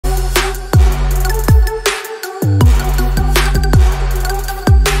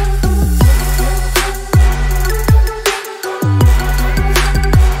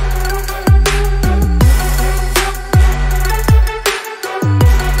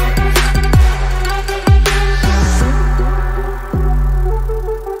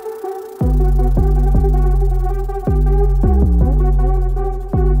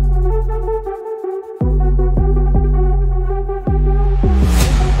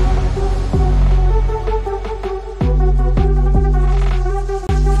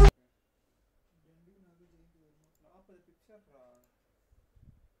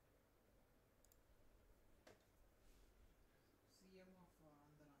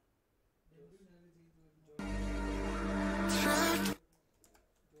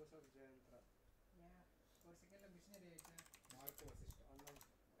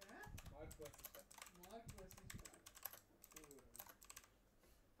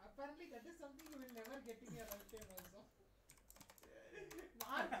Apparently that is something you will never get in your lifetime also.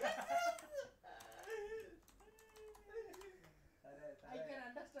 Mark. I can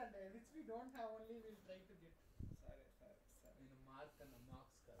understand which we don't have only we'll try to get. Sorry. In mark and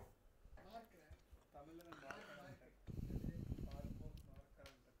marks kar. Mark. Tamil la mark.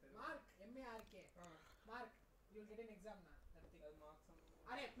 Mark M A R K. Mark you will get an exam na that thing. Marks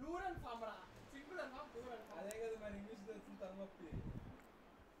are plural form ra. Singular form plural form. Adhe kada man English lo vachina tarmappi.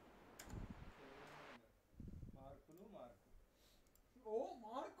 Oh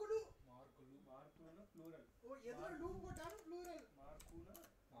markulu na plural. Oh edra loop potalu plural.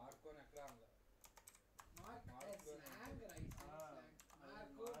 Markuna ekkada anga. Mark slang right slang.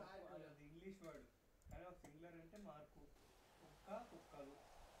 Marku అది English word కానీ ఒక singular అంటే mark కుక్కలు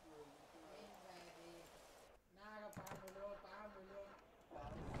నాగ పాములు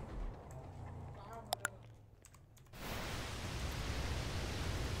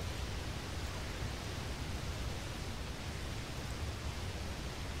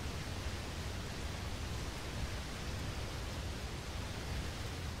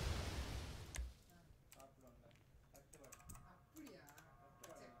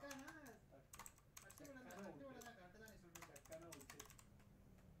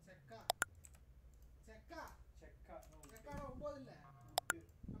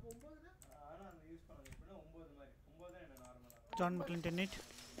John Mcclane 10-8.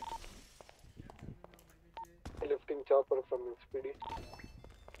 Lifting chopper from SPD.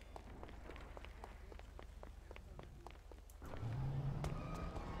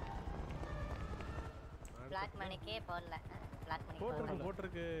 Black money ke போடல. Black money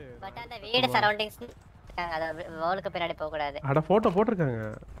போட்டுருக்கு. But அந்த வீடு சரவுண்டிங்ஸ் அத வாலுக்கு பின்னாடி போக கூடாது. அட போட்டோ போட்டுருக்காங்க.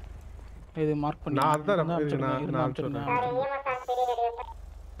 இது மார்க் பண்ணி நான் அதான் சொல்லுங்க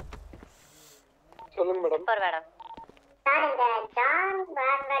மேடம். Super madam. சார் இந்த ஜான்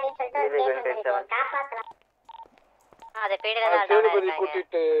வார்வாடி சொல்லிட்டு ஒரு கேஸ் வந்து காப்பாத்தலாம். அது பீடல தான் டவுன் ஆயிருக்கு.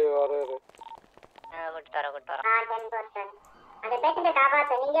 கூட்டிட்டு வராரு. கூட்டிட்டு வர 10%. அந்த பேஷண்ட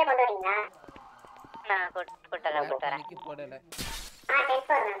காப்பாத்த நீங்க கொண்டு வரீங்களா? நான் கூட்டிட்டு வரேன். போடல.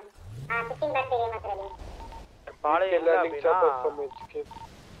 10 மேம். 15 பேக் தெரியுமா தெரியல. பாலே இல்ல அப்படினா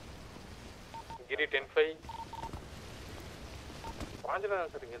கிரி 10-5 பாஞ்சனா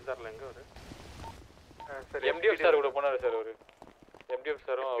சார் இங்க இருந்தார்ல எங்க வர சார் எம்டிஎஃப் சார் கூட போனாரு சார் அவரு எம்டிஎஃப்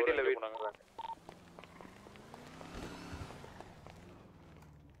சாரும் அவர்ல வெயிட் பண்ணாங்க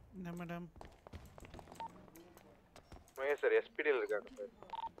என்ன மேடம் மகேஷ் சார் எஸ்பிடில இருக்காங்க சார்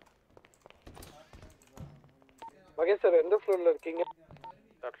மகேஷ் சார் எந்த ஃப்ளோர்ல இருக்கீங்க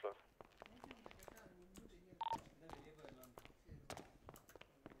தேர்ட் ஃப்ளோர்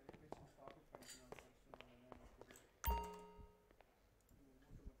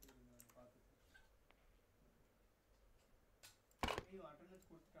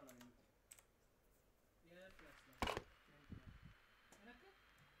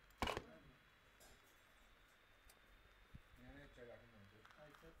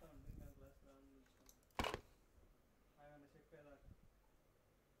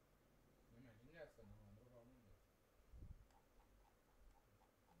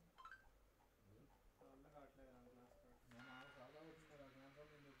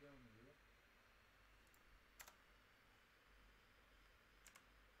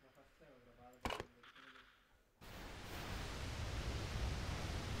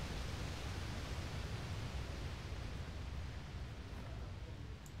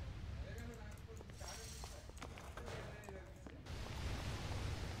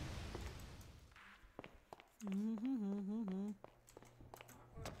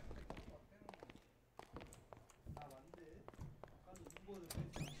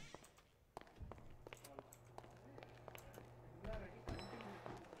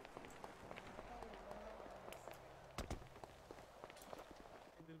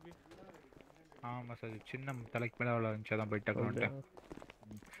ஆமா சார் சின்ன தலைக்கு மேல அவ்வளவு இருந்துச்சு அதான் போயிட்டு வந்துட்டேன்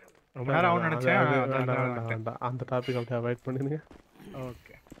ரொம்ப நேரம் ஆகும் நினைச்சேன் அந்த டாபிக் அப்படியே அவாய்ட் பண்ணுங்க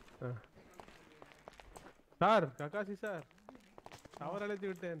ஓகே சார் ககாசி சார் டவர் அழைத்து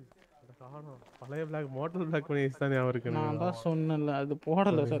விட்டேன் காணோம் பழைய பிளாக் மோட்டல் பிளாக் பண்ணி தானே அவருக்கு நான் தான் சொன்னேன்ல அது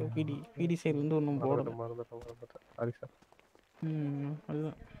போடல சார் பிடி சைடுல இருந்து ஒன்றும் போடல மறந்துட்டேன் சாரி சார்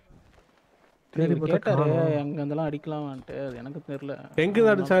அதுதான் சரி கேட்டாரு அங்க அதெல்லாம் அடிக்கலாமான்ட்டு அது எனக்கு தெரியல எங்க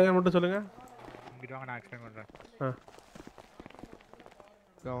அடிச்சாங்க மட்டும் சொல்லுங்க இங்க வாங்க நான் எக்ஸ்பிளைன் பண்றேன்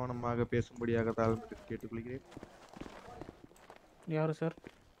கவனமாக பேசும்படியாக தாழ்மையை கேட்டுக்கொள்கிறேன் யாரு சார்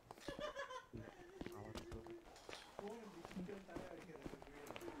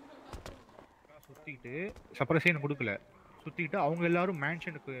சுத்திட்டு சப்ரஸேன் கொடுக்கல சுத்திட்டு அவங்க எல்லாரும்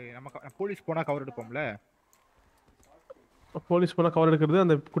மேன்ஷனுக்கு நம்ம போலீஸ் போனா கவர் எடுப்போம்ல. போலீஸ் போனா கவர் எடுக்கிறது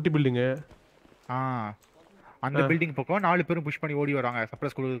அந்த குட்டி பில்டிங். அந்த பில்டிங் பக்கம் 4 பேரும் புஷ் பண்ணி ஓடி வராங்க.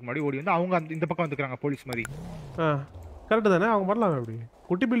 சப்ரஸ் கொடுக்கிறதுக்கு முன்னாடி ஓடி வந்து அவங்க இந்த பக்கம் வந்துக்கறாங்க போலீஸ் மாதிரி. கரெக்ட் தானே? அவங்க பண்ணலாம் அப்படி.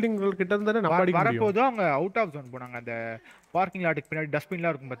 குட்டி பில்டிங் கிட்ட இருந்து தானே நம்ம அடிக்க முடியும். வரப்போது அவங்க அவுட் ஆஃப் ஜோன் போனாங்க. அந்த பார்க்கிங் லாட்டுக்கு பின்னாடி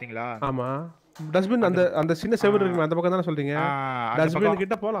டஸ்ட்பின்லாம் இருக்கும் பாத்தீங்களா? ஆமா, டஸ்ட்பின் அந்த அந்த சின்ன செவர் இருக்கு அந்த பக்கம் தானே சொல்றீங்க? டஸ்ட்பின்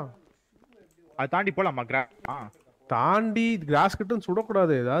கிட்ட போலாம். அது தாண்டி போலாமா? தாண்டி கிராஸ் கிட்ட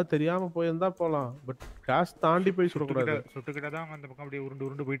சுடக்கூடாது. ஏதாவது தெரியாம போயிருந்தா போலாம். பட் கிராஸ் தாண்டி போய் சுடக்கூடாது. சுட்டுக்கிட்ட தான் அவங்க அந்த பக்கம் அப்படியே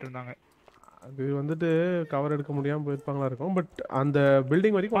உருண்டு போயிட்டு இருந்தாங்க. அது வந்துட்டு கவர் எடுக்க முடியாம போயிருப்பாங்களா இருக்கும். பட் அந்த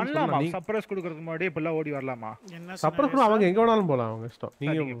பில்டிங் வரைக்கும் பண்ணலாமா? சப்ரஸ் கொடுக்கிறதுக்கு முன்னாடி இப்பெல்லாம் ஓடி வரலாமா? சப்ரஸ் கூட அவங்க எங்க வேணாலும் போலாம். அவங்க இஷ்டம்.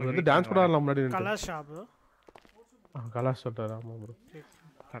 நீங்க வந்து டான்ஸ் கூட ஆடலாம் முன்னாடி. Colour shop. கலர் சொல்றாரு. ஆமா ப்ரோ.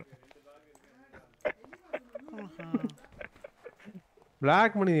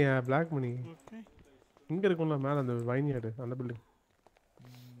 பிளாக் மணி இங்க இருக்கும்ல மேல அந்த வைனியர்டு அந்த பில்டிங்.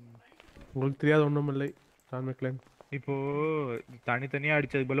 உங்களுக்கு தெரியாத ஒண்ணும் இல்லை ஜான் மெக்லேன். இப்போ தனித்தனியா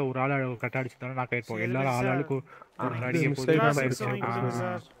அடிச்சது போல ஒரு ஆள் கட்ட அடிச்சதால நான் கேட்போம். எல்லாரும் ஆளுக்கு ஒரு அடிக்க போகுது.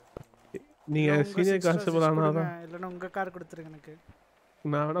 நீங்க சீனியர் கான்ஸ்டபிள் ஆனாதான் இல்லனா உங்க கார் கொடுத்துருங்க எனக்கு.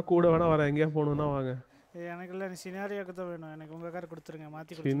 நான் வேணா கூட வேணா வரேன். எங்கயா போணும்னா வாங்க. எனக்கு இல்ல சினாரியோக்கு தான் வேணும். எனக்கு உங்க கார் கொடுத்துருங்க.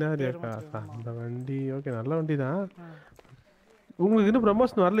 மாத்தி கொடுத்துருங்க. சினாரியோக்கா? அந்த வண்டி ஓகே, நல்ல வண்டி தான். உங்களுக்கு இன்னும்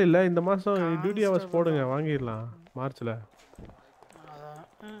ப்ரமோஷன் வரல இல்ல? இந்த மாசம் டியூட்டி ஹவர்ஸ் போடுங்க, வாங்கிடலாம் மார்ச்ல.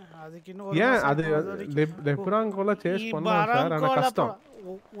 அதுக்கு இன்னும் ஏன் அது லெப்ராங்கோல சேஸ் பண்ணலாம் சார். ஆனா கஷ்டம்.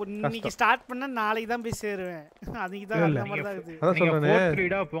 இன்னைக்கு ஸ்டார்ட் பண்ணா நாளைக்கு தான் போய் சேருவேன். அதுக்கு தான் அந்த மாதிரி தான் இருக்குது. அதான் சொல்றேனே. ஃபோர்த்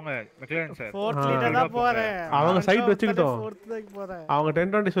லீடா போங்க மெக்லேன் சார். ஃபோர்த் லீடா தான் போறேன். அவங்க சைட் வச்சுக்கிட்டோம். ஃபோர்த் தான் போறேன். அவங்க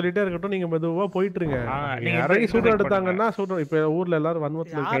 10-20 சொல்லிட்டே இருக்கட்டும். நீங்க மெதுவா போயிட்டு இருங்க. நீங்க இறங்கி சூட் எடுத்தாங்கன்னா சூட். இப்ப ஊர்ல எல்லாரும்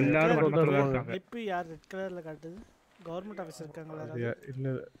வன்மத்துல இருக்காங்க. எல்லாரும் வன்மத்துல இப்ப யார் ரெட் கலர்ல காட்டுது? கவர்மெண்ட் ஆபீசர் இருக்காங்களா?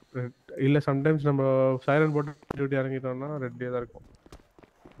 இல்ல சம்டைம்ஸ் நம்ம சைலண்ட் போட்டு டியூட்டி இறங்கிட்டோம்னா ரெட்டே தான் இருக்கும்.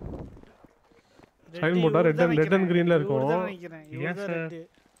 சைலண்ட் போட்டா ரெட் அண்ட் கிரீன்ல இருக்கும். ஏன் சார்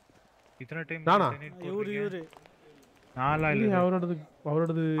இத்தனை டைம் நானா இவரு நாளா இல்ல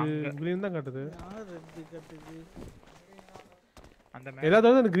அவரோடது கிரீன் தான் காட்டுது. யார் ரெட் காட்டுது? அந்த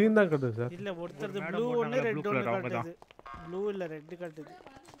எல்லாரும் அந்த கிரீன் தான் காட்டுது சார். இல்ல ஒருத்தர் ப்ளூ ஒன்னு ரெட் ஒன்னு காட்டுது. ப்ளூ இல்ல ரெட் காட்டுது.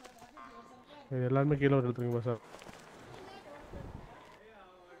 எல்லாரும் கீழ வந்துருக்கீங்க சார்.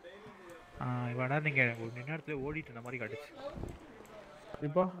 இவனா நீங்க ஒரு நேரத்துல ஓடிட்டு அந்த மாதிரி காட்டுச்சு.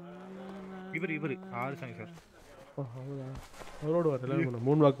 இப்போ இவர் ஆறுசாமி சார். அவரோட வரல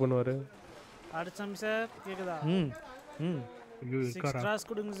மூன் வாக் பண்ணுவாரு. ஆறுசாமி சார் கேக்குதா? ஸ்ட்ராஸ்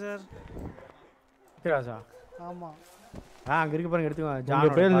கொடுங்க சார். கிராஸா? ஆமா. அங்க இருக்கு பாருங்க, எடுத்துங்க.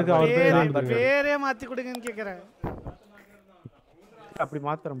 ஜான் பேர் இருக்கு, அவர் பேர் இருக்கு. பேரே மாத்தி கொடுங்கன்னு கேக்குறேன். அப்படி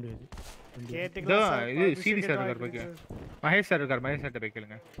மாத்த முடியாது. இது சிடி சார் இருக்கார் பாக்க. மகேஷ் சார் இருக்கார். மகேஷ் சார் போய்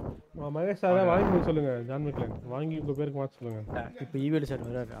கேளுங்க. மகேஷ் சார் வாங்கி சொல்லுங்க. ஜான் மெக்லேன் வாங்கி உங்க பேருக்கு மாத்த சொல்லுங்க. இப்போ ஈவேல் சார்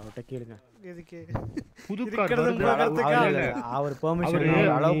வராரு, அவர்ட்ட கேளுங்க. எதுக்கு? புது கார் அவர் பெர்மிஷன்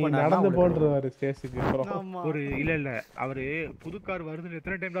அலோவ் பண்ண நடந்து போன்றாரு ஸ்டேஷனுக்கு அப்புறம். ஒரு இல்ல அவரு புது கார் வருதுன்னு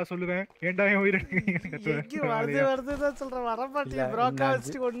எத்தனை டைம் நான் சொல்லுவேன். ஏன்டா ஏன் உயிரை எங்க வருது தான் சொல்றேன். வர மாட்டீங்க. ப்ரோக்கா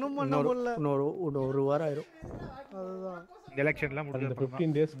வச்சு ஒண்ணும் பண்ண முடியல. ஒரு வாரம் ஆயிரும். அதுதான் எலெக்ஷன்லாம் முடிஞ்சு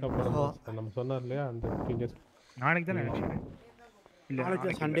 15 டேஸ்க்கு அப்புறம் நம்ம சொன்னார் இல்லையா, அந்த 15 டேஸ். நாளைக்கு தான் எலெக்ஷன். இல்ல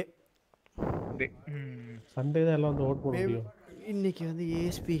நாளைக்கு சண்டே. சண்டே தான் எல்லாம் வந்து ஓட் போட முடியும். இன்னைக்கு வந்து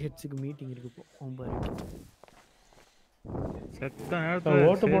ஏஎஸ்பி ஹெட்ஸ்க்கு மீட்டிங் இருக்கு. போ 9:00. செத்த நேரத்துல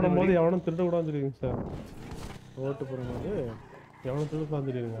ஓட்டு போடும்போது எவனும் திருட கூடாதுன்னு சொல்லிருங்க சார். ஓட்டு போடும்போது எவனும் திருட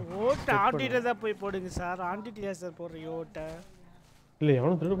கூடாதுன்னு சொல்லிருங்க. ஓட்டு ஆண்டிட்ட தான் போய் போடுங்க சார். ஆண்டிட்டியா சார் போடுறீங்க ஓட்ட? இல்ல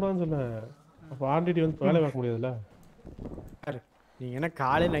எவனும் திருட கூடாதுன்னு சொன்னேன். அப்ப ஆண்டிட்டி வந்து வேலை பார்க்க முடியாதுல்ல. நீங்க என்ன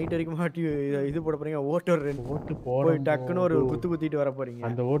காலை நைட் வரைக்கும் மாட்டி இது போட போறீங்க? ஓட்டு ஒரு 2 ஓட்டு போட டக்குன்னு ஒரு குத்திட்டு வர போறீங்க.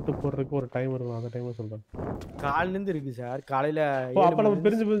 அந்த ஓட்டு போடுறதுக்கு ஒரு டைம் இருக்கும். அந்த டைம் சொல்றேன். காலையில இருந்து இருக்கு சார். காலையில அப்ப நம்ம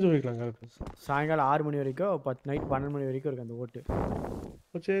பிரிஞ்சு வைக்கலாம். கரெக்ட். சாயங்காலம் 6 மணி வரைக்கும் நைட் 12 மணி வரைக்கும் இருக்கு அந்த ஓட்டு.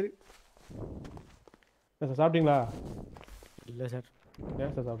 சரி சார், சாப்பிட்டீங்களா? இல்ல சார்.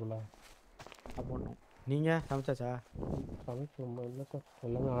 ஏன் சார் சாப்பிடல? சாப்பிடணும். நீங்க சமைச்சாச்சா? சமைச்சோம். இல்லை சார்,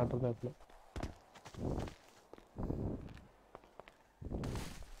 எல்லாமே ஆர்டர் தான். இப்போ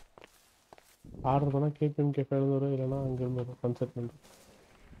ஆர்டர் பண்ணால் கேட்கும் கேட்கறது வரும், இல்லைன்னா அங்கேருந்து வரும் கன்சல்ட் பண்ணுறோம்.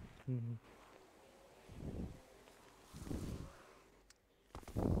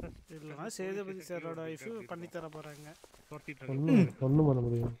 இல்லைன்னா சேதுபதி சாரோட ஒய்ஃப் பண்ணி தர போறாங்க. ஒன்றும் பண்ண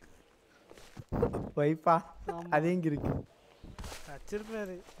முடியும். வைப்பா அது எங்க இருக்கு?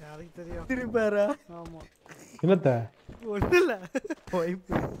 வச்சிருப்பாரு, யாருக்கு தெரியும். வச்சிருப்பாரா? ஆமா. என்னத்த? ஒன்றும் இல்லை,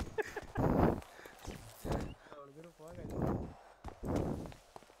 வைப்பு.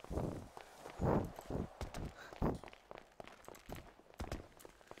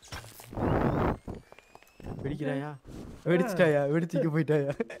 பிடிக்கிறாயா? வெடிச்சிட்டாயா வெடிச்சிக்க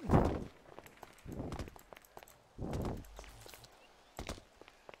போயிட்டாயா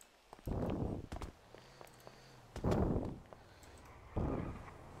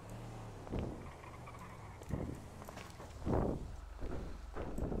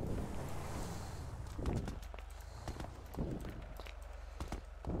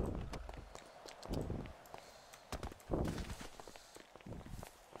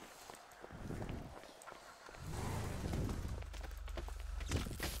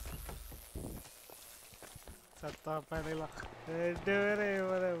சத்தா பண்ணலாம் 2 பேரே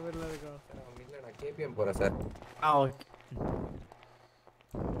ஊர்ல இருக்கோம். இல்ல நான் கேபிஎம் போறேன் சார். ஓகே.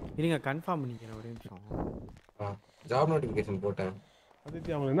 இருங்க கன்ஃபார்ம் பண்ணிக்கிறேன் ஒரு நிமிஷம். ஜாப் நோட்டிஃபிகேஷன் போட்டேன்.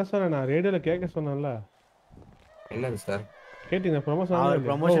 அதித்தி அவங்க என்ன சொன்னா நான் ரேடியோல கேட்க சொன்னேன்ல. என்னது சார்? கேட்டிங்க ப்ரமோஷன் அவர்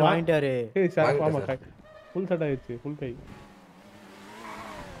ப்ரமோஷன் வாங்கிட்டாரு. ஏய் சார் ஆமா ஃபுல் செட் ஆயிடுச்சு ஃபுல் கை.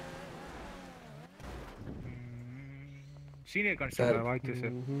 சீனியர் கான்ஸ்டபிள் வாழ்த்து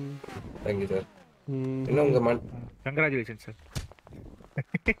சார். Thank you sir. என்ன உங்க கங்க்ராச்சுலேஷன் சார்.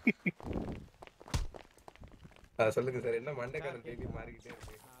 சொல்லுங்க சார் என்ன மண்டைக்காரர் டெய்லி மாறிக்கிட்டே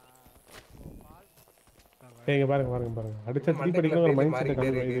இருக்கு. ஏங்க பாருங்க அடிச்ச த்ரீ படிக்க ஒரு மைண்ட் செட்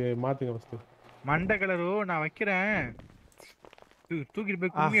இது மாத்துங்க ஃபர்ஸ்ட். மண்டை கலரோ நான் வைக்கிறேன். தூக்கிட்டு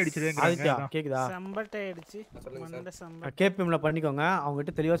போய் கும்மி அடிச்சதேங்கறாங்க. கேக்குதா? சம்பட்ட அடிச்சு மண்டை சம்பட்ட. கேபிஎம்ல பண்ணிக்கோங்க. அவங்க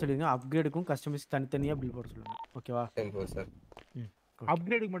கிட்ட தெளிவா சொல்லுங்க அப்கிரேடுக்கும் கஸ்டமைஸ் தனித்தனியா பில் போட சொல்லுங்க. ஓகேவா? Thank you sir.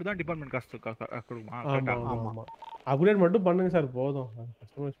 அப்கிரேடுக்கு மட்டும் தான் டிபார்ட்மெண்ட் காஸ்ட் கொடுமா? ஆமா. அப்கிரேட் மட்டும் பண்ணுங்க சார் போதும்.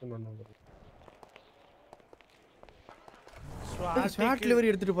 கஸ்டமைஸ் பண்ணனும். ஷார்ட் லிவரி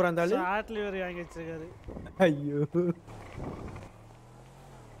எடுத்துட்டு போறாந்தால ஷார்ட் லிவரி வாங்கி வச்சிருக்காரு. ஐயோ.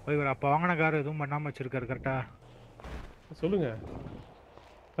 இவர் அப்ப வாங்குன கார் எதுவும் பண்ணாம வச்சிருக்காரு கரெக்ட்டா? சொல்லுங்க.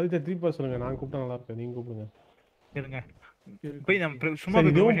 அதுக்கு 3 சொல்லுங்க. நான் கூப்பிட்டா நல்லா இருக்கு. நீங்க கூப்பிடுங்க. இருங்க. போய் நம்ம சும்மா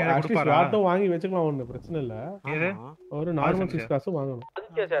ப்ரொமோஷன் கொடுப்பாரா? ஸ்வாட்டோ வாங்கி வெச்சுக்கலாம் ஒண்ணு பிரச்சனை இல்ல. ஒரு நார்மல் 6 காசு வாங்கணும்.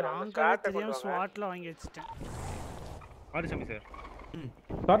 அதுக்கே சார் ஸ்வாட் தெரியும் ஸ்வாட்ல வாங்கி வச்சிட்டேன். ஆரிசாமி சார்.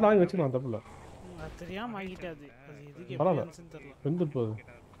 ஸ்வாட்ல வாங்கி வெச்சுக்கலாம் தப்பு இல்ல. அது தெரியாம வாங்கிட்டாது. அது எதுக்கு எப்படின்னு தெரியல. வெந்து போகுது.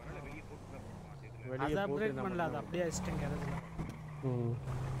 அது அப்கிரேட் பண்ணல அது அப்படியே வச்சிட்டேன் கரெக்ட்டா.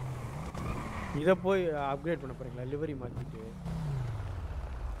 இத போய் அப்கிரேட் பண்ண போறீங்களா லிவரி மாத்திட்டு?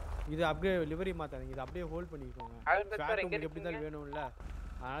 இது அப்கிரேட் லிவரி மாத்தாதீங்க. இது அப்படியே ஹோல்ட் பண்ணிக்கோங்க. ஸ்வாட் உங்களுக்கு எப்படி தான் வேணும்ல.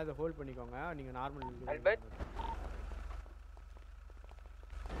 அதனால இத ஹோல்ட் பண்ணிக்கோங்க. நீங்க நார்மல்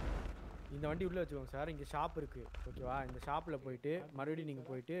இந்த வண்டி உள்ள வச்சுக்கோங்க சார். இங்க ஷாப் இருக்கு. ஓகேவா? இந்த ஷாப்ல போயிட்டு மறுபடியும் நீங்க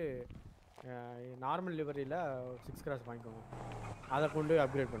போயிட்டு நார்மல் லிவரியில 6 கிராஸ் வாங்கிக்கோங்க. அத கொண்டு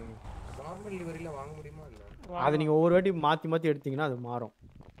அப்கிரேட் பண்ணுங்க. நார்மல் லிவரியில வாங்க முடியுமா இல்ல? அது நீங்க ஒவ்வொரு வாட்டி மாத்தி எடுத்தீங்கன்னா அது மாறும்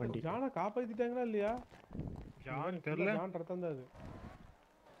வண்டி. ஜான காப்பாத்திட்டாங்களா இல்லையா? ஜான் தெரியல. ஜான் ரத்தம் தான் அது.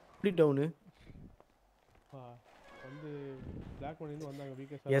 எப்படி டவுன்? வந்து பிளாக் மணில வந்தாங்க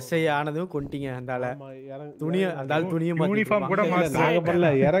வீக்கே எஸ்ஐ ஆனதும் கொண்டிங்க அந்தால. துணிய அந்தால துணிய மாத்தி யூனிஃபார்ம் கூட நாங்க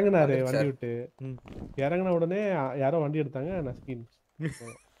பண்ணல. இறங்குனாரு வண்டி விட்டு. இறங்குன உடனே யாரோ வண்டி எடுத்தாங்க நஸ்கின்.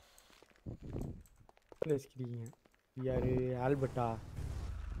 பேசிக்கிறீங்க. யாரு ஆல்பர்ட்டா?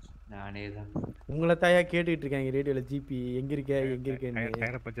 நானே தான். உங்கள தாயா கேட்டிட்டு இருக்காங்க ரேடியோல ஜிபி எங்க இருக்கேன்னு.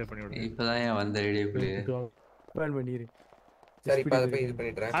 டயரை பஞ்சர் பண்ணி விடுங்க. இப்போதான் ஏன் வந்த ரேடியோக்குள்ளே பிளான் பண்ணிரு. சரி இப்ப அத போய் இது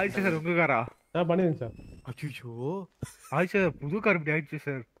பண்ணிட்டறேன். ஆயிச்சு சார் உங்க காரா? நான் பண்ணிடுங்க சார். அச்சோ. ஆயிச்சு புது கார் இப்படி ஆயிச்சு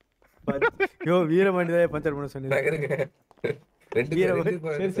சார். யோ வீரமணி தான் பஞ்சர் பண்ண சொன்னீங்க.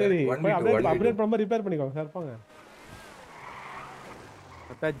 சரி அப்டேட் பண்ணாம ரிப்பேர் பண்ணிக்கோங்க சார் போங்க.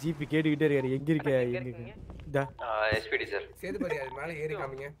 அப்பா ஜிபி கேட்டிட்டே இருக்காரு எங்க இருக்கு? டா எஸ்பிடி சார். சேதுபதி அது மேல ஏறி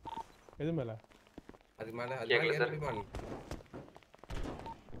காமிங்க. எது மேல? அது மேல ஏறி முடியுமா?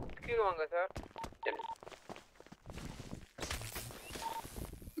 கீழ வாங்க சார்.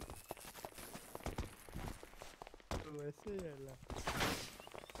 வெசையல.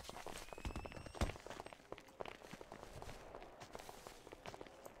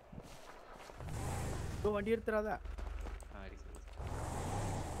 வண்டி எடுத்துறாதா?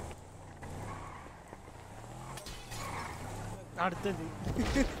 அடுத்தது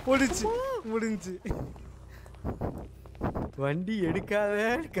முடிஞ்சு வண்டி எடுக்காத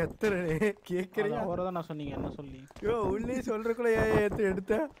கத்துறனே கேக்குறீங்க. அவரதான் நான் சொன்னீங்க என்ன சொல்லி? யோ உள்ளே சொல்றக்குள்ள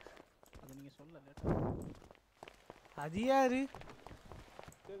எடுத்த அது நீங்க சொல்லல. அது யாரு?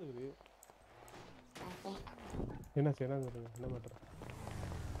 என்ன செய்யறாங்க? என்ன மேட்டர்?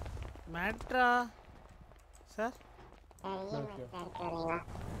 மேட்ரா சார்?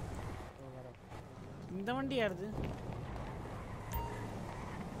 இந்த வண்டி யாருது?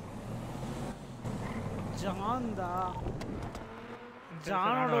 ஜான்தா.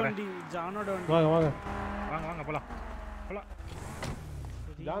 ஜானோட வண்டி. வாங்க போலாம்.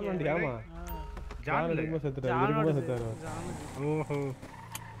 ஜான் வண்டி ஆமா. ஜான் ரொம்ப செத்துட்டாரு. ஓஹோ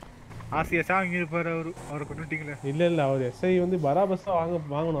ஆசியஸா இங்க இருப்பாரு அவரை கொண்டுட்டீங்களே. இல்ல அவர் எஸ்ஐ வந்து பராபஸா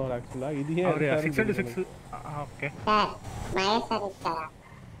வாங்கணும் அவர் ஆக்சுவலா. இது ஏன் அவர் இருக்காருன்னு 606 ஓகே. சார் மகேஷ் சார் இருக்காரா?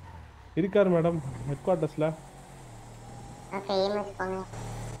 இருக்காரு மேடம் ஹெட் குவார்ட்டர்ஸ்ல. ஓகே ஈமெயில் போங்க.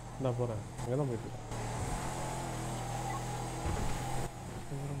 நான் போறேன். அங்க தான் போயிட்டு இருக்கேன்.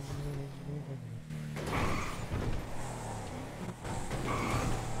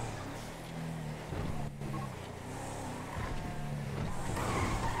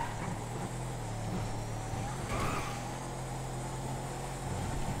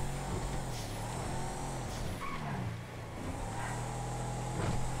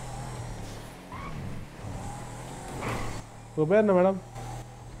 உங்க பேர் என்ன மேடம்?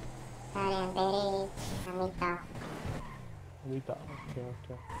 சார் என் பேரு அமிதா. அமிதா. Okay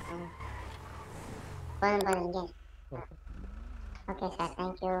okay. போதும் இங்கே. Okay sir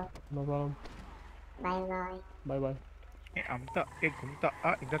thank you. No problem. பாய் பாய். பாய் பாய். அமிதா கும்தா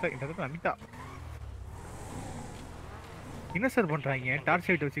இந்த அமிதா என்ன சார் பண்றாங்க? டார்ச்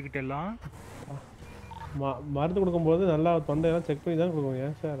லைட் வச்சுக்கிட்டு எல்லாம் மருந்து கொடுக்கும்போது நல்லா தொண்டையெல்லாம் செக் பண்ணி தான் கொடுக்கணும்.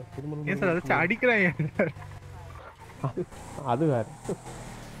 ஏன் சார் திரும்ப ஏன் சார் அதை அடிக்கிறாங்க? அது வேற.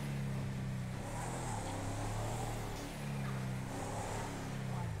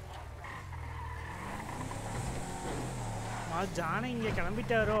 ஜான் இங்க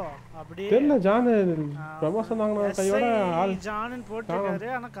கிளம்பிட்டாரோ? அப்படியே தெரியல. ஜான் ப்ரமோஷன் வாங்குன கையோட ஆள் ஜான் போட்டுட்டாரு.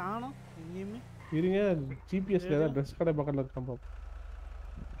 ஆனா காணோம் எங்கேயுமே. இருங்க ஜிபிஎஸ்ல ஏதாவது ட்ரெஸ் கடை பக்கத்துல இருக்கான் பாப்போம்.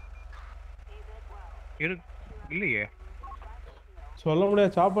 இல்லையே சொல்ல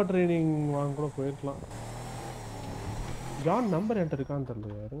முடியாது. சாப்பா ட்ரைனிங் வாங்க கூட போயிருக்கலாம். ஜான் நம்பர் என்கிட்ட இருக்கான்னு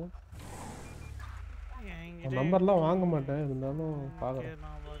தெரியல. யாருங்க நம்பர்லாம் வாங்க மாட்டேன். இருந்தாலும் பார்க்குறேன்.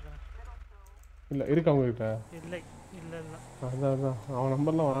 இல்லை இருக்கு அவங்க கிட்ட. இல்லை இல்லை இல்லை அதான் அவன்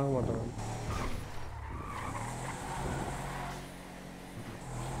நம்பர்லாம் வாங்க மாட்டேன்.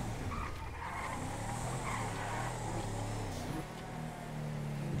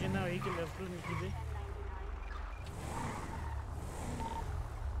 இன்ஜினா வெஹிக்கிள் லெஃப்ட்ல நிக்குது.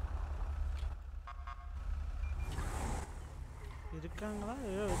 இருக்காங்களா?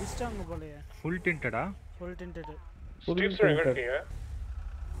 ஏதோ வெடிச்சிட்டாங்க போலயே. ஃபுல் டிண்டடா? Full tinted. ஸ்ட்ரிப்ஸ் எங்க இருக்கீங்க?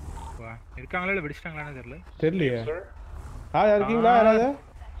 இருக்காங்களா இல்ல வெடிச்சிட்டாங்களான்னு தெரியலையே. யார் இருக்கீங்களா? யாராவது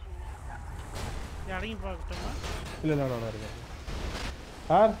இறங்கி பார்க்கட்டுமா? இல்லை நான் இருக்கேன்.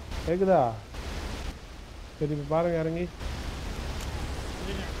 சார் கேக்குதா? சரி இப்போ பாருங்க இறங்கி.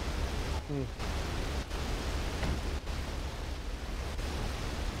 ம்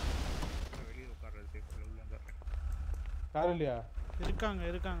யாரும் இல்லையா?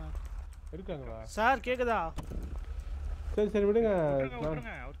 இருக்காங்களா சார்? கேக்குதா? சரி விடுங்க.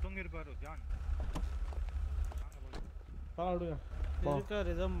 அவர் தூங்கி இருப்பாரு. ஜான் விடுங்க. இருக்காரு.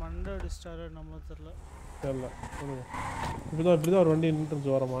 ஏதோ மண்டை அடிச்சிட்டாரு நம்ம தெரியல. இப்படிதான் ஒரு வண்டி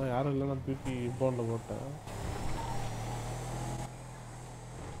நின்று ஓரமா யாரும் இல்லை. நான் தூக்கி போன்ல போட்டேன்.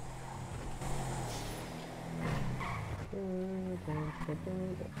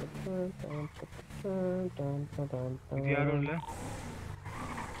 யாரும் இல்ல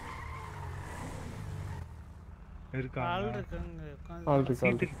இருக்காங்க.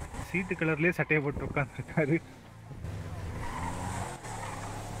 சீட்டு கலர்லயே சட்டையை போட்டு உட்கார்ந்துருக்காரு.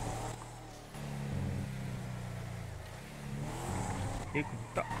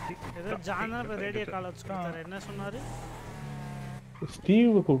 ஏதோ ஜானா ரேடியோ கால் வச்சுட்டாரு. என்ன சொன்னாரு?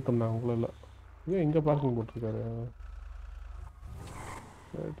 ஸ்டீவ் கூப்பிட்டேன் உங்கள. ஏன் இங்க பார்க்கிங் போட்டுருக்காரு?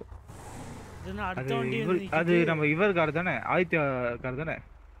 அது நம்ம இவர் கார் தானே? ஆதித்யா கார் தானே?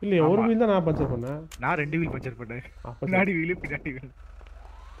 இல்லையா ஒரு வீல் தான் நான் பஞ்சர் பண்ணேன். நான் 2 வீல் பஞ்சர் பண்ணேன். முன்னாடி வீல் பின்னாடி வீல்.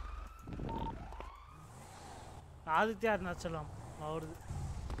 ஆதித்யா அருணாச்சலம் அவரு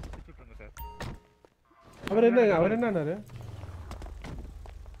சொல்லுங்க சார். அவர் என்னன்னாரு?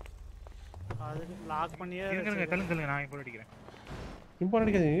 அது லாக் பண்ணியே இருங்க. கல்லுங்க நான் இம்போர்ட் அடிக்கிறேன். இம்போர்ட்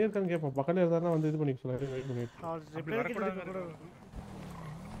அடிக்காதீங்க. எங்க இருக்கான்னு கேட்போம். பக்கத்துல இருந்தாருன்னா வந்து இது பண்ணிக்க சொல்லுங்க. வெயிட் பண்ணி. ரிப்பேர் கூட.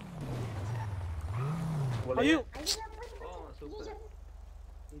 ஐயோ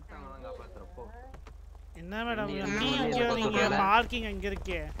என்ன மேடம் இங்க பார்க்கிங் அங்க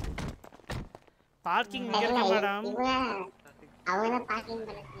இருக்கே. பார்க்கிங் இங்க இருக்கு மேடம். அவங்க பார்க்கிங்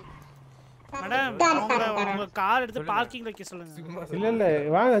பண்ணுங்க மேடம். உங்க கார் எடுத்து பார்க்கிங்ல வைக்க சொல்லுங்க. இல்ல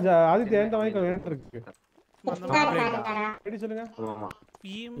வாங்க ஆதித்யா எந்த வாங்கிக்க வேணும் இருக்கு. சொல்லுங்க.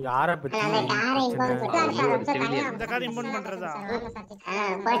 யார பத்தி இந்த கார் இம்போர்ட் பண்றதா?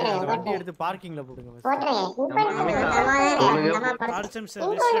 வண்டி எடுத்து பார்க்கிங்ல போடுங்க. ஆர்ச்சம் சார்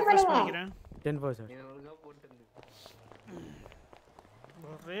ரிஃப்ரெஷ் பண்ணிக்கிறேன். 10 சார்.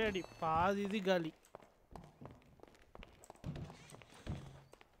 ஒரே அடி பாதி இது காலி.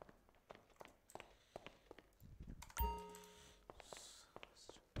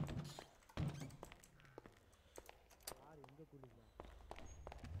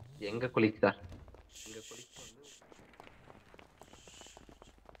 எங்க கொலீக் சார்?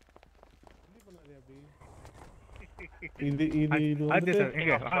 இது இது இது ஆதித்யா வந்து சார்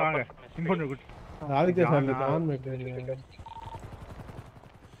எங்க வாங்க இம்போர்ட் குட் ஆதித்யா சார் இந்த ஜான் மெக்லேன்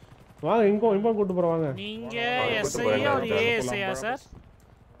வாங்க இம்போர்ட் கூட்டு போறோம் வாங்க. நீங்க எஸ்ஐ ஒரு ஏஎஸ்ஐயா சார்?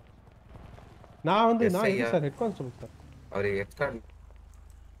 நான் வந்து நான் இது சார் ஹெட் கான்ஸ்டபிள் சார். அவர் ஹெட் கான்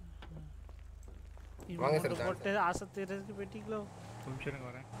வாங்க சார் போட்டு ஆசை தீரதுக்கு போயிட்டீங்களோ? நிமிஷம்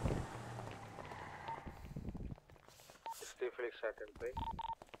வரேன். ஸ்டீஃபெலிக்ஸ் ஸ்டார்ட் அண்ட் பை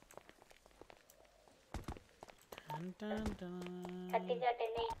கத்திஜா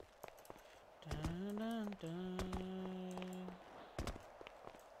டென்னை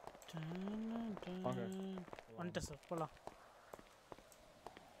வந்துட்டேன் சார் போலாம்.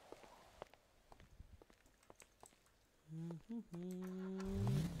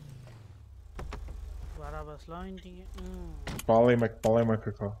 பராபஸ்லாம் வந்துட்டீங்க. Polymic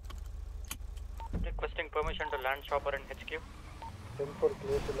call. Requesting permission to land chopper in HQ. 10-4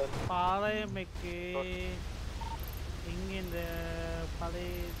 clear to land. பாளையமைக்கு இங்கே இந்த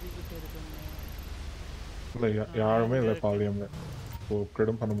பழைய இதுக்கிட்ட இருக்குங்க. இல்லை யாருமே இல்லை பாலியம்ல. ஸோ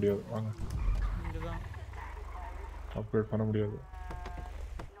அப்கிரேடும் பண்ண முடியாது. வாங்க இங்கதான் அப்கிரேட் பண்ண முடியாது.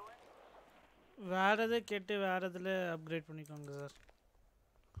 வேற எதை கேட்டு வேற இதில் அப்கிரேட் பண்ணிக்கோங்க சார்.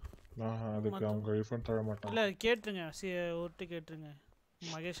 அதுக்கு அவங்க ரீஃபண்ட் தர மாட்டாங்க. இல்லை கேட்டுருங்க ஒருட்டு கேட்டுருங்க.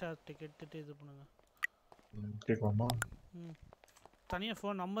 மகேஷ் ஆர்ட்ட கேட்டுட்டு இது பண்ணுங்க. கேட்கலாமா? ம் தனியாக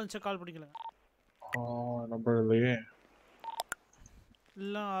ஃபோன் நம்பர் இருந்துச்சா கால் பண்ணிக்கலங்க. நம்பர் இல்லையே.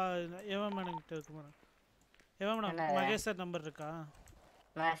 இல்லை எவன் மேடம் கிட்ட இருக்கு மேடம். எவன் மேடம் மகேஷ் சார் நம்பர் இருக்கா?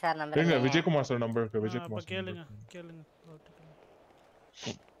 சார் நம்பர் இல்லை விஜயகுமார் சார் நம்பர் இருக்கு. விஜயகுமார் கேளுங்க.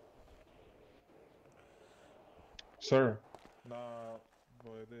 சார் நான்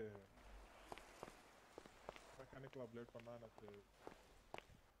இது மெக்கானிக்கல் அப்டேட் பண்ணா எனக்கு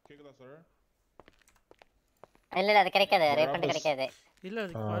கேக்குதா சார்? இல்ல அது கிடைக்காது. ரீஃபண்ட் கிடைக்காது. இல்ல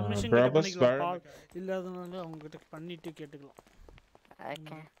அதுக்கு பர்மிஷன் கேட்டு பண்ணிக்கலாம். கால் இல்லாதனால அவங்க கிட்ட பண்ணிட்டு கேட்டுக்கலாம்.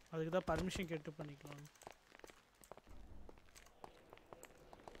 ஓகே அதுக்கு தான் பர்மிஷன் கேட்டு பண்ணிக்கலாம்.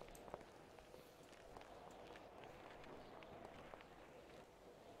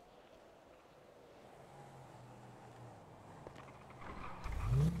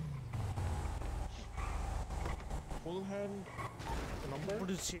 full hand number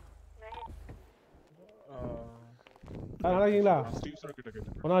முடிச்சு. நல்லா இருக்கீங்களா? ஸ்டீவ் சார் கிட்ட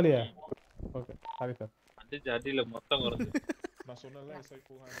கேட்டேன். ஒன்னாலியா? Okay sorry sir. அடியில மொத்தம் வருது. நான் சொன்னல எஸ்ஐ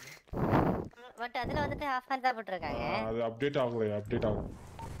full hand. பட் அதுல வந்துட்டு half hand தான் போட்டுருக்காங்க. அது அப்டேட் ஆகல.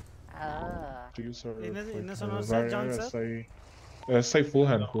 ஸ்டீவ் சார் என்ன சொன்னாரு sir John sir? SI full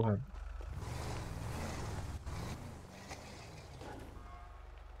hand.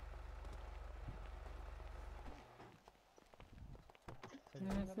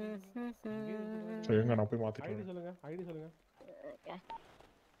 சரிங்க நான் போய் மாத்திட்டேன். ஐடி சொல்லுங்க.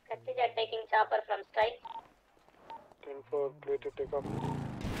 Kattija taking chopper from Strix. 10-4 clear to take off.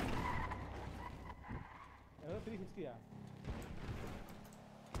 360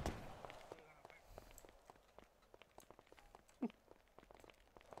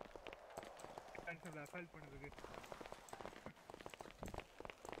 assault பண்ணுது.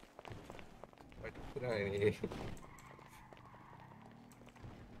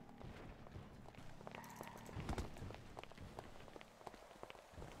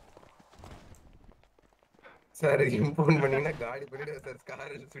 சார் இம்போன் பண்ணீங்கன்னா காடி பண்ணிடுவா சார்.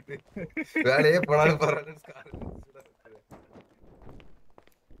 ஸ்கார் எடுத்துட்டு வேலையே போனாலும் பரவாயில்ல. ஸ்கார்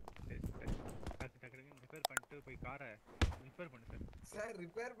ரிப்பேர் பண்ணிட்டு போய் காரை ரிப்பேர் பண்ணு சார். சார்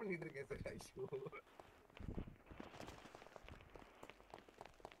ரிப்பேர் பண்ணிட்டு இருக்கேன் சார். ஐயோ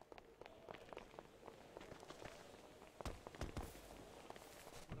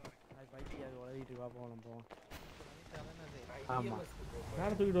பைக்கு அது உலகிட்டு வா போகலாம் போவோம். ஆமா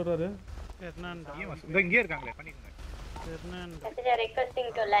யாரை தூக்கிட்டு வர்றாரு? பெர்னாண்டோ. இங்கே இருக்காங்களே பண்ணிக்கோங்க. Fernando. Kattija requesting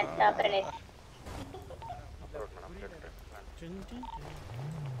to land chopper in HQ.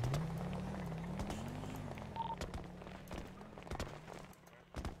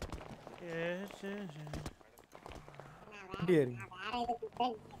 வண்டி ஏறுங்க.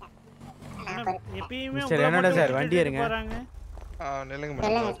 எப்பயுமே என்னடா சார் வண்டி ஏறுங்க. நில்லுங்க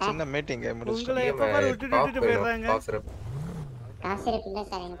மேடம். சின்ன மீட்டிங் முடிச்சு. உங்களை எப்ப பாரு விட்டுட்டு போயிடுறாங்க. காசு இல்ல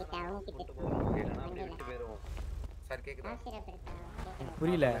சார் என்கிட்ட. அவங்க கிட்ட சார் கேக்குதா?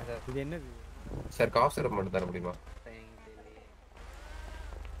 புரியல. இது என்னது? சார் காஃப் சிரப் மட்டும் தர முடியுமா?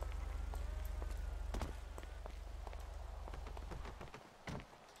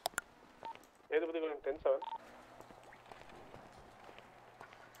 ஏது பத்தி 10-7 10-7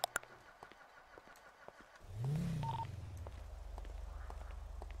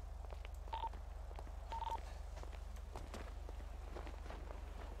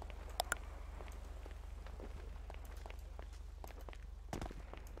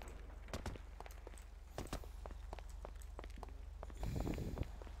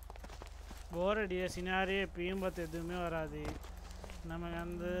 போர் அடிய சினாரியே எப்பயும் பார்த்து எதுவுமே வராது. நமக்கு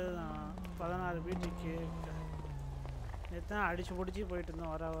வந்து 16 பீட் இருக்கு. நேற்று அடிச்சு பிடிச்சி போயிட்டு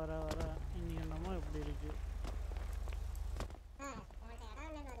இருந்தோம் வர வர வர. இன்னைக்கு என்னமோ எப்படி இருக்கு.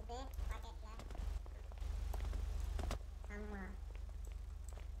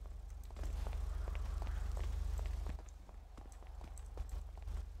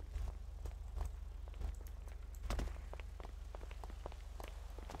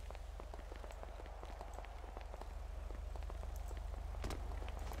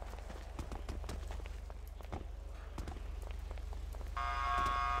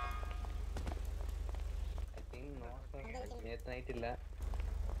 நேத்து நைட் இல்ல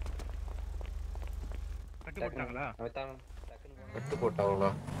கட்டு போட்டாங்களா? கட்டு போட்டாங்களா?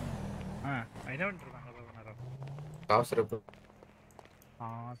 என்ன பண்ணிருக்காங்க ரொம்ப நேரம்? காசு இருக்கு.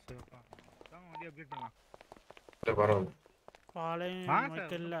 சரிப்பா. தான் வந்து அப்டேட் பண்ணலாம். இல்ல பரவாயில்ல.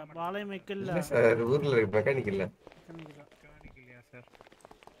 பாலை மெக்கல்ல சார் ஊர்ல மெக்கானிக் இல்ல. மெக்கானிக் இல்லையா சார்?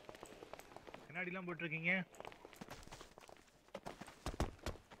 கண்ணாடிலாம் போட்டுருக்கீங்க?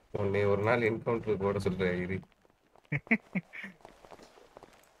 ஒரு நாள் என்கவுண்டருக்கு போட சொல்றேன் இரு.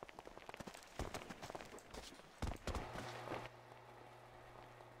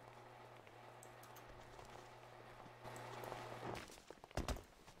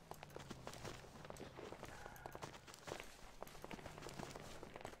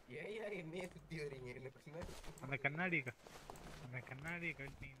 என்னையே சுத்தி வரீங்க என்ன பிரச்சனை? அந்த கண்ணாடியை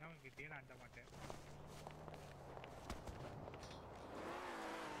கழட்டினீங்கன்னா உங்ககிட்டயே நான் அண்ட மாட்டேன்.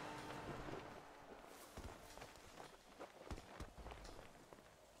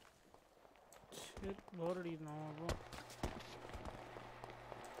 போர் அடிக்கணும்.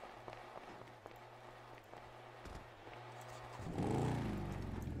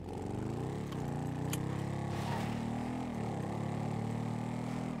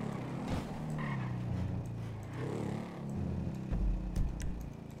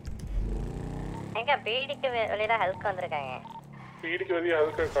 எங்க பீடிக்கு வெளியில ஹல்க் வந்திருக்காங்க. பீடிக்கு வெளிய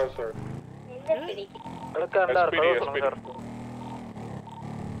ஹல்க் இருக்கா சார்? எந்த பீடிக்கு? ஹல்கா இருந்தா சொல்லுங்க சார்.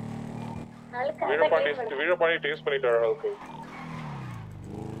 வீடியோ பண்ணி டேஸ்ட் பண்ணிட்டாரு ஹல்க்.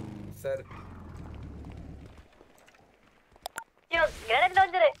 சார் யோ கிரனேட்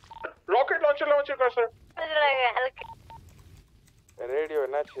லான்ச்சர். ராக்கெட் லான்ச்சர்ல வச்சிருக்கா சார். ஹல்க். ரேடியோ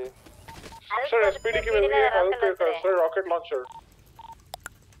என்னாச்சு? சார் எஸ்பிடிக்கு வெளிய ஹல்க் இருக்கா சார்? Rocket launcher.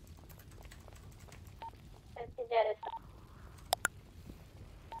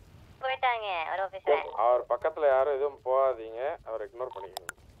 போயிட்டாங்க ஒரு ஆபீசர். அவர் பக்கத்துல யாரும் எதுவும் போகாதீங்க. அவர் இக்னோர் பண்ணிக்கங்க.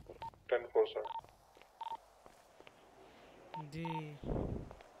 10-4 சார்.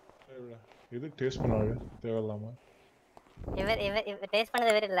 இது டேஸ்ட் பண்ணாங்க தேவையில்லாம. இவர் டேஸ்ட்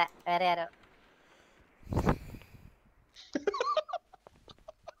பண்ணது வேற இல்ல வேற யாரோ.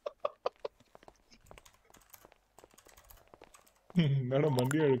 மேடம்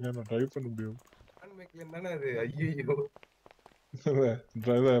வண்டி எடுங்க நான் டிரைவ் பண்ண முடியும். மெக்லேன் தானே அது? ஐயோ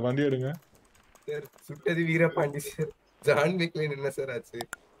டிரைவர் வண்டி எடுங்க. சார் சுட்டது வீரபாண்டி சார். ஜான் மெக்லேன் என்ன சார் ஆச்சு?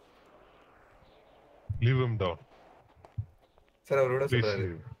 Leave him down. சார் அவரோட சொல்றாரு.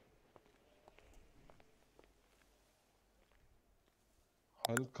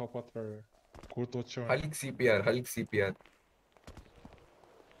 ஹல்க் காப்பாத்துறாரு. கோர்ட் வச்சவன். ஹல்க் சிபிஆர்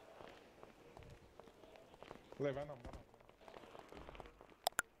இல்ல வேணாம்.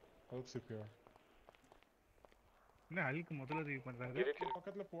 Hulk CPR. என்ன ஹல்க் முதல்ல ரிவ்யூ பண்றாரு?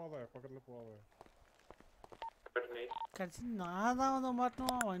 பக்கத்துல போவாத. கடைசி நான் தான் வந்து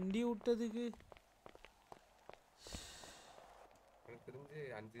மாட்டணும் வண்டி விட்டதுக்கு. எனக்கு தெரிஞ்சு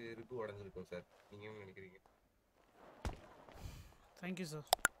 5 இருக்கு உடைஞ்சிருக்கும் சார். நீங்க என்ன நினைக்கிறீங்க? Thank you sir.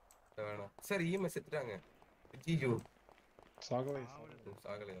 வேணாம் சார். இஎம்எஸ் எடுத்துட்டாங்க. ஜிஜு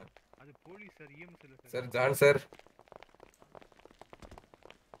சாகலையா? அது போலீஸ் சார். இஎம்எஸ் இல்ல சார். Sir John sir.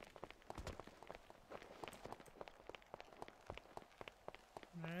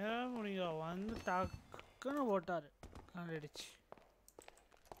 முடியா வந்து டக்குன்னு போட்டாரு. கண்டிச்சு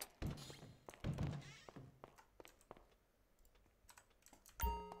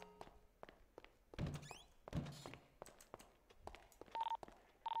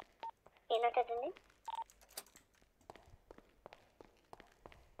என்னட்டதுன்னு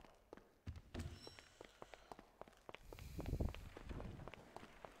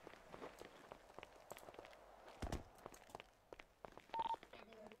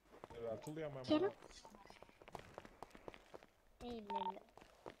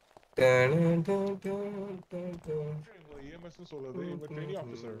இல்ல சொல்றது இவங்க ட்ரெயினிங்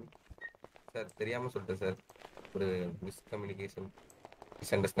ஆபீசர். சார் தெரியாம சொல்லிட்டேன் சார். ஒரு miscommunication,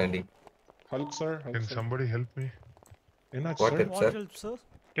 misunderstanding. Hulk sir, can somebody help me? What help, sir?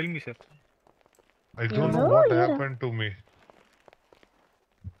 Tell me, sir. I don't know what happened to me.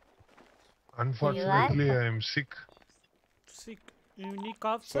 Unfortunately, I am sick. Sick. You need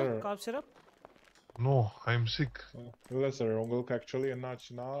cough, sir? Cough syrup? No, I am sick. இல்ல sir உங்களுக்கு actually என்ன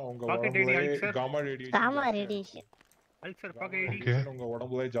ஆச்சுன்னா உங்க Pocket ID உடம்புல Hulk, sir. Gamma radiation Gamma radiation. Hulk, sir, pocket ID. radiation உங்க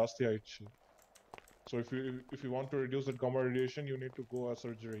உடம்புல ஜாஸ்தி ஆயிடுச்சு. So if you want to reduce that gamma radiation, you need to go a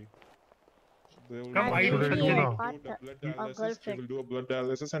surgery. They will Come, I do will the surgery. blood dialysis. They will do a blood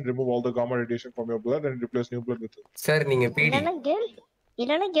dialysis and remove all the gamma radiation from your blood and replace new blood with it. Sir நீங்க PD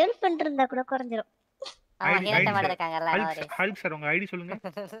இல்லனா girl friend இருந்தா கூட குறஞ்சிரும். ஆமா ஹீரட்ட மாட இருக்காங்கல்ல அவரே. Hulk, sir, உங்க ID சொல்லுங்க.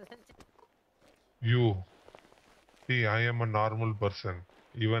 You. See, I am a normal person.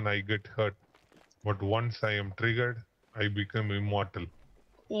 Even I get hurt. But once I am triggered, I become immortal.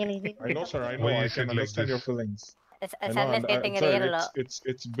 I know, sir. I know. Why I is can it like understand this? your feelings. It's getting real.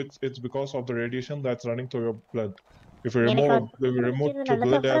 It's because of the radiation that's running through your blood. If you remove through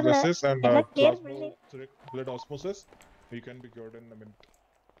blood dialysis and plasmatic blood osmosis, you can be cured in a minute.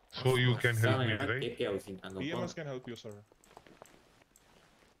 So you can help me, right? EMS can help you, sir.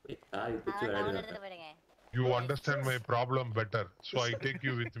 You understand my problem better, so I take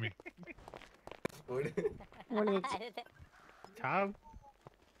you with me. Chav.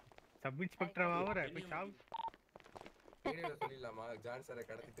 Sub inspector ஆவற போய் chav. வீடியோல சொல்லிடலாமா John சாரை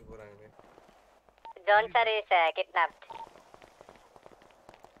கடத்திட்டு போறாங்க. John sir is kidnapped.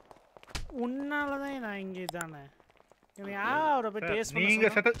 உன்னால தான் நான் இங்க தானே. நீ யார போய் டேஸ்ட் பண்ண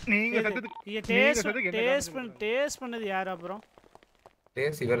நீங்க சத்தத்துக்கு டேஸ்ட் பண்ணது யார் அப்புறம்?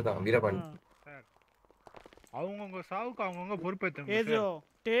 டேஸ்ட் இவர்தான் வீரபாண்டி. அவங்க சாவுக்கு அவங்க பொறுப்பேத்துங்க. ஏதோ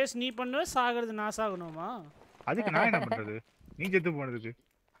டேஸ்ட் நீ பண்ணுவ சாகிறது நான் சாகணுமா? அதுக்கு நான் என்ன பண்றது? நீ செத்து போனதுக்கு.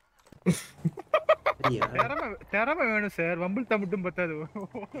 திறமை வேணும் சார். வம்பிள் தம்பிட்டும் பத்தாது.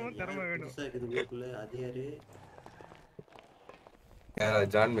 திறமை வேணும். அது யாரு?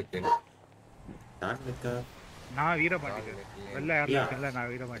 John McClane. நான் வீரபாண்டி. வெள்ள ஏர்ல இல்ல நான்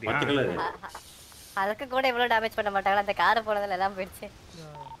வீரபாண்டி. அதுக்கு கூட இவ்வளவு டேமேஜ் பண்ண மாட்டாங்களா? அந்த காரை போனதுல எல்லாம் போயிடுச்சு.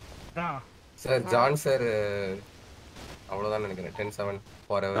 சார் ஜான் சார் அவ்வளவுதான் நினைக்கிறேன். 10-7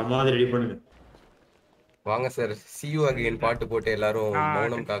 forever. நம்ம ரெடி பண்ணுங்க. வாங்க சார் see you again பாட்டு போட்டு எல்லாரும்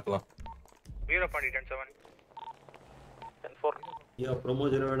மௌனம் காக்கலாம். வீரபாண்டி 10-7 10-4. யா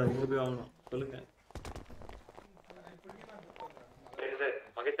ப்ரமோஷன் வேணும் இங்க போய் வாங்கணும். சொல்லுங்க. சரி சார்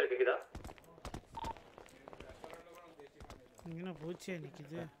மகேஷ் கேக்குதா? என்ன போச்சே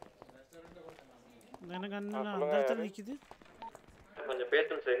நிக்குது. எனக்கு அந்த இடத்துல நிக்குது. கொஞ்சம்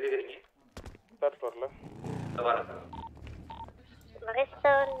பேசணும் சார். எங்க இருக்கீங்க? தேர்ட் ஃப்ளோர்ல. வரேன் சார். மகேஷ்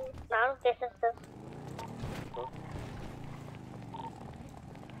சார் நானும் பேசுறேன் சார்.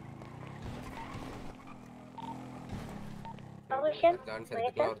 ஜான் சார்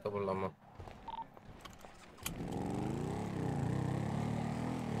கிட்ட வார்த்தை போடலாமா?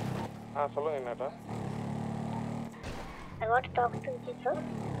 சொல்லுங்க என்னடா? I want to talk to you sir.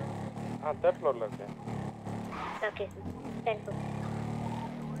 Third ஃப்ளோர்ல இருக்கேன். Okay sir. Thank you.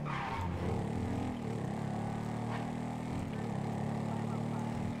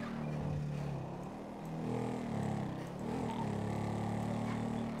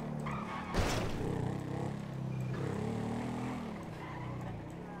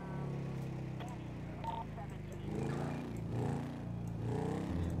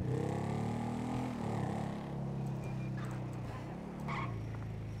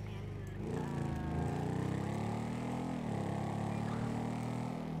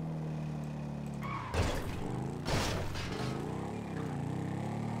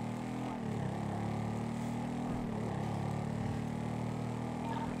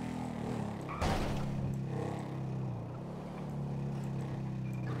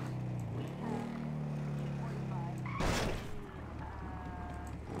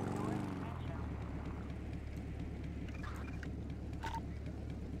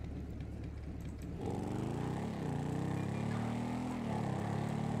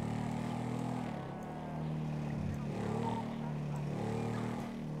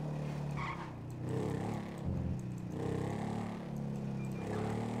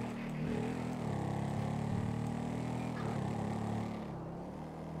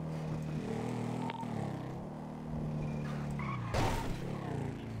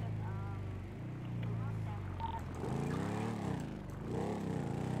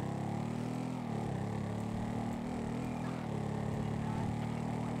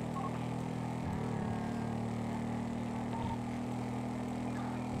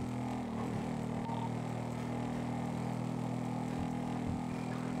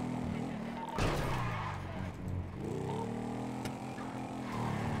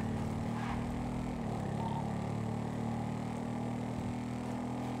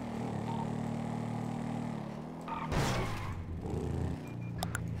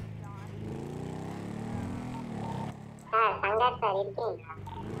 Sir Shankar sir இருக்கீங்களா?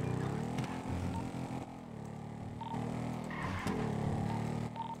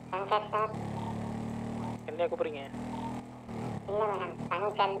 சங்கர் சார் என்ன கூப்பிடுறீங்க? இல்ல madam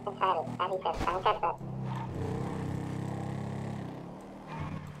Shankar sir sorry sir Shankar sir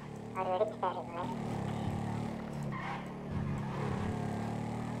அவர் வெடிச்சிட்டாரு மேடம்.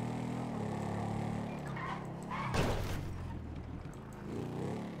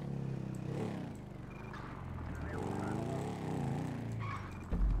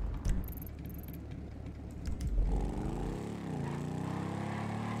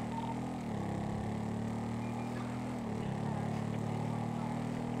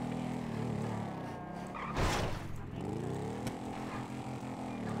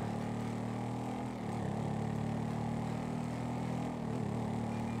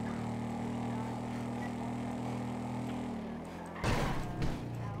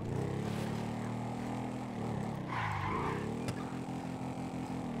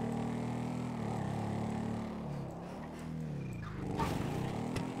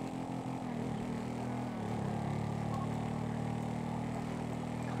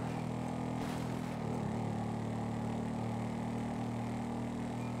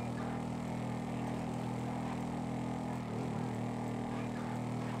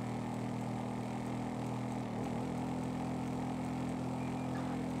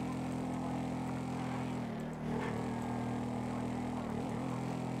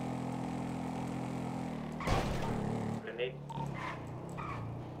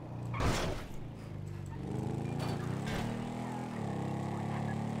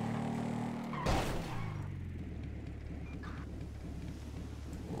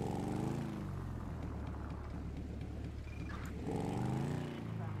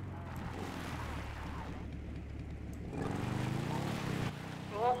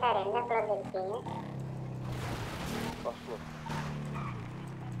 சார் என்ன ஃப்ளோர் இருக்கீங்க? First floor.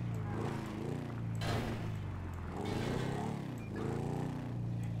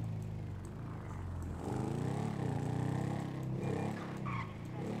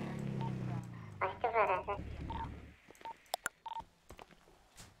 First Flora sir?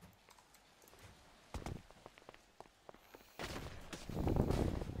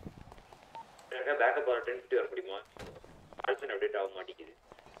 எனக்கு பேக்கப் வர 1050 வர முடியுமா? ஆல்சன் அப்டேட் ஆக மாட்டேங்குது.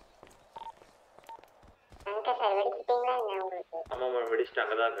 சங்கர் சார் வெடிச்சிட்டீங்களா என்ன உங்களுக்கு? ஆமா வெடிச்சிட்டு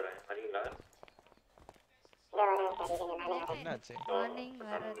அங்கே தான் இருக்கிறேன். வரீங்களா? இதோ வரேன் சார் இருங்க நானே வரேன். என்னாச்சு? மார்னிங்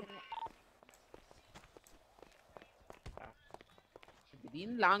வரதில்லை.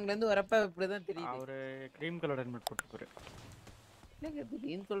 திடீர்னு லாங்ல இருந்து வரப்ப இப்படிதான் தெரியுது. அவரு கிரீம் கலர் ஹெல்மெட் போட்டுருப்பாரு. இல்லங்க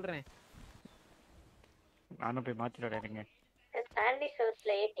திடீர்னு சொல்றேன். நானும் போய் மாத்திட்டு வரேங்க. சாண்டி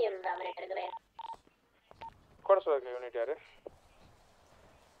சோர்ஸ்ல ஏடிஎம் தான் எடுக்கிறேன். கூட சொல்லுங்க யூனிட் யாரு?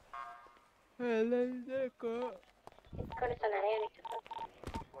 கூட நிறைய யூனிட் இருக்கு.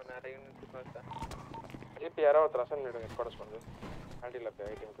 நிறைய யூனிட் பார்த்தா. இப்போ யாராவது ரசன் எடுங்க கூட சொல்லுங்க. ஆண்டில இருக்க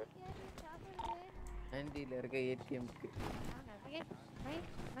ஏடிஎம்க்கு. ஆண்டில இருக்க ஏடிஎம்க்கு.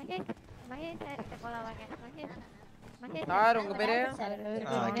 மகேஷ் சார் கிட்ட போலாம் வாங்க. மகேஷ் சார் உங்க பேரு?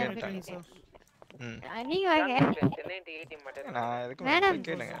 கேட்டேன். நீங்க வாங்க. நான் எதுக்கு மேடம்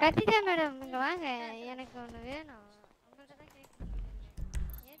கேளுங்க. கத்திட்டா மேடம் நீங்க வாங்க. எனக்கு ஒன்னு வேணும். உங்கள்ட்ட தான் கேட்கணும்.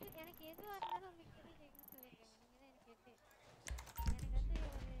 எனக்கு எதுவா இருந்தாலும் உங்களுக்கு எது கேட்கணும்னு சொல்லிருக்கேன். நீங்க தான் எனக்கு கேட்டு. எனக்கு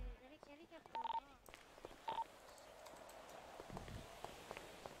வந்து ஒரு ஹெலிகாப்டர் வேணும்.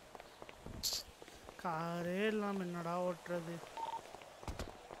 காரே இல்லாம என்னடா ஓட்டுறது?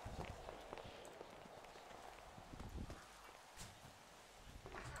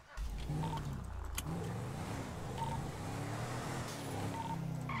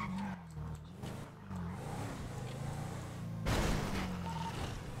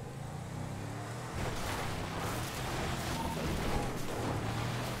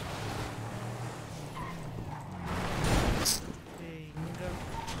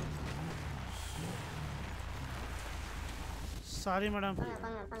 Sorry, madam.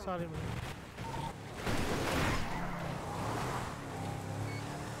 Sorry, madam.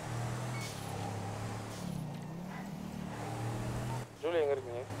 Julie எங்க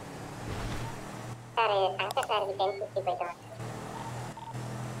இருக்கீங்க? சார் சங்கர் சாருக்கு 1050 போயிட்டு வாங்க.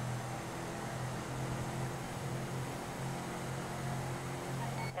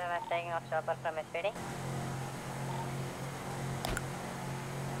 I'm taking off chopper from SPD.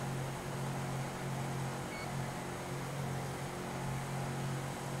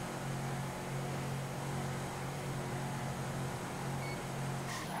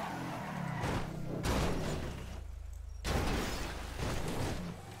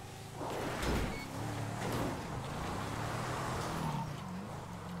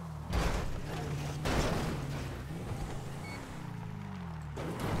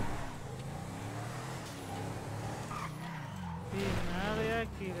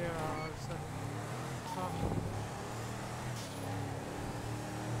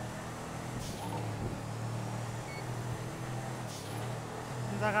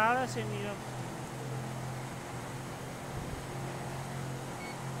 அந்த கால சென்னியம்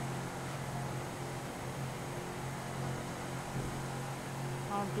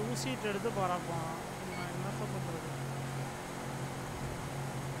அவன் 2 சீட் எடுத்து போறான். நான் என்ன பண்றது?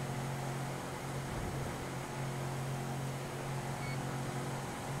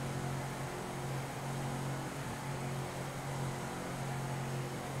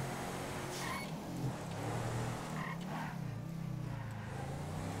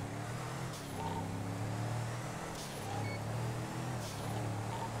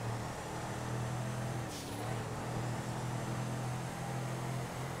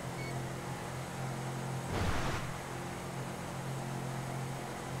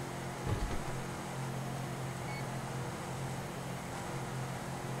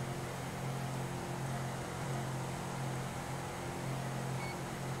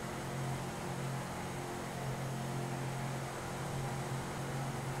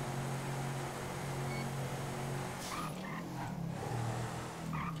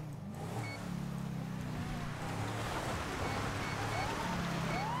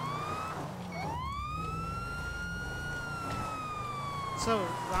 சார்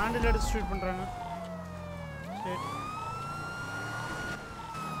ராண்டில் எடுத்து ஸ்ட்ரீட் பண்ணுறாங்க. சரி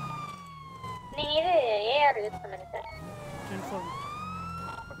நீங்கள் இது ஏஆர் யூஸ் பண்ணுங்க சார். இன்ஃபார்ம்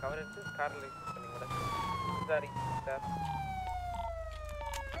இப்போ கவர் எடுத்து காரில் யூஸ் பண்ணிங்க. Sorry sir.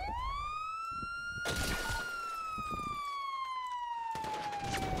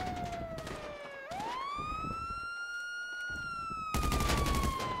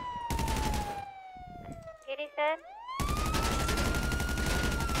 கிரி சார்.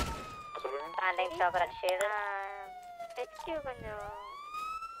 ஆன்லைன் ஷாப்பர் அடிச்சது. HQ கொஞ்சம்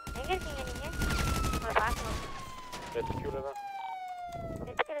எங்கே இருக்கீங்க நீங்கள்? உங்களை பார்க்கணும். HQல தான்.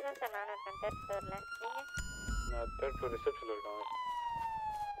 HQல தான் சார் நானும் இருக்கேன். 3rd ஃப்ளோரில். நீங்கள்? நான் 3rd ஃப்ளோர் ரிசப்ஷனில் இருக்கேன்.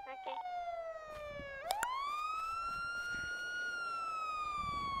 ஓகே.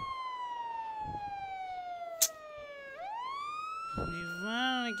 இவன்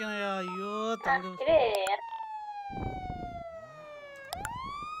நினைக்கிறேன். ஐயோ தங்க இது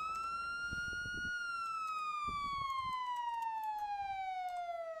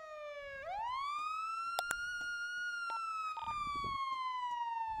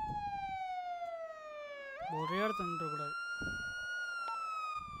ஒரே இடத்துல நின்றக்கூடாது.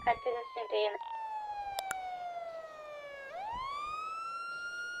 Configuration dream.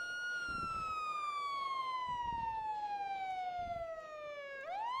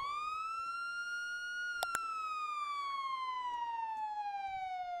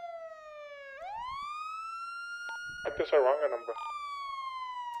 சார் வாங்க நம்ம.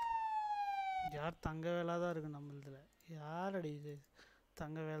 யார் தங்க வேலை தான் இருக்கு நம்மளதுல. யார் அடிக்குது?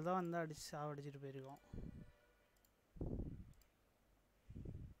 தங்க வேலை தான் வந்து அடிச்சு சாவடிச்சிட்டு போயிருக்கோம்.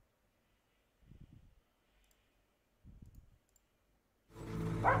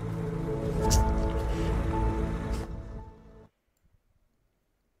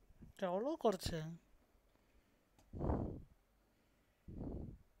 எவ்வளோ குறைச்சேன்?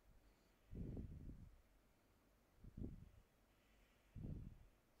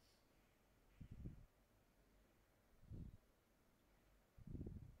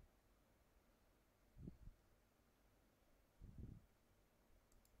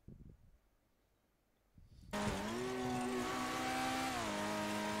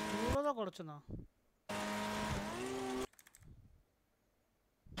 இவ்வளோதான் குறைச்சனா?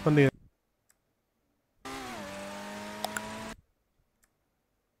 சொன்னீங்க.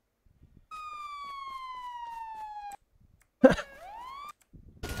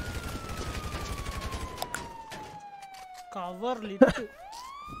 கவர் லிட்டு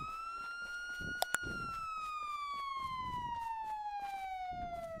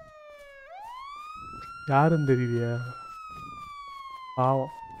யாருன்னு தெரியலையா?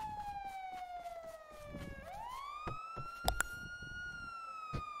 பாவம்.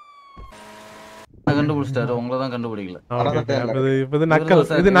 கண்டுபிடிச்சிட்டாரு. உங்களை தான் கண்டுபிடிக்கல.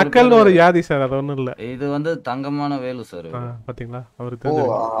 இது நக்கல்னு ஒரு வியாதி சார். அது ஒண்ணும் இல்ல. இது வந்து தங்கமான வேலு சார். பாத்தீங்களா? அவரு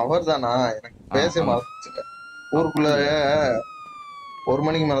அவர்தானா? எனக்கு பேச மறந்துட்டேன். ஊருக்குள்ள 1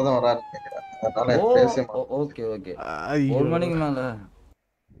 மணிக்கு மேலதான் வராருன்னு நினைக்கிறேன். அதனால பேச ஓகே ஓகே. 1 மணிக்கு மேல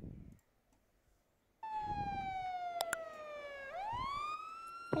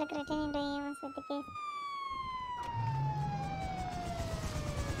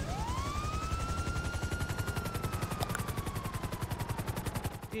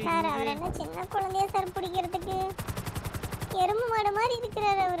சார் அவர் என்ன சின்ன குழந்தைய சார் பிடிக்கிறதுக்கு? எறும்பு மாடு மாதிரி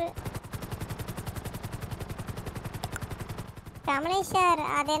இருக்கிறாரு அவரு. கமலேஷ் சார்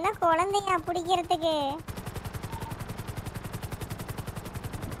அது என்ன குழந்தையா பிடிக்கிறதுக்கு?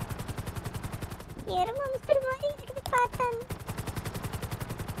 எருமை மிஸ்டர் மாதிரி இருக்குது பார்த்தேன்.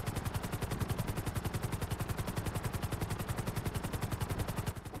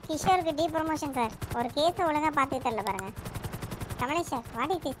 கிஷோருக்கு டி ப்ரமோஷன் சார். ஒரு கேஸ் ஒழுங்கா பார்த்து தரல பாருங்க. Kamlesh sir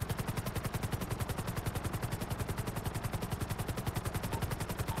what it is?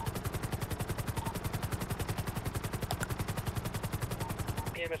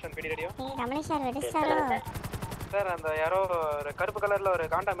 டிஎம்எஸ்என் பிடி ரேடியோ. கமலேஷ் சார் வெடிச்சாரோ? சார் அந்த யாரோ ஒரு கருப்பு கலர்ல ஒரு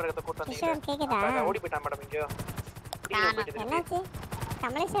காண்டா மிருகத்தை கூட்டு வந்தீங்க. கிஷோர் கேக்குதா? ஓடி போயிட்டான் மேடம் இங்க. என்னாச்சு?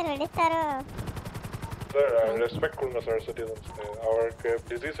 கமலேஷ் சார் வெடிச்சாரோ? சார் ரெஸ்பெக்ட் கொடுங்க சார் சிட்டிசன்ஸ்க்கு. அவருக்கு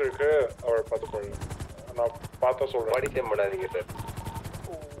டிசீஸ் இருக்கு, அவர் பார்த்துக்கொள்ள. நான் பார்த்தா சொல்றேன். பாடி பண்ணாதீங்க சார்.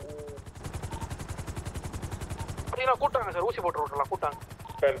 அப்படினா கூட்டாங்க சார், ஊசி போட்டு விட்டுறலாம் கூட்டாங்க.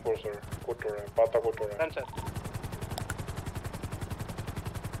 10 சார் கூட்டுறேன், பார்த்தா கூட்டுறேன். சார்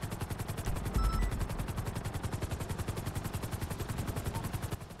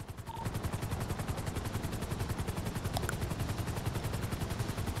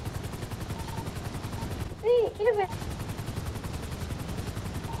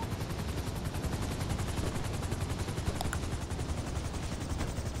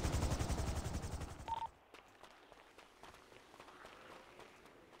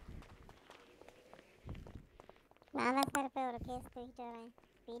நான் தான் சார் போய் ஒரு கேஸ் தூக்கிட்டு வரேன்.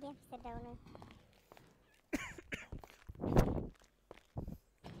 PDF set town.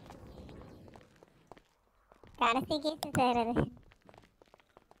 கடைசி கேஸ் சார் அது.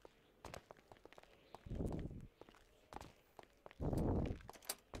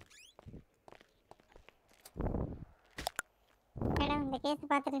 மேடம் இந்த கேஸ்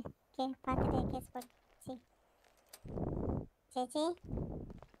பார்த்துட்டு கேஸ் போட்டு சேச்சி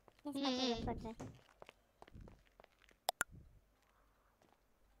கேஸ் பார்த்துட்டு போட்டுரு.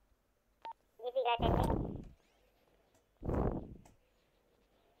 ஜிபி காட்டுங்க.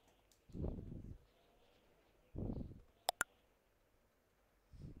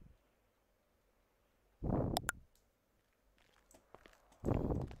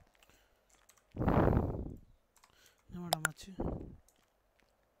 மேடம் ஆச்சு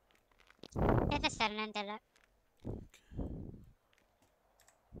தெரியல சார், நான் தெரியல.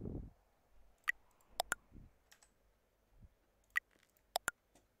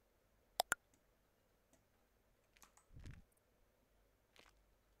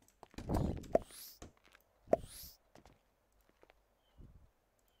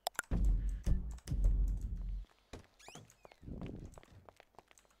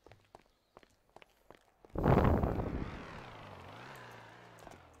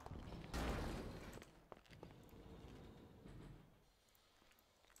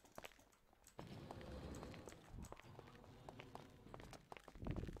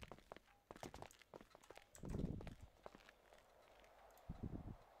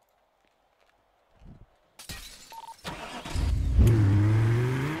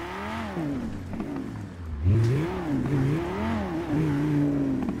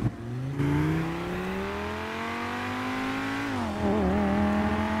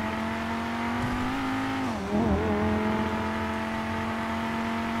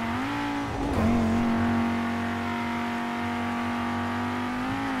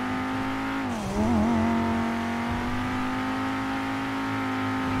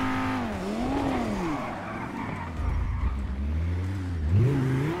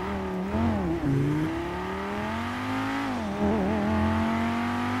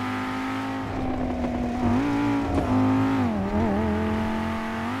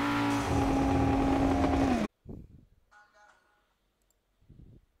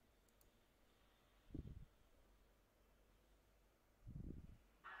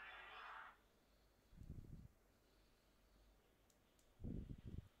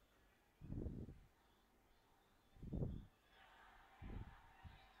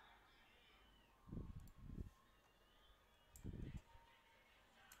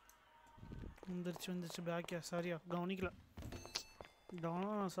 வந்துருச்சு பேக்கியா சாரியா கவனிக்கல,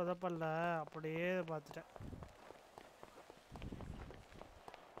 கவனம் சொதப்பல்ல, அப்படியே பார்த்துட்டேன்.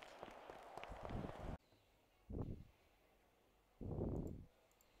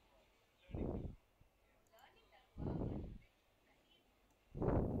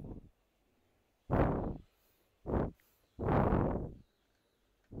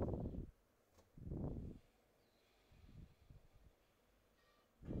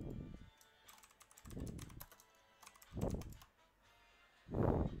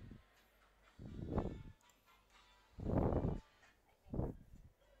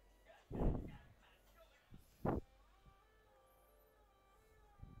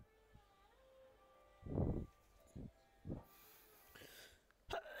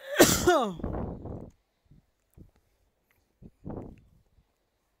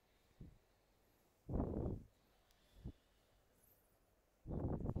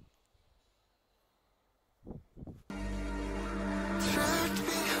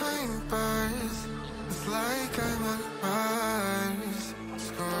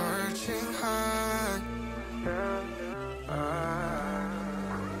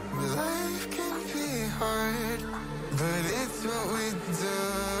 hard, but it's what we do.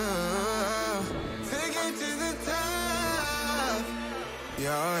 Take it to the top.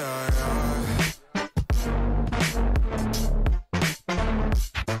 Yeah, yeah, yeah.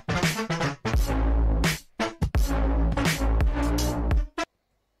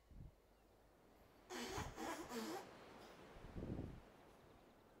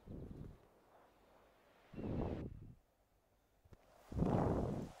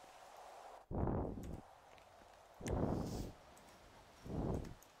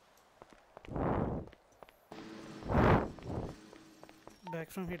 Back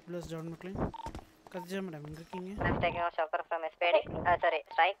from hit plus John McClane. Kadja madam, ingirkீங்க? I'm taking off chopper from SPD. Sorry,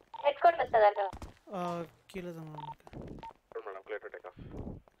 strike. Headquarter பத்ததாட்டோ. கீழ தான் ma'am. Madam clear to take off.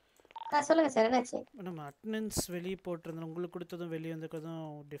 சொல்லுங்க sir என்னாச்சு? Madam attendance வெளிய போட்டுருந்தேன். உங்களுக்கு கொடுத்ததும் வெளிய வந்ததும்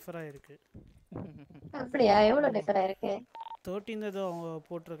டிஃபர் ஆயிருக்கு. அப்படியா? எவ்வளவு டிஃபர் ஆயிருக்கு? 13 ஏதோ அவங்க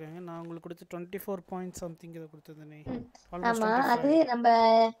போட்டுருக்காங்க. நான் உங்களுக்கு கொடுத்து 24 பாயிண்ட் சம்திங் ஏதோ கொடுத்ததுனே. ஆமா, அது நம்ம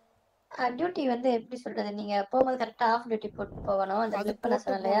டியூட்டி வந்து எப்படி சொல்றது, நீங்க போகும்போது கரெக்டா ஆஃப் டியூட்டி போட்டு போகணும். அந்த அது கிளிப் நான்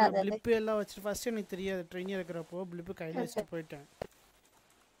சொன்னலையா, அது பிளிப் எல்லாம் வச்சு ஃபர்ஸ்ட் எனக்கு தெரியாது. ட்ரெயினில் இருக்கிறப்போ பிளிப் கையில் வச்சுட்டு போயிட்டேன்.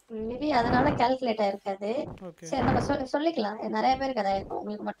 மேபி அதனால கால்குலேட் ஆயிருக்காது. ஓகே சரி, நம்ம சொல்லிக்கலாம். நிறைய பேருக்கு அதாயிருக்கும்,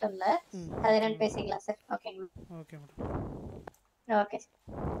 உங்களுக்கு மட்டும் இல்ல. அது என்னன்னு பேசிக்கலாம் sir. Okay okay madam. Okay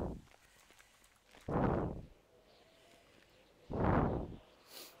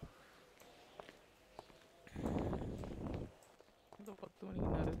இந்த 10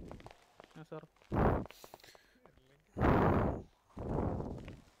 மணிக்குனாரு சார்.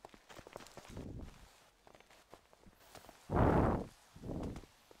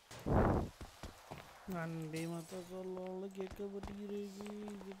 அன்பே மத்த சொல்லால கேட்கப்பட்டிருக்கு.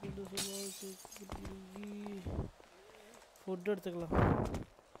 இது சொல்லால கேட்கப்பட்டிருக்கு. ஃபுட் எடுத்துக்கலாம்.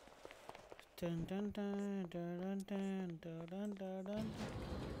 Done done done done done done done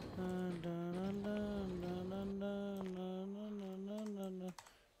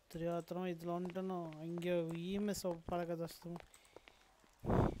தெரியாத்தரம் இதில் வந்துட்டனோ இங்கே இஎம்எஸ் பழக்க கஷ்டம்.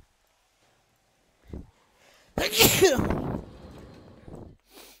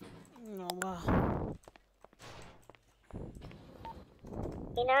 ஆமா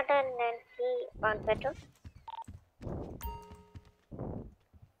Inata Nancy on petrol.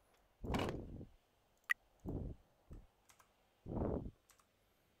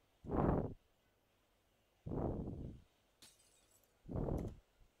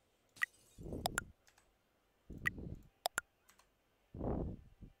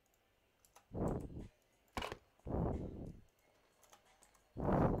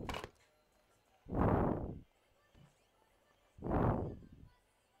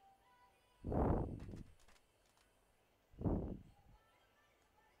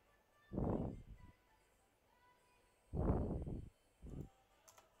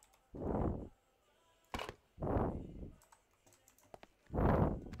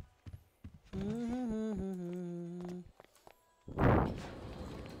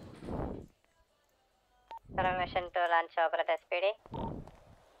 Permission to launch chopper at SPD.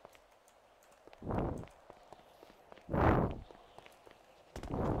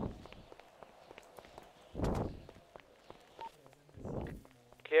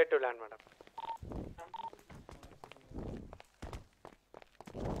 Clear to land, madam.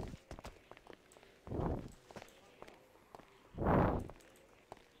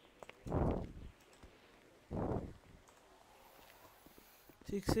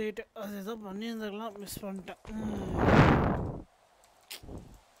 Six eight அது ஏதோ பண்ணியிருந்துருக்கலாம், மிஸ் பண்ணிட்டேன்.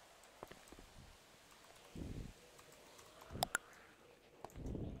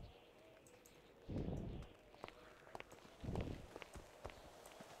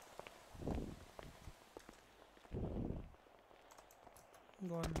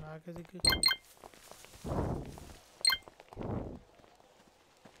 ஆகுதுக்கு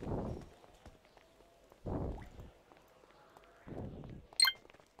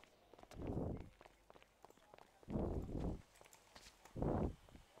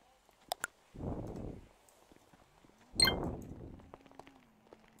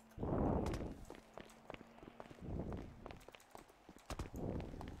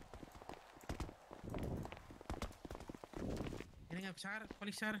சார்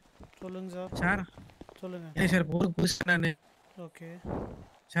போலீஸ் சார். சொல்லுங்க சார். சார் சொல்லுங்க. இல்லை சார், ஊருக்கு புதுசு நான். ஓகே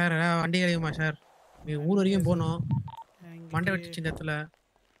சார், வண்டி கிடைக்குமா சார்? நீங்கள் ஊர் வரைக்கும் போகணும். மண்டை வெட்டிச்சு இந்த இடத்துல.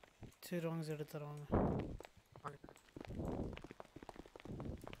 சரி வாங்க சார், எடுத்து தருவாங்க.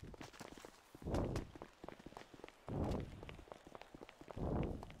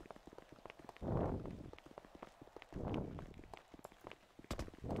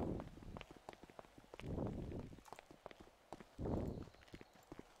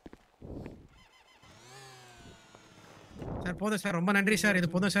 சார் போதும் சார் ரொம்ப நன்றி சார் இது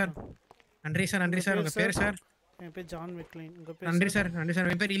போதும் சார் நன்றி சார் நன்றி சார் உங்க பேர் சார் என் பேர் ஜான் மெக்லைன் உங்க பேர் நன்றி சார் நன்றி சார்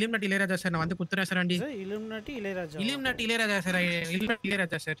என் பேர் இலுமினாட்டி இளையராஜா சார் நான் வந்து குத்துறேன் சார் வண்டி Illuminati Ilaiyaraaja Illuminati Ilaiyaraaja sir Illuminati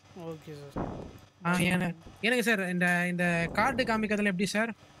Ilaiyaraaja sir okay sir எனக்கு சார் இந்த கார்டு காமிக்கிறதுல எப்படி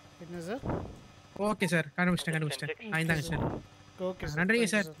சார் என்ன சார் ஓகே சார் கண்டுபிடிச்சிட்டேன் இந்தாங்க சார் ஓகே சார் நன்றிங்க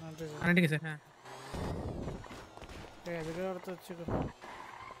சார் நன்றிங்க சார் அதுக்கு அடுத்து வச்சுக்கோ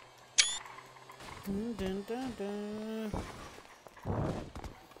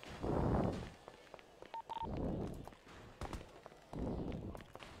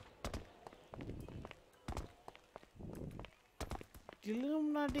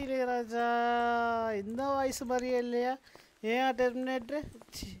இலுமினாட்டி இளையராஜா இந்த வாய்ஸ் மாதிரியே இல்லையா ஏன் டெர்மினேட்டர்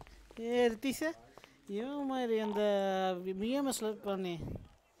ரித்திஷா இவன் மாதிரி அந்த பிஎம்எஸ்ல பண்ணி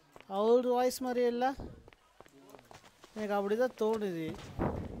அவர் வாய்ஸ் மாதிரியே இல்லை எனக்கு அப்படிதான் தோணுது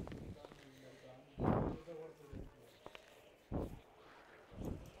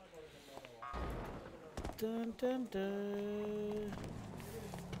டன் டன் டன்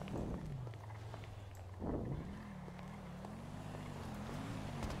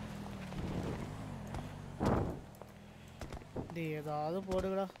ஏதாவது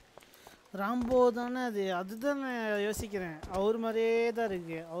போடுங்கடா ராம்போ தானே அதுதான் நான் யோசிக்கிறேன் அவர் மாதிரியே தான்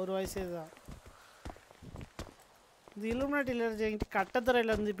இருக்கு அவர் வாய்ஸே தான் இந்த இலுமினாட்டியில் என்கிட்ட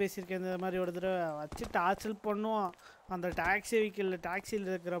கட்டத்துறையில் வந்து பேசியிருக்கேன் இந்த மாதிரி ஒரு தடவை வச்சு டார்ச்சல் பண்ணுவான் அந்த டாக்ஸி வெஹிக்கிளில் டாக்ஸியில்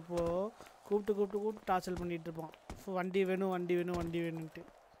இருக்கிறப்போ கூப்பிட்டு டார்ச்சல் பண்ணிகிட்டு இருப்பான் வண்டி வேணும் வண்டி வேணும் வண்டி வேணும்ன்ட்டு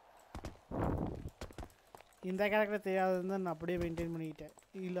இந்த கேரக்டர் தெரியாதுன்னு தான் நான் அப்படியே மெயின்டைன் பண்ணிக்கிட்டேன்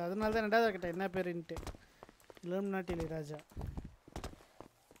இல்லை அதனால தான் ரெண்டாவது கேட்டேன் என்ன பேருன்ட்டு இலுமினாட்டி இளையராஜா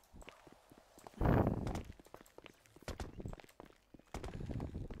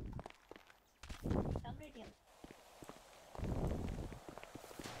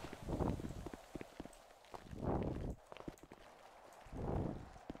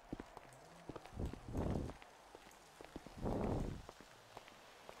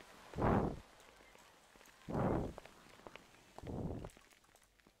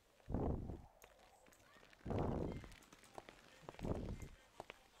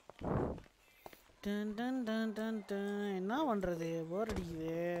என்ன பண்ணுறது போர் அடிக்குது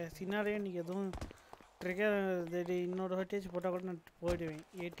சின்னாலே இன்றைக்கி எதுவும் ட்ரிகர் இன்னொரு ஹட்டேஜ் போட்டால் கூட நான் போயிடுவேன்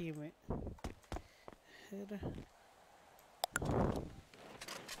ஏடிஎம்மு சரி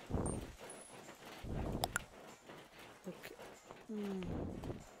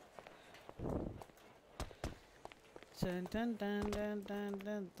ஓகே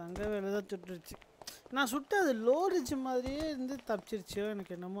தங்க வேலை தான் சுட்டுருச்சு நான் சுட்டு அது லோரிச்சு மாதிரியே இருந்து தப்பிச்சிருச்சோ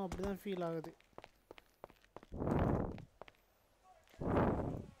எனக்கு என்னமோ அப்படி தான் ஃபீல் ஆகுது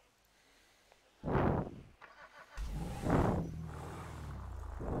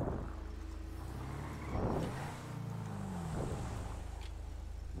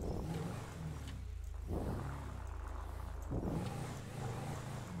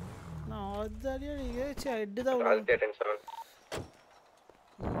ஹெட்டு தான்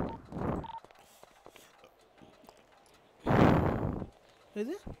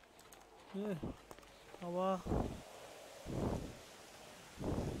எது அவா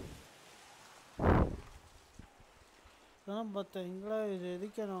அதான் பார்த்தேன் எங்களா இது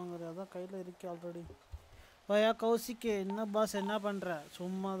எதுக்கே வாங்குற அதான் கையில் இருக்கே ஆல்ரெடி பையா கௌசிக்கு என்ன பாஸ் என்ன பண்ணுற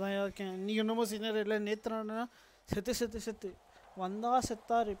சும்மா தான் இருக்கேன் இன்றைக்கி என்னமோ சீனியர் இல்லை நேற்றுனா செத்து வந்தா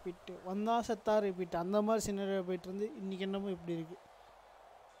செத்தா ரிப்பீட்டு அந்த மாதிரி சின்னரியா போயிட்டு இருந்து இன்னைக்கு என்னமோ இப்படி இருக்கு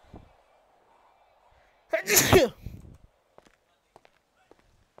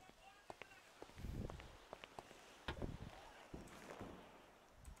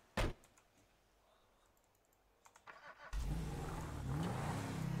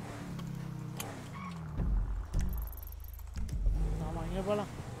ஆமாம் இங்கே போகலாம்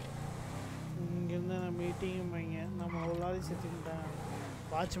இங்கேருந்து நான் மீட்டிங்கும் வைங்க நம்ம அவ்வளோ செத்துக்கிட்டேன்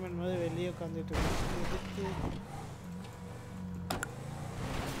வாட்ச்மேன் மாதிரி வெளியே உட்காந்துட்டு எதுக்கு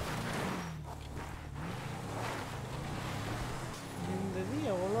இந்த இது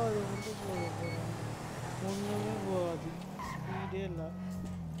எவ்வளோ அது வந்து போகுது ஒன்றுமே போகாது ஸ்பீடே இல்லை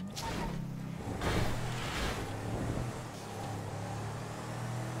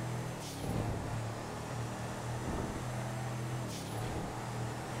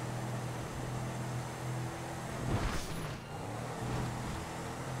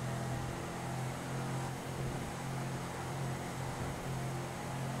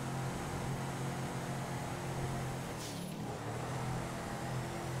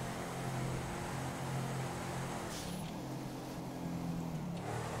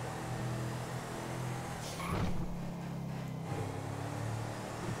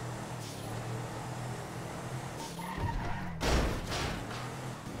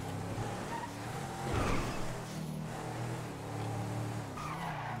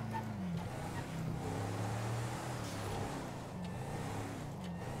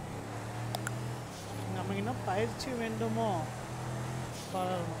பயிற்சி வேண்டுமோ?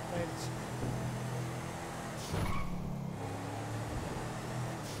 வளரணும் பயிற்சி.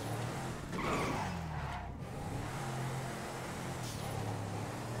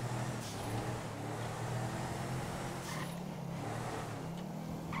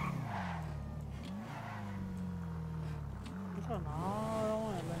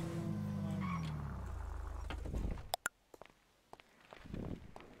 நானும் எல்லாம்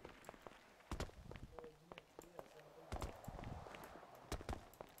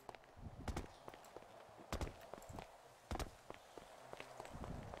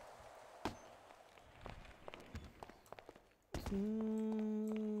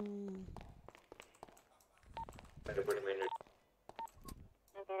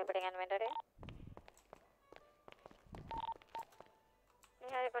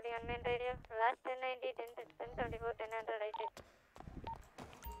last 1090, 1074, 1000 IT.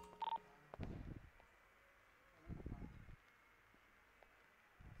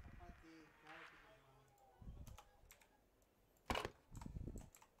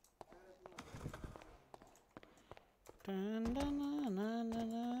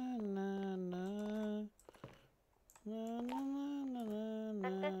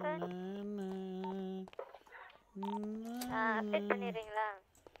 அப்டேட் பண்ணிடுறீங்களா?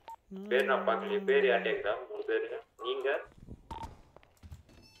 பேர் நான் பார்க்கலையே. பேர் யார்கிட்ட இருக்குதா? உங்க பேரு நீங்க?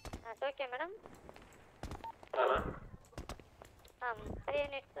 Okay madam. 3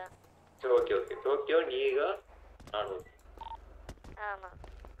 யூனிட்ஸ் தான். Okay okay. டோக்கியோ நீங்க நானும். ஆமாம்.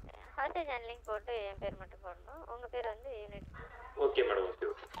 ஹாஸ்டேஜ் ஹேண்ட்லிங் போட்டு என் பேர் மட்டும் போடணும். உங்கள் பேர் வந்து unit. Okay madam. Okay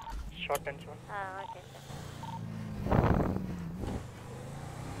okay. Short and short. Okay sir.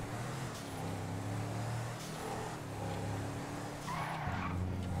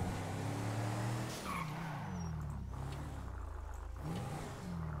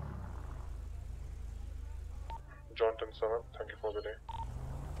 John 10-7, thank you for the day.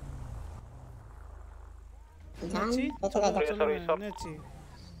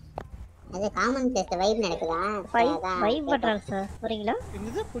 அது காமன் டெஸ்ட் வைப் நடக்குதா? வைப் பண்றாங்க சார். புரியல?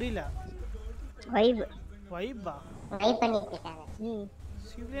 என்னது புரியல? வைப். வைப்பா? வைப் பண்ணிட்டு இருக்காங்க.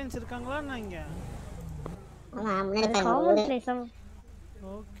 சிவிலியன்ஸ் இருக்காங்களா இங்க? ஆமா, முன்னாடி காமன் பிளேஸ்.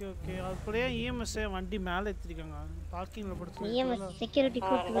 Okay okay. அப்படியே இஎம்எஸ் வண்டி மேல ஏத்திருக்காங்க. பார்க்கிங்ல படுத்து. இஎம்எஸ் செக்யூரிட்டி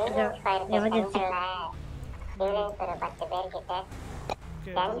கூப்பிட்டு இருக்காங்க. எமர்ஜென்சி. சிவிலியன்ஸ் ஒரு 10 பேர் கிட்ட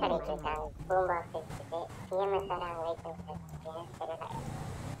ஸ்கேன் பண்ணிட்டு இருக்காங்க. ரூம் பாக்ஸ் வச்சுட்டு இஎம்எஸ் வராங்க. வெயிட் பண்ணிட்டு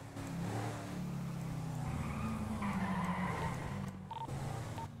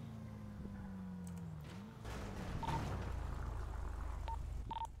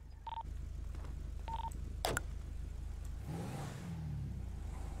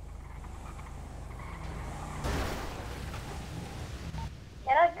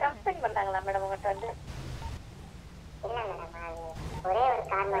யாராவது கம்ப்ளைண்ட் பண்ணாங்களா மேடம் உங்கள்கிட்ட வந்து? இல்லை மேடம், அது ஒரே ஒரு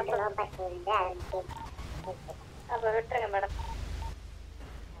கார் மட்டும் லோ பட்ஜெட் இருந்து அது அப்போ விட்டுருங்க மேடம்.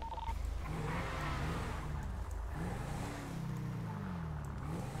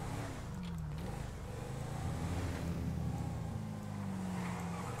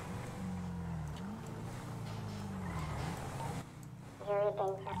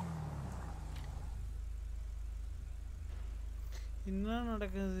 என்ன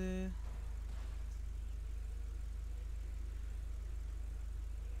நடக்குது?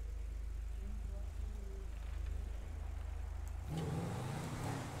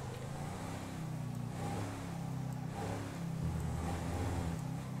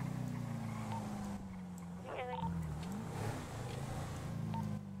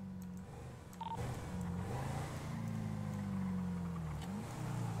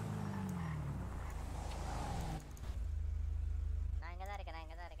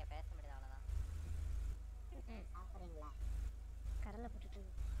 கடலை போட்டுட்டு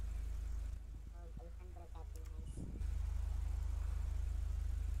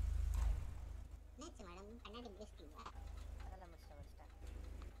என்னாச்சு மேடம்? கண்ணாடி முடிச்சிட்டீங்களா? அதெல்லாம் முடிச்சிட்டேன்.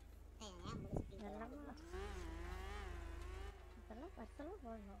 அதெல்லாம் பர்சனலாக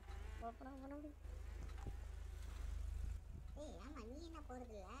போடணும். ஓப்பனாக பண்ண முடியும். ஏய் ஆமாம், நீ என்ன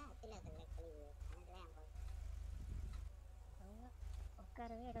போகிறது இல்லை? கீழே கழிவு அவங்க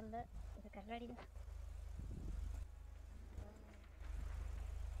உட்காரவே இடம் இல்லை. இது கண்ணாடி தான்.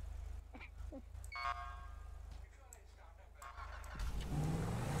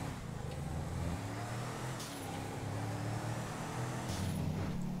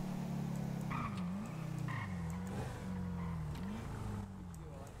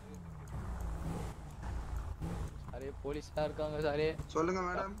 போலீஸ்லாம் இருக்காங்க சாரே. சொல்லுங்க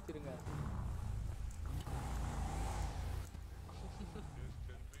மேடம். இருங்க.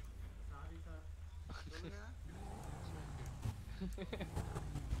 சொல்லுங்க.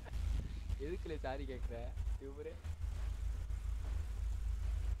 எதுக்குல சாரி கேக்குற இவரே?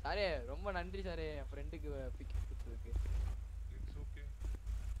 சாரே ரொம்ப நன்றி சாரே என் ஃப்ரெண்டுக்கு பிக் கொடுத்ததுக்கு. It's okay.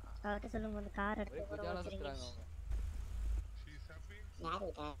 அவர்ட்ட சொல்லுங்க அந்த கார் எடுத்து கூட குஜாலா வச்சிருங்க. சுத்துறாங்க அவங்க. She is happy.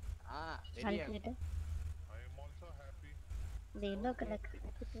 யாருடா? ரெடியா? அல்கிட்ட. I am also happy. இந்த எல்லோ கலர்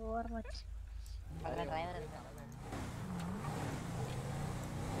எடுத்து ஓரமா வச்சு. அங்க டிரைவர் இருக்கான்.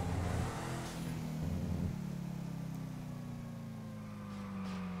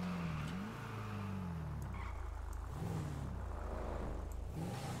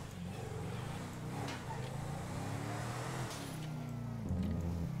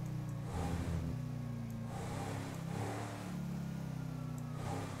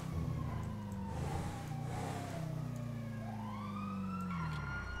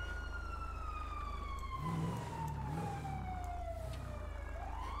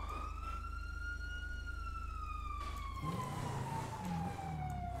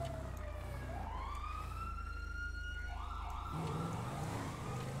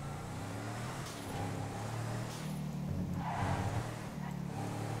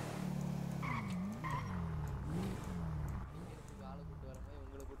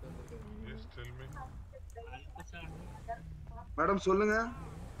 Yes, tell me. மேடம் சொல்லுங்க.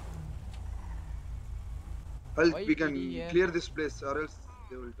 Help, we can clear this place or else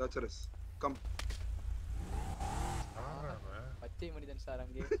they will torture us. Come. பச்சை மனிதன் சார்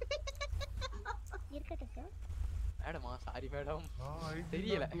அங்கே. இருக்கட்டும் sir. மேடமா sorry madam. I did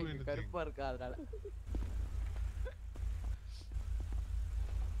தெரியல not do anything. கருப்பா இருக்கா அதனால.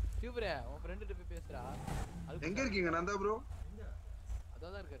 டியூப்ரே உன் ஃப்ரெண்ட் கிட்ட போய் பேசுறா. எங்க இருக்கீங்க நந்தா ப்ரோ? அதோ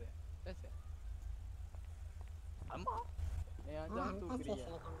தான் இருக்காரு. பேசு. அம்மா ஏன் அதான் தூக்குறீங்க?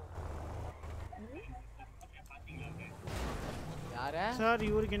 யாரே? சார்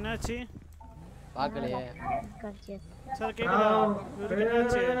இவருக்கு என்னாச்சு? பார்க்கலையே. சார் கேக்குதா? இவருக்கு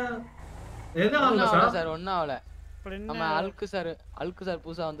என்னாச்சு? சார் ஒண்ணாவல. நம்ம அல்கு சார்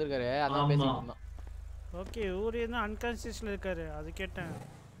புதுசா வந்திருக்காரு அதான் பேசிட்டு இருந்தோம். ஓகே ஊர் என்ன அன்கான்ஷியஸ்ல இருக்காரு அது கேட்டேன்.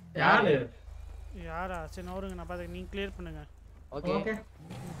 யாரா? சரி நவருங்க நான் பாத்துக்க நீங்க கிளியர் பண்ணுங்க. ஓகே.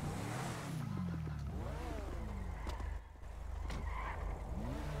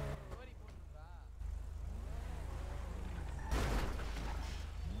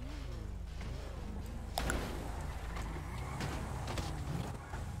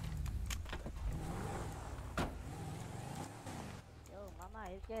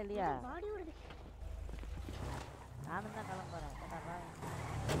 இருக்கே இல்லையா? நானும் தான் கிளம்புறேன்.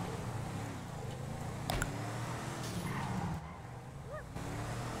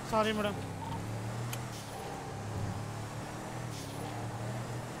 Sorry madam.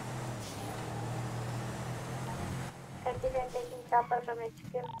 taking chopper from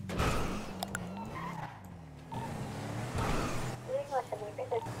HQ.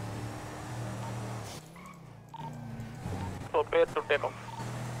 Prepare to take off.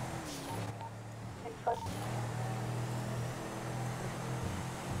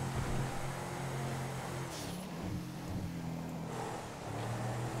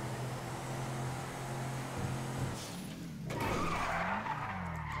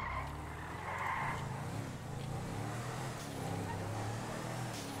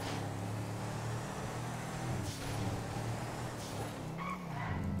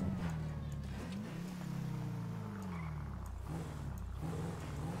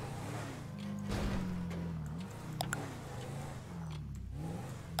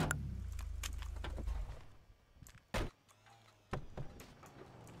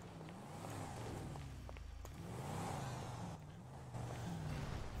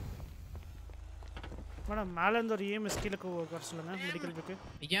 Madam மேல இருந்து ஒரு EMS கீழ வர சொல்லுங்க மெடிக்கல் பிக்கு.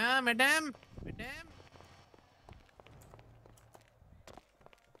 ஐயா மேடம் மேடம்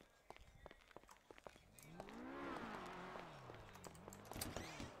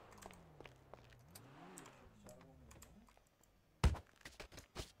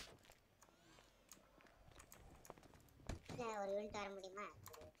ஒரு யூனிட் வர முடியுமா?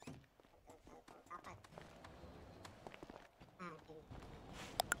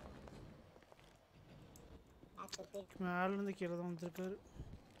 மேல இருந்து கீழ தான் வந்திருக்காரு.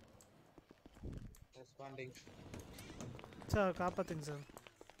 ரெஸ்பாண்டிங் சார் காப்பாத்துங்க சார்.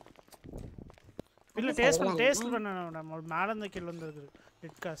 இல்ல டேஸ்ட் பண்ண நம்ம மேல இருந்து கீழ வந்திருக்கு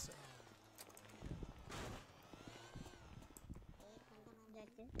ரெட் காஸ்.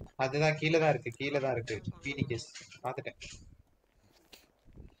 அதுதான் கீழ தான் இருக்கு பிடி கேஸ்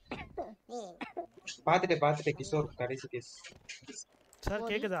பாத்துட்டேன் கிஷோர் கடைசி கேஸ். சார்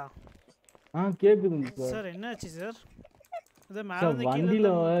கேக்குதா? கேக்குதுங்க சார். சார் என்னாச்சு சார்? இது மேல சார் இருந்து கீழ வண்டியில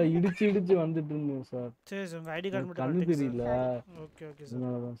இருந்து இடிச்சு வந்துட்டு இருந்தோம் சார். சரி சார் உங்க ஐடி கார்டு மட்டும் கண்ணு காட்டுங்க தெரியல. சார். Okay okay sir.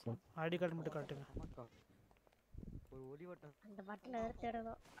 அதனாலதான் சார். ஐடி கார்டு மட்டும் காட்டுங்க. ஒரு ஒளி வட்டம் அந்த பட்டன்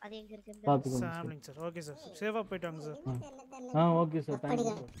தேடணும். அது எங்க இருக்குன்னு பாத்துக்கோங்க sir. Sampling sir. Okay sir. Seva போயிட்டு வாங்க sir. Okay sir. Thank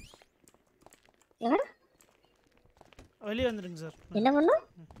you sir. எங்க வெளிய வந்துருங்க சார். என்ன பண்ணனும்?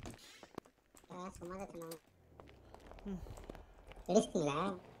 எடுத்தீங்களா?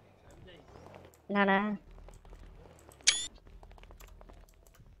 நானா?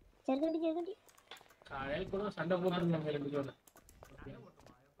 ஜெர்கண்டி. காலையில கூட சண்டை போட்டுருந்தாங்க ரெண்டு பேரும்.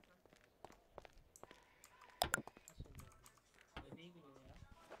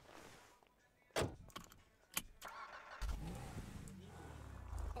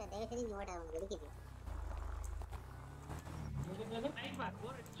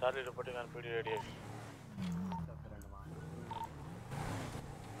 சார்லி ரிப்போர்ட்டிங் ஆன் பிடி ரெடி.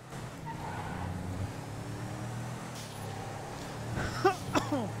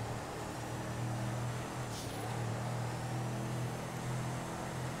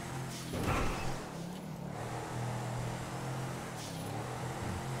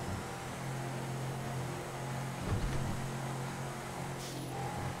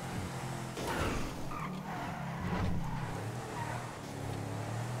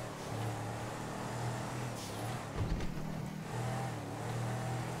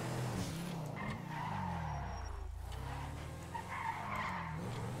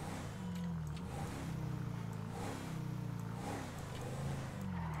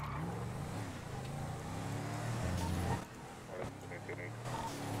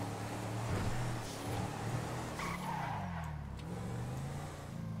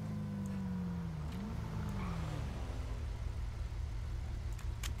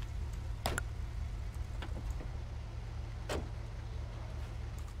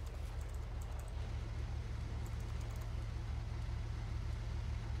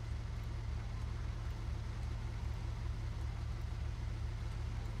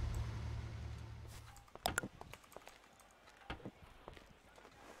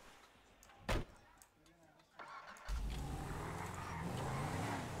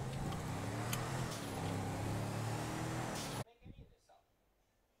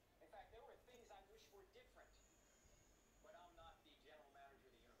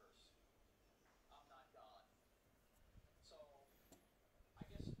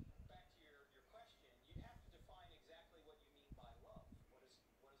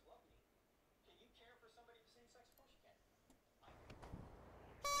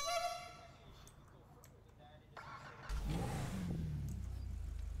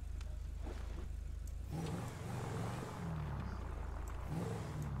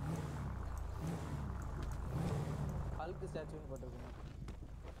 ஹல்க் ஸ்டாச்சுன்னு போட்டுருக்கேன்.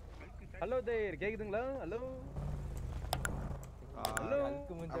 ஹலோ தேர் கேக்குதுங்களா? ஹலோ ஹலோ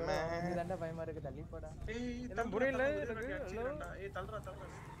ஹல்க் முஞ்சோட நீ தான்டா பயமா இருக்கு தள்ளி போடா. என்ன புரியல எனக்கு. ஹலோ ஏய் தள்ளுறா.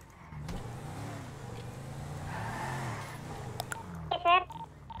 Sir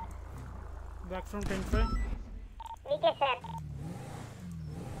back from 10-5. Okay sir.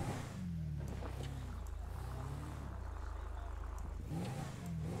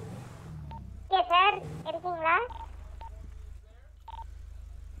 Okay sir இருக்கீங்களா?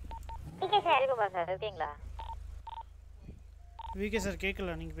 ஓகே சார் இருக்குமா சார் இருக்கீங்களா? விகே சார்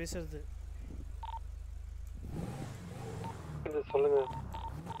கேட்கல நீங்க பேசுறது. சொல்லுங்க.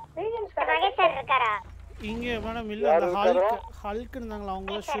 மகேஷ் சார் இருக்காரா? இங்க மேடம் இல்ல அந்த ஹல்க் இருந்தாங்களா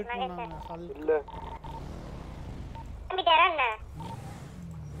அவங்க தான் ஷூட் பண்ணாங்க. ஹல்க் இல்ல. வந்துட்டாரா என்ன?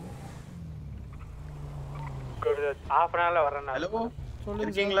 half an hourல வரேன். ஹலோ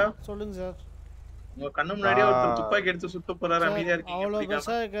சொல்லுங்க. சொல்லுங்க சார். உங்க கண்ணு முன்னாடியே ஒருத்தர் துப்பாக்கி எடுத்து சுத்த போறாரு. அமைதியா இருக்கீங்க. அவ்வளவு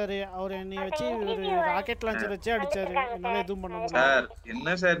பெருசா இருக்காரு. அவர் என்னை வச்சு ஒரு ராக்கெட் லான்ச்சர் வச்சு அடிச்சாரு. என்னால எதுவும் பண்ண முடியல. சார்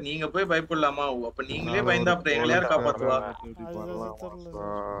என்ன சார் நீங்க போய் பயப்படலாமா? அப்ப நீங்களே பயந்தா அப்புறம் எங்களை யார் காப்பாத்துவா?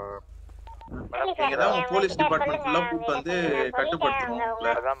 நீங்க தான் உங்க போலீஸ் டிபார்ட்மெண்ட் ஃபுல்லா கூப்பிட்டு வந்து கட்டுப்படுத்தணும்.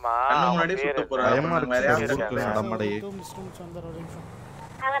 கண்ணு முன்னாடியே சுத்த போறாரு. வேற யாரும்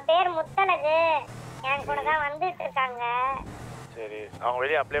அவ பேர் முத்தழகு. என் கூட தான் வந்துட்டு இருக்காங்க. சரி அவங்க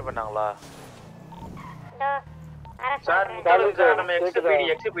வெளிய அப்ளை பண்ணாங்களா? சார் நம்ம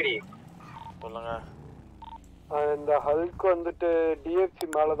எக்ஸ்பிடி சொல்லுங்க. இந்த ஹல்க் வந்துட்டு டிஎஃப்சி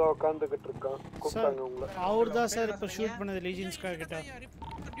மேல தான் உட்கார்ந்துகிட்டு இருக்கான். கூப்பிட்டாங்க உங்களை. அவர்தான் சார் இப்ப ஷூட் பண்ணது லீஜன்ஸ்கா கிட்ட.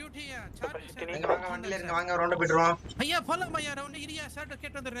 வாங்க வண்டில இருங்க. வாங்க ரவுண்ட் போய்டுறோம். ஐயா போலாம் ஐயா ரவுண்ட் இரியா சார்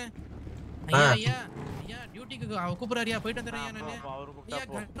கேட் வந்துறேன். ஐயா டியூட்டிக்கு கூப்பிடுறாரியா போயிட்டு வந்துறேன் நானு. அவரு கூப்பிட்டா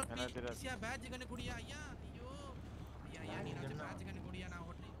போ. எனக்கு தெரியாது. ஐயா பேட்ஜ் கண்ணு குடியா ஐயா. ஐயோ ஐயா நீ பேட்ஜ் கண்ணு குடியா நான்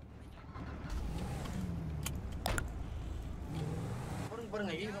ஓட்றேன்.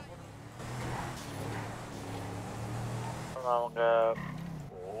 போடுங்க ஈவா போடுங்க. அவங்க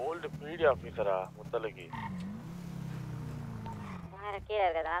ஓல்டு பிடி ஆபீசரா முத்தலகி கீழே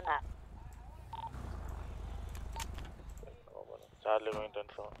இருக்கா Charlie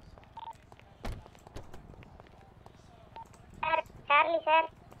maintenance sir Charlie sir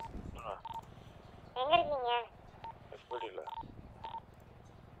எங்க இருக்கீங்க? எஸ்பிடில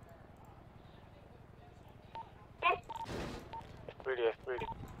எஸ்பிடியா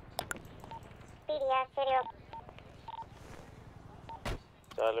சரி ஓகே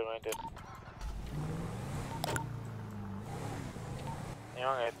சார்லி மெயின்டெனன்ஸ்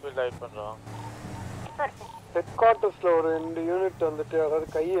இவங்க எஸ்பிடி டைப் பண்றோம். ஹெட் குவார்ட்டர்ஸ்ல ஒரு 2 யூனிட் வந்துட்டு அதாவது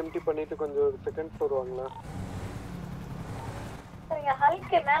கை எம்டி பண்ணிட்டு கொஞ்சம் ஒரு செகண்ட் ஃப்ளோர் வாங்கல. நீங்க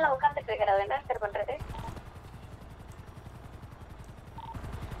ஹல்க்கு மேல உட்கார்ந்துட்டு இருக்கறது என்ன சார் பண்றது?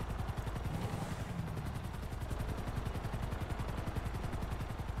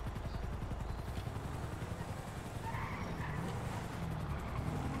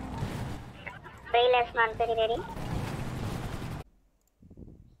 Brainless man very ready.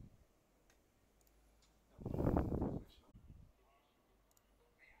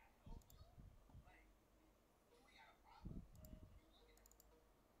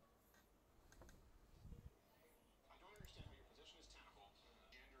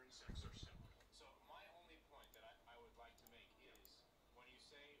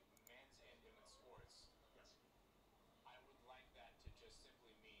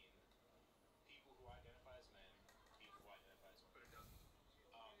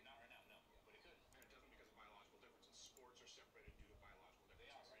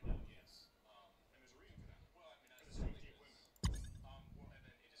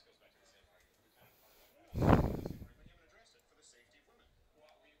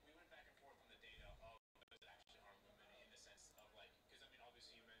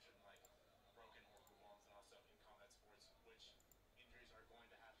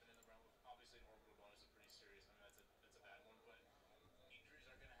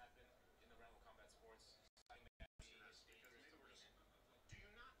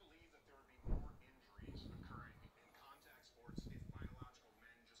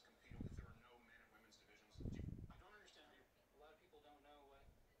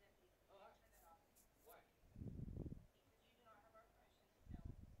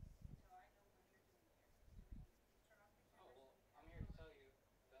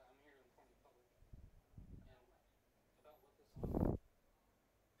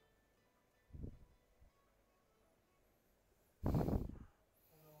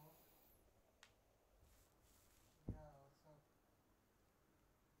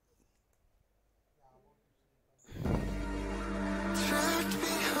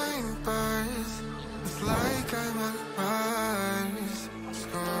 Bars. It's like I'm on Mars,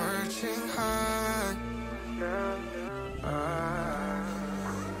 scorching hot.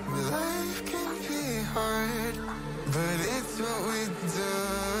 Life can be hard, but it's what we do.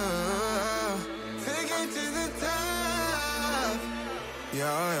 Take it to the top.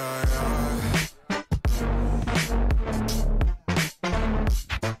 Yeah, yeah, yeah.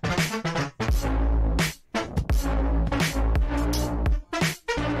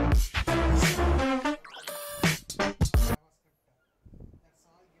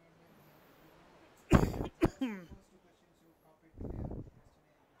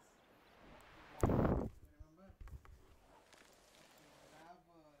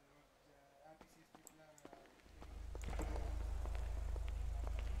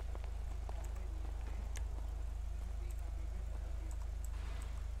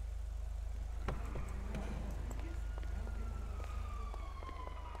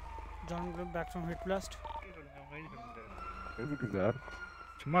 John Group back from hit blast. எதுக்கு sir?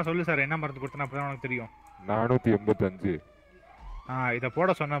 சும்மா சொல்லு sir, என்ன மருந்து கொடுத்தனா அப்பதான் உனக்கு தெரியும். 485. இத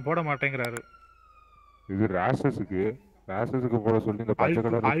போட சொன்னா போட மாட்டேங்கறாரு. இது ராஷஸ்க்கு போட சொல்லி இந்த பச்சை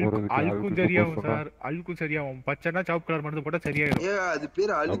கலர் போறதுக்கு அல்கும் சரியாவும் சார், அல்கும் சரியாவும். பச்சைனா சாப் கலர் மருந்து போட்டா சரியாயிடும். அது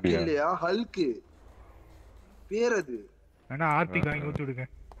பேர் அல்கு இல்லையா? ஹல்க் பேர் அது. انا ஆர்பி காய் ஊத்தி விடுங்க.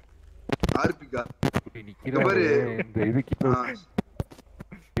 ஆர்பிகா நிக்கிறாரு இந்த இதுக்கு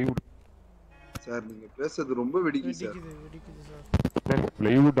சார் நீங்க பேசுறது ரொம்ப வெடிக்குது சார். சார்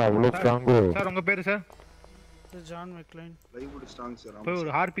ப்ளைவுட் அவ்வளவு ஸ்ட்ராங். சார் உங்க பேரு sir? John McClain. Plywood strong sir. போய் ஒரு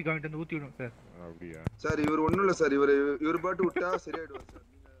ஆர்பி காய் வந்து ஊத்தி விடுங்க சார். அப்படியே சார் இவர் ஒண்ணும் இல்ல சார், இவர் பாட்டு விட்டா சரியாயிடுவார் சார்.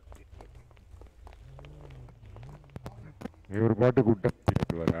 இவர் பாட்டு விட்டா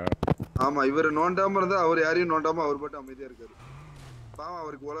ஆமா, இவர் நோண்டாம இருந்தா அவர் யாரையும் நோண்டாம அவர் பாட்டு அமைதியா இருக்காரு. பாவம்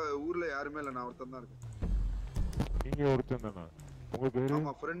அவருக்கு ஊர்ல யாருமே இல்ல, நான் ஒருத்தன் தான் இருக்கேன். நீங்க ஒருத்தன் தானா? உங்க பேரு?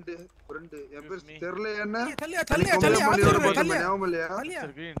 ஆமா ஃப்ரெண்ட் என் பேர் தெரியல. என்ன தள்ளியா ஞாபகம் இல்லையா?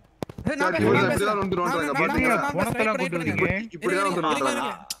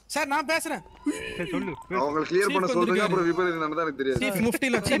 சார் நான் பேசுறேன். சொல்லு. அவங்க கிளியர் பண்ண சொல்றீங்க அப்புறம் விபரீதம் நடந்தா எனக்கு தெரியாது. சீஃப்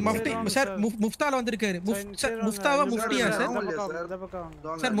முஃப்டில முஃப்டி சார் முஃப்தால வந்திருக்காரு. முஃப்தாவா முஃப்டியா sir?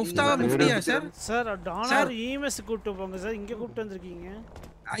 Sir முஃப்தாவா முஃப்டியா sir? Sir Tanner ஈமெஸ் கூட்டி போங்க சார். இங்க கூட்டி வந்திருக்கீங்க.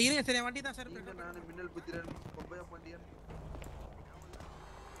 இருங்க சார் வண்டி தான் சார். நான் மின்னல் புத்திரன் கொம்பையா பாண்டியன்.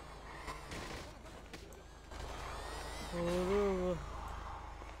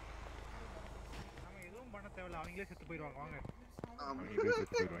 நாம எதுவும் பண்ண தேவையில்ல. அவங்களே செத்து போயிடுவாங்க. வாங்க.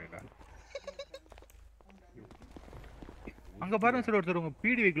 அங்க பாருங்க சார் ஒருத்தர் உங்க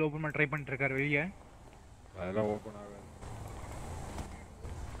பிடி வெஹிக்கிள் ஓபன் பண்ண ட்ரை பண்ணிட்டு இருக்காரு வெளிய. அதெல்லாம் ஓபன் ஆகாது.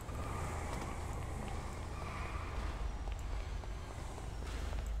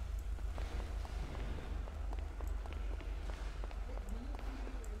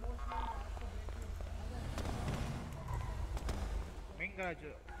 மெயின் கராஜ்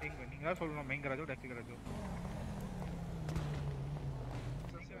எங்க நீங்க தான் சொல்லணும். Main கராஜோ taxi கராஜோ?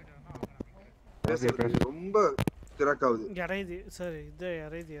 ரொம்ப திரக்காவுது. இறையுது சார். இது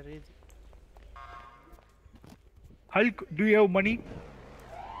இறையுது. Hulk, do you have money?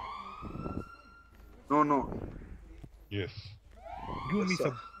 No. Yes. Give me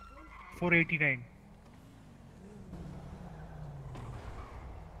some. 489.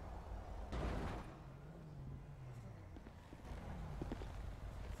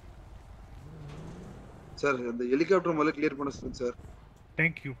 Sir அந்த ஹெலிகாப்டர் முதல்ல கிளியர் பண்ண சொல்லுங்க sir.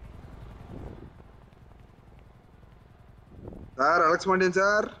 Thank you. Sir Alex மாண்டியன்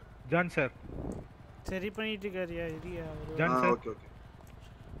sir. John sir. சரி பண்ணிட்டு இருக்காரியா? இரியா. John sir. Okay.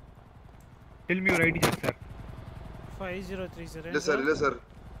 Tell me your ID sir. 5037. இல்ல சார்.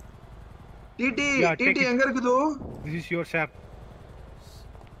 டிடி எங்க இருக்குதோ? This is your sap.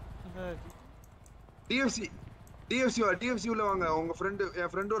 DFC உள்ள வாங்க. உங்க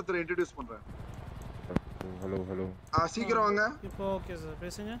என் ஃப்ரெண்ட் ஒருத்தரை இன்ட்ரோ듀ce பண்றேன். ஹலோ. சீக்கிரம் வாங்க. இப்போ ஓகே சார்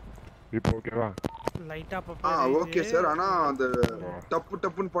பேசுங்க. இப்போ ஓகேவா? லைட்டா பாப்பா. Okay sir. ஆனா அந்த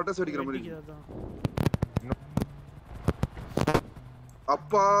டப்புன்னு பட்டாசு வெடிக்கிற மாதிரி இருக்கு.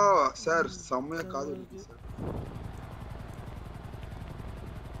 அப்பா சார் செம்மையா காது வலிக்குது சார்.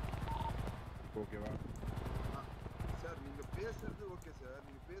 ஓகேவா? சார் நீங்க பேசுறது ஓகே சார்.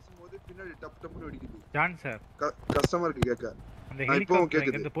 நீங்க பேசும்போது பின்னாடி டப்புன்னு வெடிக்குது. John sir. கஸ்டமருக்கு கேட்க. அந்த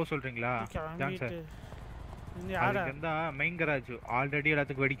ஹெலிகாப்டர் எங்க போ சொல்றீங்களா? John sir. யாரா? இந்த மெயின் கராஜ் ஆல்ரெடி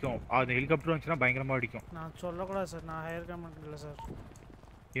எல்லாத்துக்கும் வெடிக்கும். அந்த ஹெலிகாப்டர் வந்துச்சுனா பயங்கரமா வெடிக்கும். நான் சொல்ல கூடாது சார். நான் ஹையர் கமாண்ட் இல்ல சார்.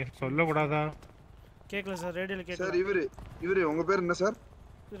 ஏன் சொல்ல கூடாதா? கேக்கல சார். ரேடியோல கேக்கல. சார் இவரு உங்க பேர் என்ன சார்?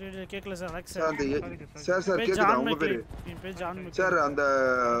 ரேடியோல கேக்கல சார். Alex sir. சார் கேக்குதா உங்க பேரு? என் பேர் ஜான் மெக்லேன். சார் அந்த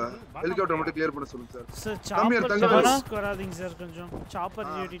ஹெலிகாப்டர் மட்டும் கிளியர் பண்ண சொல்லுங்க சார். சார் சாப்பர் வராதீங்க சார். கொஞ்சம்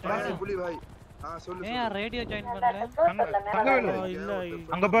சாப்பர் ஏறிட்டாங்க. புலி பாய். சொல்லு. ஏன் ரேடியோ ஜாயின் பண்ணல? தங்கவேலு இல்ல.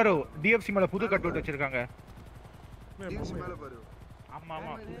 அங்க பாரு டிஎஃப்சி மேல புது கட் அவுட் வச்சிருக்காங்க. டிஎஃப்சி மேல பாரு. ஆமா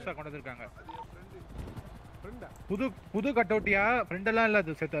புதுசா கொண்டு வந்திருக்காங்க. புது கட் அவுட்யா? ஃப்ரெண்ட் எல்லாம் இல்ல.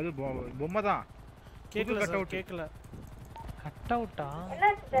 அது செட். அது பொம்மை தான். கேக்கல கட் அவுட். கேக்கல கட் அவுட்டா?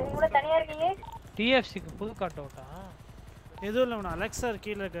 என்னாச்சு சார் நீங்க தனியா இருக்கீங்க? டிஎஃப்சிக்கு புது கட் அவுட்டா? எதுவும் இல்ல. நான் அலெக்ஸ் சார்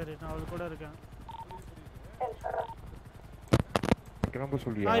கீழ இருக்காரு. நான் அவரு கூட இருக்கேன். கிளம்ப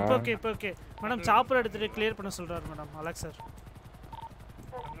சொல்றியா? இப்போ ஓகே. மேடம் சாப்பர் எடுத்துட்டு கிளியர் பண்ண சொல்றாரு மேடம் அலெக்ஸ் சார்.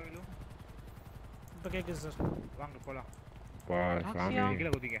 இப்போ கேக்குது சார். வாங்க போலாம். சாமி கீழ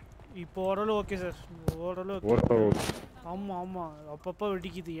குதிங்க. இப்போ ஓரளவு ஓகே சார். ஓரளவு ஆமா அப்பப்போ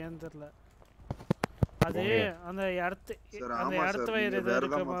வெடிக்குது. ஏன்னு தெரியல. அது அந்த எர்த் வயர் ஏதோ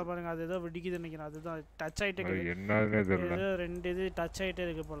இருக்கு பாருங்க. அது ஏதோ வெடிக்குது நினைக்கிறேன். அதுதான் டச் ஆயிட்டே இருக்கு. என்னன்னே தெரியல. ஏதோ ரெண்டு இது டச் ஆயிட்டே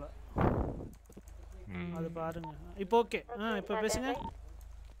இருக்கு போல. அது பாருங்க. இப்போ ஓகே. இப்போ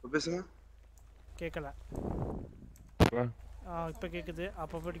பேசுங்க. கேக்கல. இப்போ கேக்குது.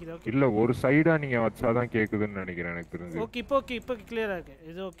 அப்பப்போ வெடிக்குது. ஓகே. இல்ல ஒரு சைடா நீங்க வச்சாதான் கேக்குதுன்னு நினைக்கிறேன். எனக்கு தெரிஞ்சு. ஓகே. இப்போ கிளியரா இருக்கு.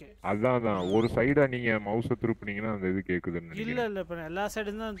 இது ஓகே. அதான் ஒரு சைடா நீங்க மவுஸை திருப்புனீங்கன்னா அந்த இது கேக்குதுன்னு நினைக்கிறேன். இல்ல இப்போ எல்லா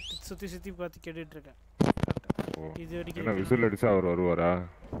சைடும் தான் சுத்தி பார்த்து கேட்டுட்டு இருக்கேன். இது வெடிக்குது. என்ன விசில் அடிச்சா அவர் வருவாரா?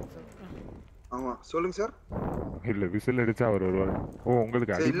 ஆமா சொல்லுங்க சார். இல்ல விசில் அடிச்சா அவர் வருவாரு.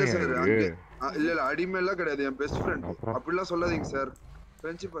 உங்களுக்கு இல்ல அடிமை சார். இல்ல அடிமை எல்லாம் கிடையாது. என் பெஸ்ட் ஃப்ரெண்ட். அப்படிலாம் சொல்லாதீங்க சார்.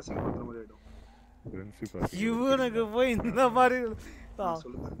 ஃப்ரெண்ட்ஷிப் பாசிங் பண்ற மாதிரி ஆயிடும். இவனுக்கு போய் இந்த மாதிரி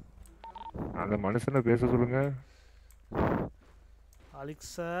சொல்லுங்க. அந்த மனுஷனை பேச சொல்லுங்க.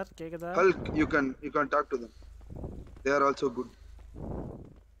 அலெக்ஸ் சார் கேக்குதா? Hulk, you can talk to them. They are also good.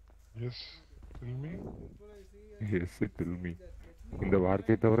 Yes, tell me. Yes, tell me. இந்த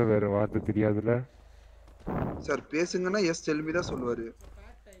வார்த்தையை தவிர வேற வார்த்தை தெரியாதுல? சார் பேசுங்கன்னா எஸ் tell me தான் சொல்வாரு.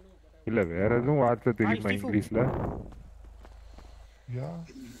 இல்ல வேற எதுவும் வார்த்தை தெரியுமா இங்கிலீஷ்ல? யா.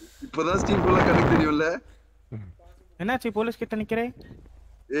 இப்போதான் ஸ்டீவ் போல கணக்கு தெரியும்ல. என்னாச்சு போலீஸ் கிட்ட நிக்கிறே?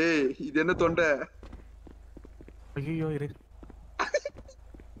 ஏய் இது என்ன தொண்டை? ஐயோ இரு.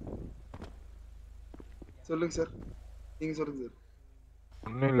 சொல்லுங்க சார். நீங்க சொல்லுங்க சார்.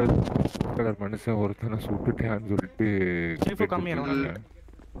 ஒன்றும் இல்லை கலர் மனுஷன் ஒருத்தனை சுட்டுட்டான்னு சொல்லிட்டு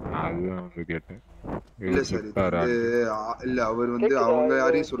அதுதான் வந்து கேட்டேன். இல்ல சார் இது வந்து இல்ல அவர் வந்து அவங்க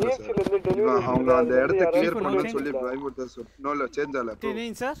யாரையும் சொல்ல சார். இவன் அவங்க அந்த இடத்தை கிளியர் பண்ணணும்னு சொல்லி பயமுறுத்தா சார். நோ இல்ல சேஞ்ச் ஆல. 10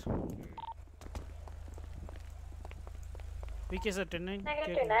 சார். விகே சார் 10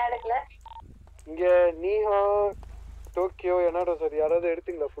 எடுக்கல. இங்க நீஹா டோக்கியோ என்னடா சார் யாராவது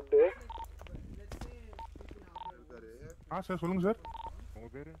எடுத்தீங்களா ஃபுட்? சார் சொல்லுங்க சார். உங்க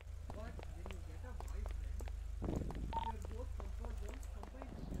பேரு?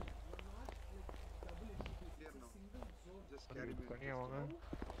 தனியா வாங்க.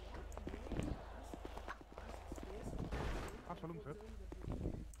 சொல்லுங்க சார்.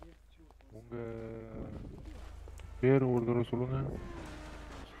 உங்க பேர் ஒரு தடவை சொல்லுங்க.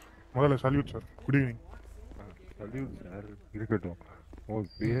 முதல்ல salute sir. Good evening. Salute sir இருக்கட்டும். உங்க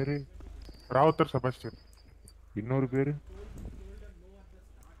பேரு? ராவுத்தர் செபாஸ்டியன். இன்னொரு பேரு?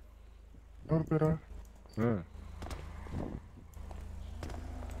 இன்னொரு பேரா?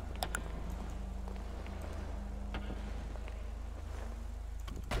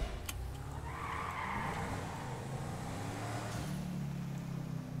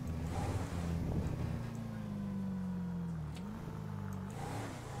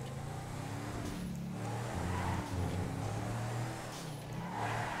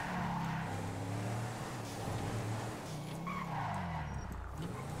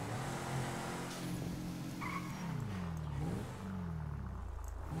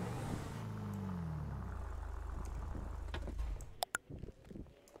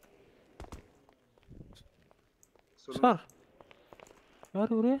 சார்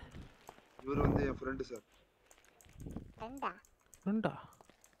யார் இவரு? இவர் வந்து என் ஃப்ரெண்ட் சார். ஃப்ரெண்டா?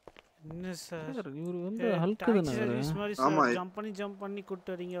 என்ன சார் இவரு வந்து ஹல்க் தானே இவரு? ஆமா ஜம்ப் பண்ணி கூட்டி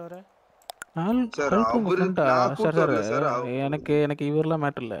வரீங்க அவரை. சார் அவரு சார் எனக்கு இவரெல்லாம்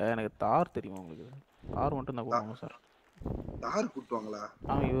மேட்டர் இல்ல. எனக்கு தார் தெரியுமா உங்களுக்கு? தார் மட்டும் தான் கூப்பிடுவாங்க சார். தார் கூட்டுவாங்களா?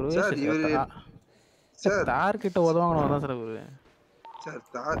 இவரு சார் இவரு சார் தார் கிட்ட உதவாங்கணும் தான் சார் இவரு. சார்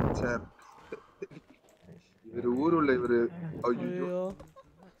தார் சார் இவரு ஊர் உள்ள இவரு. ஐயோ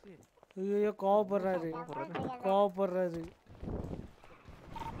ஐயோ கோவப்படுறாரு.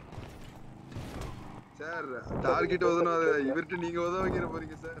 சார் டார்கெட் உதனா இவர்ட்ட நீங்க உதவ வைக்கிற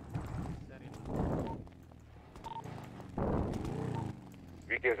போறீங்க சார்.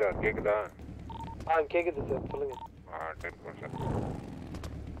 விகே சார் கேக்குதா? கேக்குது சார் சொல்லுங்க. 10%.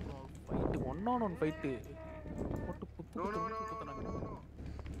 ஃபைட் 1-on-1 ஃபைட் போட்டு no no no no.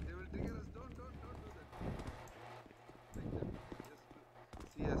 They will trigger us. Don't do that.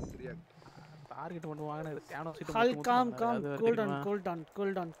 CS react. Target மட்டும் வாங்குனது தேனோஸ் கிட்ட ஹல் காம் கூல்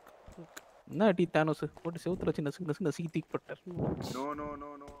டவுன். என்ன டி தேனோஸ் போட்டு செவுத்துல வச்சு நசுங்க சீ butter. No no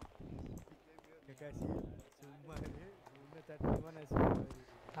no no.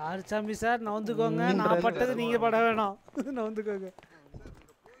 Arsami sir நவுந்துக்கோங்க. நான் பட்டது நீங்க பட வேணாம். நவுந்துக்கோங்க.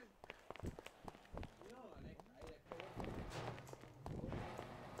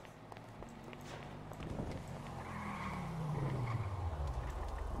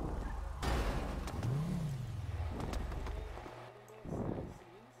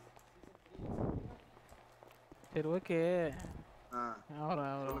 சரி ஓகே. அவர்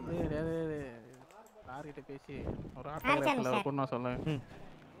வந்து யார்கிட்ட பேசி ஒரு ஆட்டோகிராஃபில் கொண்டு சொல்லுங்க.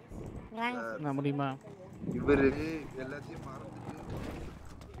 நான் முடியுமா? இவரு எல்லாத்தையும் மறந்துட்டு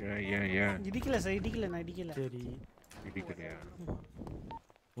இடிக்கல சார். நான் இடிக்கல. சரி இடிக்கலையா?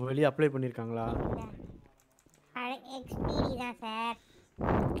 வெளியே அப்ளை பண்ணிருக்காங்களா? எக்ஸ்பீரி தான் சார்.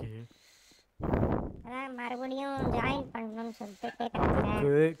 ஓகே. அதான் மறுபடியும் ஜாயின் பண்ணணும்னு சொல்லிட்டு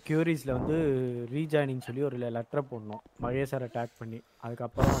கேக்குறேன். கியூரிஸ்ல வந்து ரீஜாயினிங் சொல்லி ஒரு லெட்டர் போடணும். மகே சார் டேக் பண்ணி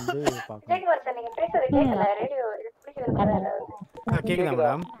அதுக்கப்புறம் வந்து பார்க்கணும். நீங்க பேசுறது கேட்கல. ரேடியோ கேக்குதா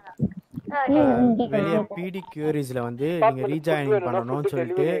மேடம்? வெளிய பிடி கியூரிஸ்ல வந்து நீங்க ரீஜாயினிங் பண்ணனும்னு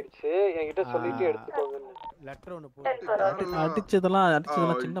சொல்லிட்டு என்கிட்ட சொல்லிட்டு எடுத்துக்கோங்க. லெட்டர் ஒன்னு போட்டு அடிச்சதெல்லாம்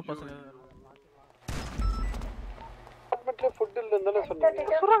சின்ன பசங்க. மட்டும் ஃபுட் இல்லன்னு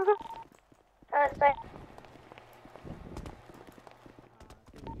சொன்னீங்க. சார்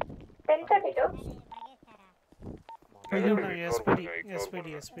 10:32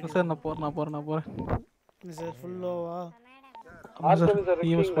 SPD சார் நான் போறேன். சார் ஃபுல்லோவா? ஆர்சமி சார்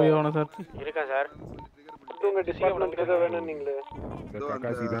ஈஎம்எஸ் போய் ஆவணும் சார். இருக்கா சார்? உங்க டிபார்ட்மென்ட்க்கு ஏதோ வேணும் நீங்களே.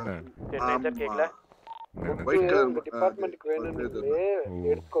 காசி தானே? சார் கேக்கல? ஒயிட் கலர் டிபார்ட்மென்ட்க்கு வேணும் நீங்களே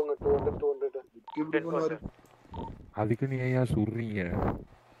எடுத்துக்கோங்க. 200 அதுக்கு நீ ஏன் சொல்றீங்க?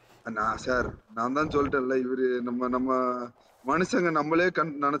 சார் நான் தான் சொல்லிட்டேன்ல இவரு நம்ம மனுஷங்க நம்மளே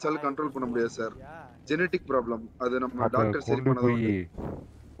நினைச்சாலும் கண்ட்ரோல் பண்ண முடியாது சார். ஜெனடிக் ப்ராப்ளம் அது நம்ம டாக்டர் சரி பண்ணதான்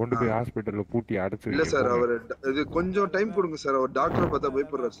கொண்டு போய் ஹாஸ்பிடல்ல பூட்டி அடைச்சு இல்ல சார். அவர் இது கொஞ்சம் டைம் கொடுங்க சார். அவர் டாக்டரை பார்த்தா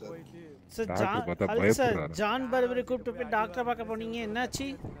பயப்படுறாரு சார். ஜான் பர்பரி கூப்பிட்டு போய் டாக்டர் பார்க்க போனீங்க, என்னாச்சு?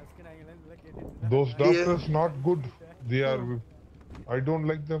 Those doctors not good. They are. I don't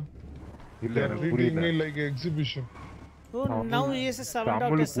like them. They are treating me like an exhibition. Oh, now he is a 7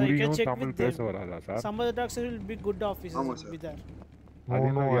 doctor. I can check with them. Some of the doctors will be good officers with that.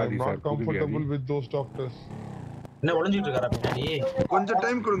 No, I'm not comfortable with those doctors. என்ன ஒளிஞ்சிட்டு இருக்காரா பின்னாடி? கொஞ்சம்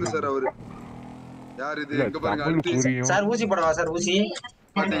time கொடுங்க sir. அவரு யார் இது? எங்க பாருங்க அடுத்து சார் ஊசி போடவா சார்? ஊசி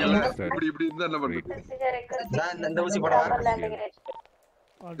பாத்தீங்களா? இப்படி இருந்தா என்ன பண்றது? இந்த ஊசி போடவா?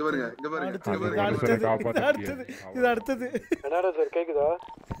 இங்க பாருங்க இங்க பாருங்க இது அடுத்தது என்னடா சார் கேக்குதா?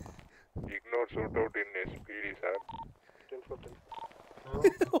 Ignore shoot out in SPD sir. 10-14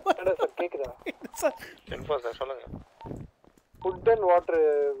 என்னடா சார் கேக்குதா? சார் 10-4 சார் சொல்லுங்க. ஃபுட் அண்ட் வாட்டர்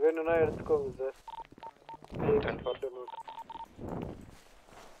வேணும்னா எடுத்துக்கோங்க சார். 10-4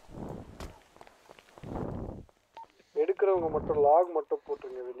 எடுக்கிறவங்க மட்டும் லாக் மட்டும்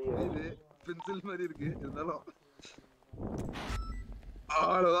போட்டுருங்க வெளியே. இது பென்சில் மாதிரி இருக்கு இருந்தாலும்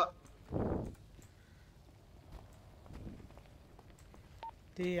அவ்வளவுதான்.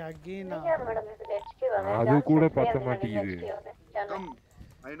 அது கூட பத்த மாட்டேங்குது.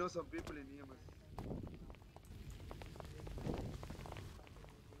 I know some people in EMS.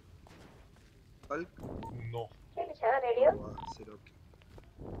 Hulk? No. Radio? சரி ஓகே.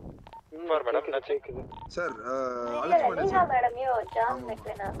 மேடம் நான் கேக்குது. சார் அலர்ட் பண்ணுங்க சார். மேடம் யோ John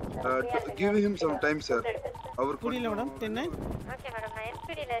மெக்லேனா. Give him some time sir. அவர் புரியல மேடம். 10 ஓகே மேடம் நான்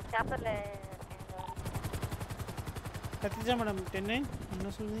எஸ்பிடில சாப்பர்ல கத்திஜா மேடம் 10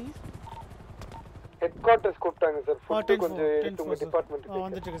 என்ன சொல்றீங்க? ஹெட் குவார்ட்டர்ஸ் கூப்பிட்டாங்க சார். ஃபுட் கொஞ்சம் உங்க டிபார்ட்மென்ட்க்கு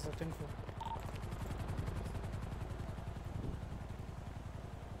வந்துட்டீங்க சார். 10-4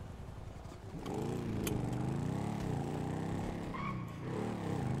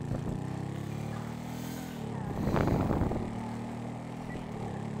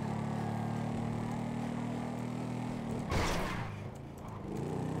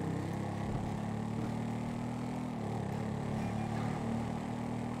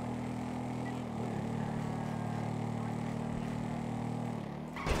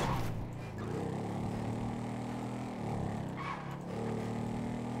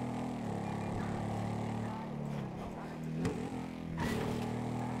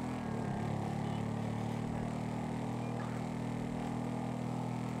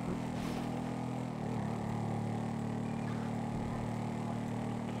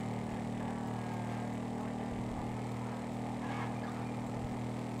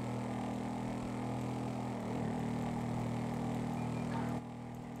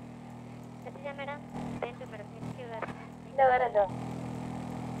 மேடம் 10 மேடம் எஸ்கியூ இந்த வரதோ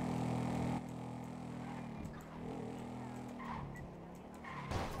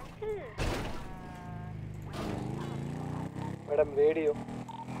மேடம் ரேடியோ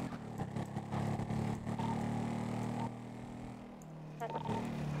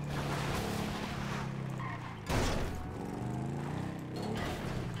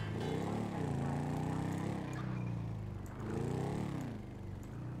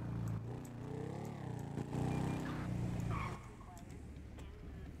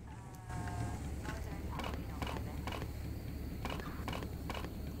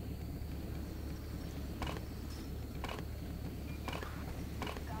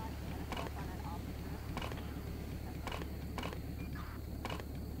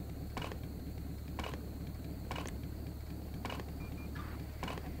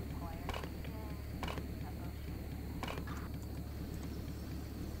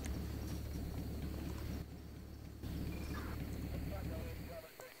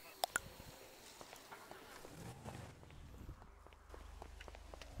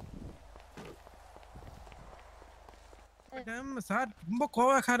சார் ரொம்ப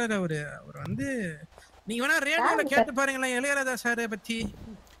கோவக்காரர் அவரு. அவர் வந்து நீங்க வேணா ரேடியோல கேட்டு பாருங்களேன் இளையராஜா சார் பத்தி.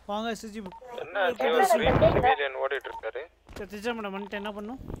 வாங்க சிஜி என்ன சிவிலியன் ஓடிட்டு இருக்காரு. கத்திஜா மேடம் வந்து என்ன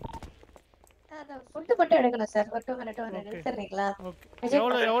பண்ணும்? அத ஃபுட் மட்டும் எடுக்கணும் சார். ஒரு 2 மினிட் எடுத்துறீங்களா? ஓகே.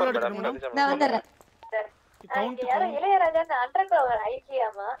 எவ்வளவு எடுக்கணும் மேடம்? நான் வந்துறேன். கவுண்ட் யாரோ இளையராஜா அண்டர் கவர்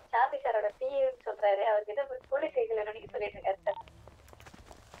ஐஜியாமா சார்லி சாரோட பிஏன்னு சொல்றாரு. அவர்கிட்ட போலீஸ் வெஹிக்கிள் வேணும் நீங்க சொல்லிட்டு இருக்காரு சார்.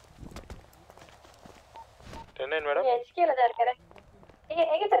 10 மேடம் எஸ்கேல தான் இருக்கறேன். நீங்க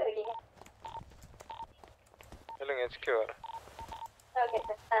எங்க சார் இருக்கீங்க? இல்லங்க எஸ்கே வர. Okay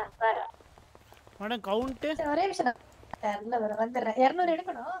sir. வரேன். மேடம் கவுண்ட் ஒரே நிமிஷம் இல்ல வந்துறேன். 200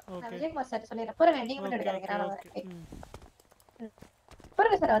 எடுக்கணும். நான் விஜயகுமார் சார் சொல்லிறேன். போறேன் நீங்க மட்டும் எடுக்காதீங்க. நான் வரேன்.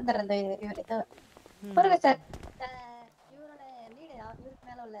 பொறுங்க சார் வந்துடுறேன் இவர் இதோ பொறுங்க சார் இவரோட லீடு இவருக்கு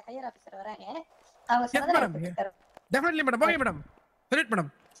மேல உள்ள ஹையர் ஆபீசர் வராங்க அவங்க சொன்னதை எடுத்துட்டு இருக்காரு டெஃபினெட்லி மேடம் ஓகே மேடம் சொல்லிட்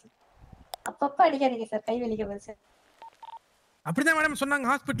மேடம் அப்பப்ப அடிக்காதீங்க சார் கை வலிக்க போகுது சார் அப்படிதான் மேடம்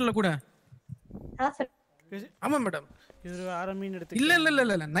சொன்னாங்க ஹாஸ்பிட்டல்ல கூட ஆமா மேடம் இது அரை மீன் எடுத்து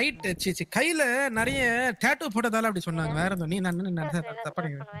இல்ல நைட் சீ கையில நிறைய டாட்டூ போட்டதால அப்படி சொன்னாங்க வேற எதுவும் நீ நான் தப்பா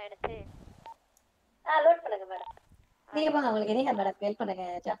எடுத்து லோட் பண்ணுங்க மேடம் நீங்க போங்க உங்களுக்கு எனிங்க மேடம் ஹெல்ப் பண்ணுங்க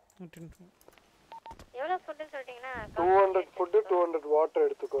ஜா எவ்வளவு ஃபுட் சொல்றீங்கன்னா 200 ஃபுட் 200 வாட்டர்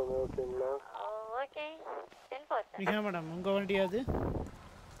எடுத்துக்கோங்க ஓகேங்களா ஓகே 10 4 நீங்க மேடம் உங்க வண்டி அது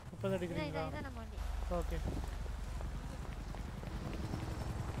 30 அடிக்கிறீங்களா இதான் நம்ம வண்டி ஓகே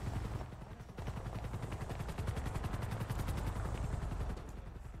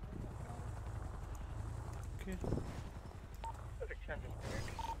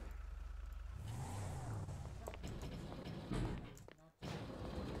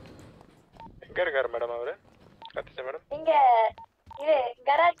எங்க இருக்காரு மேடம் அவரு கத்திச்ச மேடம் இங்க இது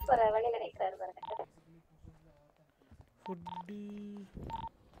கராஜ் போற வழியில நிக்கிறாரு பாருங்க ஃபுட்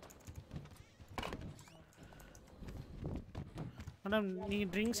மேடம் நீங்க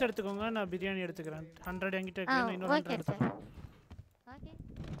ட்ரிங்க்ஸ் எடுத்துக்கோங்க நான் பிரியாணி எடுத்துக்கிறேன் 100 என்கிட்ட இருக்கு இன்னொரு 100 எடுத்துக்கோங்க ஓகே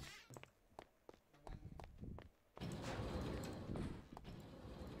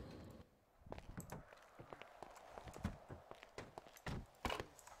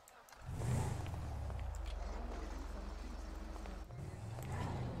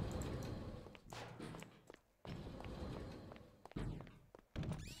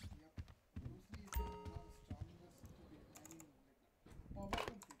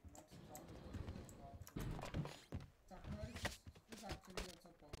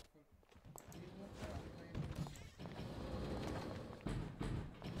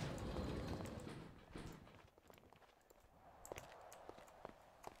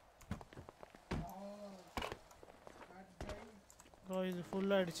இது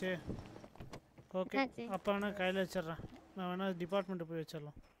ஃபுல் ஆயிடுச்சு ஓகே அப்ப நான் கையில வச்சிரறேன் நான் வேணா டிபார்ட்மென்ட் போய்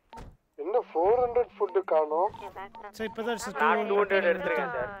வச்சிரலாம் என்ன 400 ஃபுட் காணோம் சரி இப்பதான் 200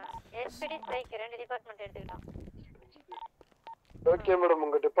 எடுத்துறேன் சார் எஸ்பிடி ஸ்ட்ரைக் ரெண்டு டிபார்ட்மென்ட் எடுத்துக்கிட்டோம் ஓகே மேடம்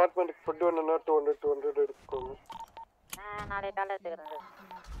உங்க டிபார்ட்மென்ட்க்கு ஃபுட் வேணும்னா 200 எடுத்துக்கோங்க நாளை காலையில எடுத்துக்கிறேன்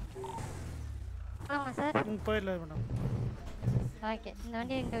ஆமா சார் போயிடலாம் மேடம் ஓகே இந்த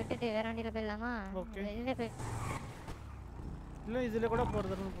வண்டி இங்க விட்டுட்டு வேற வண்டியில போயிடலாமா ஓகே இதுல போய் இல்ல இதுல கூட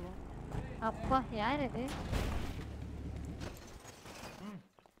போறதுன்னு போலாம் அப்பா யார் இது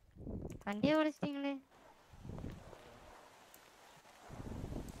வண்டியை ஓடிச்சிட்டீங்களே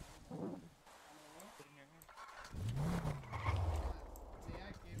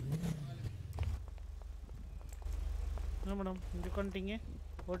என்ன மேடம் இங்க உட்காந்துட்டீங்க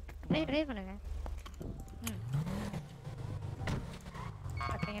ட்ரை பண்ணுங்க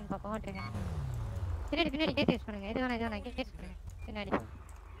ஓகேங்க பாப்போம் ஓகேங்க பின்னாடி கேட் யூஸ் பண்ணுங்க இது வேணா கேட் யூஸ் பண்ணுங்க பின்னாடி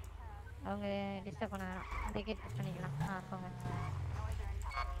அவங்க டிஸ்டர்ப் பண்ண வேணாம் அந்த கேட் யூஸ் பண்ணிக்கலாம் போங்க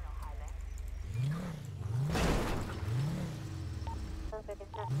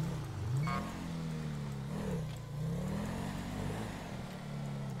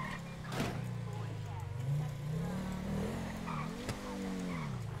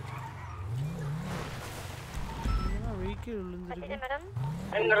வெஹிக்கிள் விழுந்துருக்கு மேடம்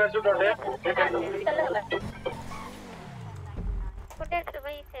எங்க ரெஸ்ட் அவுட் ஃபுட் எடுத்து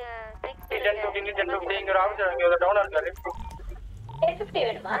போய் 10:15 இங்க ஆபீசர் இங்க டவுனா இருக்காரு 850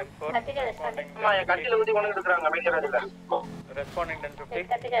 வேணுமா அம்மா என் கட்டில ஊத்தி கொண்டு இருக்காங்க அமைச்சர் இல்ல ரெஸ்பாண்டிங்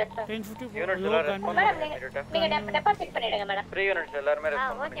 10:50 யூனிட்ஸ் எல்லாரும் நீங்க டெபாசிட் பண்ணிடுங்க மேடம் 3 யூனிட்ஸ் எல்லாரும்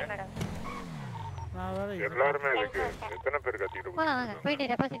ரெஸ்பாண்ட் ஓகே மேடம் எல்லாரும் இருக்கு எத்தனை பேர் கத்திட்டு வாங்க போய்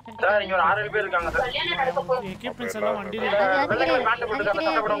டெபாசிட் பண்ணுங்க சார் இங்க ஒரு 6 பேர் இருக்காங்க சார் எக்யூப்மென்ட்ஸ் எல்லாம் வண்டில காட்ட போட்டு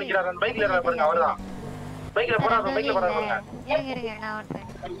சட்டை போட நிக்கிறாங்க அந்த பைக்ல பாருங்க அவர்தான் பைக்ல போறாங்க இருங்க நான் ஓட்றேன்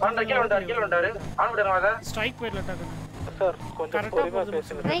கீழ வந்தாரு ஆன் விடுங்க அத ஸ்ட்ரைக் போயிடல டக்குனு சார் கொஞ்சம் பொறுமையா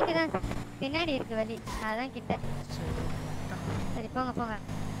பேசுங்க பைக் தான் பின்னாடி இருக்கு வலி அதான் கிட்ட சரி போங்க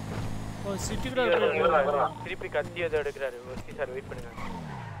ஓ சிட்டிக்குள்ள திருப்பி கத்தி அதை எடுக்கறாரு ஓகே சார் வெயிட் பண்ணுங்க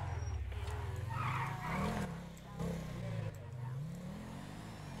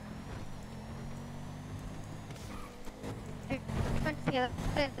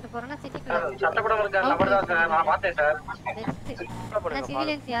எடுத்துட்டு போறோம்னா சிட்டிக்குள்ள சட்டப்படம் இருக்க நம்பர் தான் சார் நான் பார்த்தேன் சார்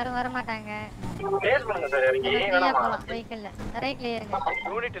சிவிலியன்ஸ் யாரும் வர மாட்டாங்க பேஸ் பண்ணுங்க சார் இறங்கி வேணாமா வெஹிக்கிள்ல ரைட்ல ஏறுங்க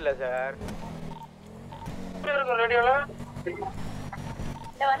யூனிட் இல்ல சார் ரேடியோல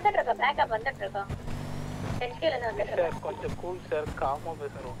இந்த வந்துட்டு இருக்கோம் பேக்கப் வந்துட்டு இருக்கோம் ஹெச்கில இருந்து வந்துட்டு சார் கொஞ்சம் கூல் சார் காமா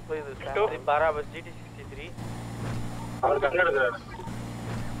பேசணும் இது சார் பராபஸ் GT 63 அவர் கண்ணு எடுக்கறாரு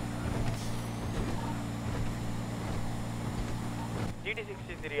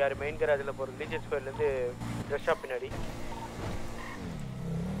GT63 யார் மெயின் கராஜில் போகிற லீஜன் ஸ்கொயர்லேருந்து ட்ரெஸ் ஷாப் பின்னாடி.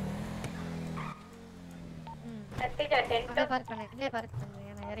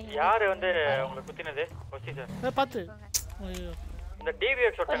 யார் வந்து உங்களை குத்தினது? ஒசி சார் பார்த்து இந்த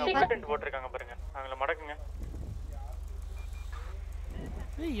டிவிஎக்ஸ் ஒருத்தங்க பேட்டன்ட் போட்டிருக்காங்க பாருங்க, அவங்கள மடக்குங்க.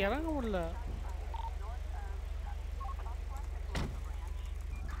 இறங்க முடியல.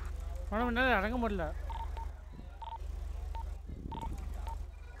 இறங்க முடியல.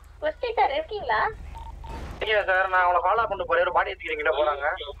 சார் இருக்கீங்களா? சார் நான் அவங்கள ஃபாலோ பண்ணிட்டு போறேன். ஒரு பாடி எடுத்துக்கிறீங்களா? போறாங்க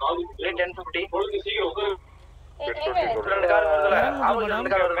 10:50. ரெண்டு கார் வருதுல, ஆப்போசிட்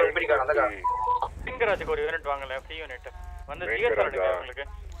ரெண்டு கார் வருது, எப்படி கார் அந்த கார். சிங்கராஜுக்கு ஒரு யூனிட் வாங்கல, ஃப்ரீ யூனிட் வந்து ஜிஎஸ் பண்ணுங்க உங்களுக்கு.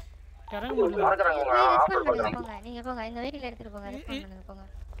 இறங்க முடியல. போங்க நீங்க போங்க, இந்த வெஹிக்கிள் எடுத்துட்டு போங்க, ரெஸ்பாண்ட் பண்ணுங்க போங்க.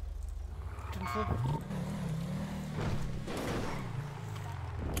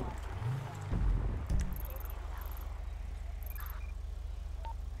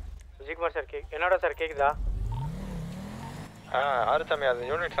 விஜயகுமார் சார் என்னோட சார் கேக்குதா? ஆறுசாமி அந்த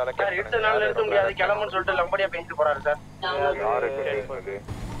யூனிட் செலக்ட் சார் எடுத்த நாள்ல இருக்க முடியாது, கிளம்புன்னு சொல்லிட்டு லம்படியா பேசிட்டு போறாரு சார். யாரு பேசுனது?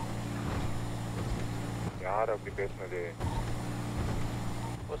 யார் அப்படி பேசுனது?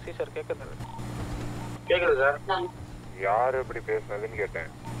 ஒசி சார் கேக்குது. கேக்குது சார். யாரு அப்படி பேசுனதுன்னு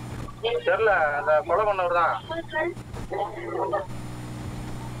கேட்டேன். தெரியல, அந்த கொலை பண்ணவர் தான்.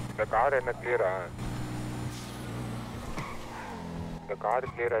 இந்த கார் என்ன கிளியரா? இந்த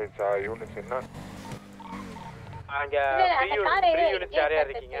கார் கிளியர் ஆயிடுச்சா? யூனிட்ஸ் என்ன? அங்க ஃப்ரீ யூனிட் யார் யார்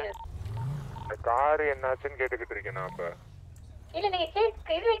இருக்கீங்க? இந்த கார் என்னாச்சுன்னு கேட்டுக்கிட்டு இருக்கேன் நான். அப்ப இல்ல நீங்க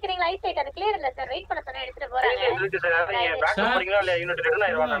இது வைக்கிறீங்களா? ஐசைட் அது கிளியர் இல்ல சார், வெயிட் பண்ண சொன்னா எடுத்துட்டு போறாங்க. இருக்கு சார், நீங்க பேக் போறீங்களா இல்ல? யூனிட் ரிட்டர்ன்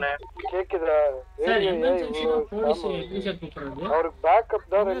ஆயிடுவான். நானு கேக்குதா? சார் எமர்ஜென்சினா போலீஸ் யூனிட் கூப்பிடுறது. அவருக்கு பேக்கப்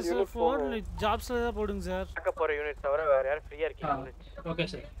தான் ரெண்டு யூனிட் ஃபோன் ஜாப்ஸ்ல தான் போடுங்க சார். பேக்கப் போற யூனிட் தவிர வேற யார் ஃப்ரீயா இருக்கீங்க? Okay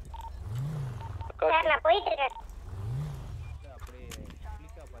sir. சார் நான் போயிட்டு இருக்கேன்.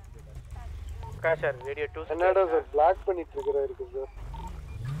 சார் ரேடியோ 2 என்னடா சார் பிளாக் பண்ணிட்டு இருக்கறாரு சார்.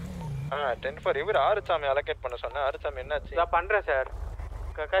 10-4 இவர் ஆறுசாமி அலோகேட் பண்ண சொன்னா ஆறுசாமி என்னாச்சு? நான் பண்றேன் சார்.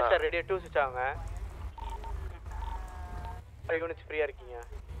 கக்கா சார் ரேடியோ 2 ஸ்விட்ச் ஆகுங்க. 5 யூனிட்ஸ் ஃப்ரீயா இருக்கீங்க.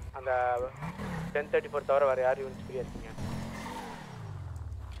 அந்த 10:34 தவிர வேற யார் யூனிட்ஸ் ஃப்ரீயா இருக்கீங்க?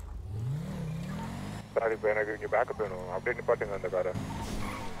 சார் இப்போ எனக்கு இங்கே பேக்கப் வேணும். அப்படியே நிப்பாட்டுங்க அந்த காரை.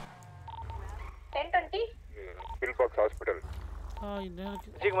 10:20 bill box hospital.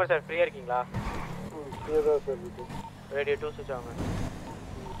 Vijayakumar sir ஃப்ரீயா இருக்கீங்களா? ஃப்ரீயா தான் சார் இருக்கு. ரேடியோ 2 ஸ்விட்ச் ஆகுங்க.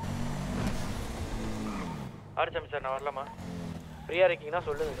 ஆறுசாமி சார் நான் வரலாமா? ஃப்ரீயா இருக்கீங்கன்னா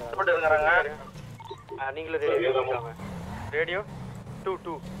சொல்லுங்க சார். நீங்களும் ரேடியோ போடுங்க. ரேடியோ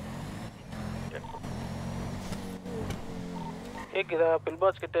 22 கேக்குதா?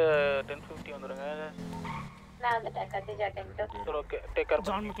 பில்பாக்ஸ் கிட்ட 10:50 வந்துருங்க. நான் வந்துட்டேன். கத்திஜா 10:20. சரி okay take care.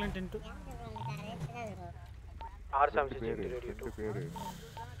 John McClane 10:2. Arusamy sir radio 2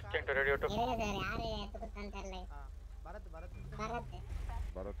 கேங்க ரேடியோ 2. யாரு எடுத்துட்டான்னு தெரியல.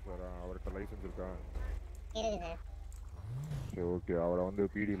 பரத் சார் அவர்கிட்ட லைசன்ஸ் இருக்கா? இருக்குது. சரி ஓகே, அவரை வந்து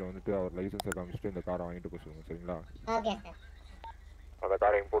பிடியில் வந்துட்டு அவர் லைசன்ஸை காமிச்சிட்டு இந்த காரை வாங்கிட்டு போக சொல்லுங்க. சரிங்களா? Okay sir. அந்த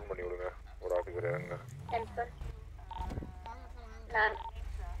காரை இம்போர்ட் பண்ணி விடுங்க. ஒரு ஆஃபீஸர் இறங்க. நான்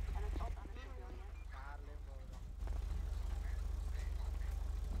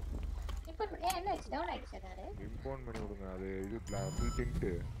இப்போ என்ன ஆச்சு? டவுன் ஆயிடுச்சு சார். இம்போர்ட் பண்ணி விடுங்க. அது இது ஃபுல் டிண்ட்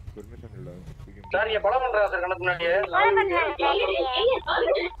பெர்மிஷன் இல்ல. சார் நீங்க கொலை பண்றா சார் கணக்கு முன்னாடியே.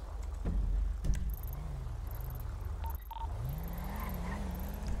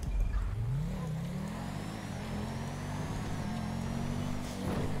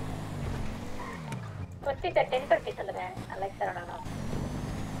 கொஸ்டி சார் 10:20 சொல்லுங்க. அலெக்ஸ் சார் வரணும்.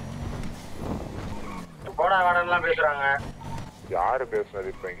 போடா வாடன்லாம் பேசுறாங்க. யாரு பேசுனது?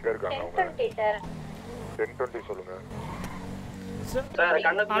 இப்போ எங்க இருக்காங்க அவங்க? 10:20 சார். 10:20 சொல்லுங்க. சார்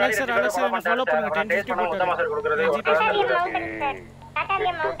கண்ணுக்கு முன்னாடி ஃபாலோ பண்ணுங்க. 10:50 பண்ண மொத்தமா சார் கொடுக்கிறது.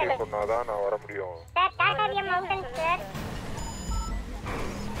 10:20 சொன்னாதான் நான் வர முடியும். Sir Tataria mountain sir.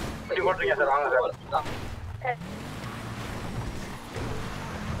 இப்படி போட்றீங்க சார். வாங்க சார்.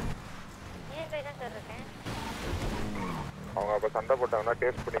 அவங்க அப்ப சண்டை போட்டாங்கன்னா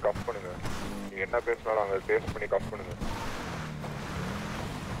டேஸ்ட் பண்ணி கஃப் பண்ணுங்க. நீங்க என்ன பேசினாலும் அவங்க டேஸ்ட் பண்ணி கஃப் பண்ணுங்க.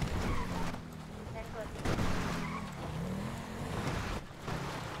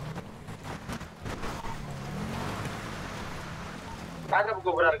 பேக்கப்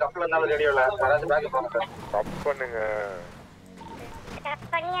கூப்பிடுறாரு. கப்ல இருந்தாலும் ரேடியோல யாராச்சும் பேக்கப் பண்ணுங்க. கஃப் பண்ணுங்க. கப்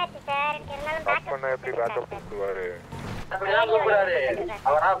பண்ணியாச்சு சார். இருந்தாலும் கஃப் பண்ணா எப்படி பேக்கப் கூப்பிடுவாரு? அப்படிதான் கூப்பிடுறாரு.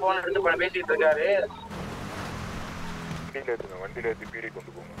 அவரா போன் எடுத்து பேசிட்டு இருக்காரு. வண்டியில ஏத்துங்க. வண்டியில ஏத்தி பீடி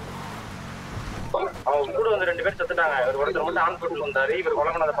கொண்டு போங்க. அவங்க கூட வந்து 2 பேர் செத்துட்டாங்க. ஒருத்தர் மட்டும் ஆன் போட்டு வந்தாரு. இவர்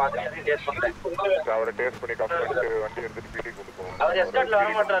கொலை பண்ணதை பார்த்து அதையும் டேஸ்ட் பண்ணிட்டேன். அவரை டேஸ்ட் பண்ணி கப் பண்ணிட்டு வண்டி எடுத்துட்டு பீடி கொண்டு போவோம். அவர் எஸ்கார்ட்ல வர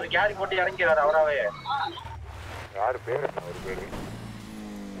மாட்டாரு. கேரி போட்டு இறங்கிறாரு அவராவே. யாரு பேரு என்ன ஒரு பேரு?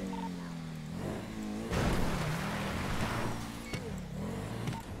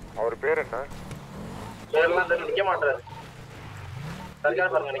 அவர் பேர் என்ன? பேர்லாம் தெரியல. நிக்க மாட்டாரு.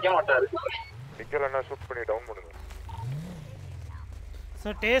 சர்க்கார் பாருங்க நிக்க மாட்டாரு. நிக்கலன்னா ஷூட் பண்ணி டவுன் பண்ணுங்க.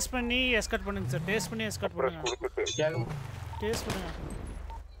 சார் டேஸ்ட் பண்ணி எஸ்கார்ட் பண்ணுங்க சார். டேஸ்ட் பண்ணி எஸ்கார்ட் பண்ணுங்க. டேஸ்ட் பண்ணுங்க.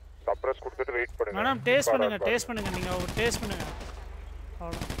 சப்ரஸ் கொடுத்துட்டு வெயிட் பண்ணுங்க. மேடம் டேஸ்ட் பண்ணுங்க. டேஸ்ட் பண்ணுங்க. நீங்க டேஸ்ட் பண்ணுங்க.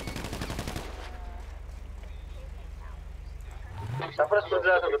 அவ்வளவு. சப்ரஸ்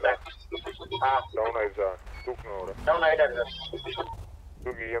கொடுத்தா சொல்லுங்க. டவுன் ஆயிடுச்சா? தூக்குங்க அவரை. டவுன் ஆயிட்டாரு சார்.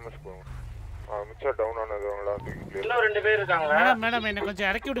 தூக்கி EMS போங்க. மிச்சம் டவுன் ஆனதவங்களா தூக்கி கிளியர். இன்னும் 2 பேர் இருக்காங்க. மேடம் என்ன கொஞ்சம்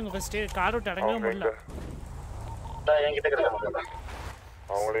இறக்கி விடுங்க ஃபர்ஸ்ட். கார் விட்டு இறங்கவே முடியல. என்கிட்ட இருக்காங்க.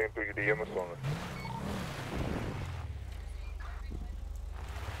 அவங்களையும் தூக்கிட்டு EMS வாங்க.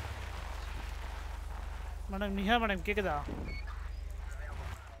 மேடம் நிஹா மேடம் கேக்குதா?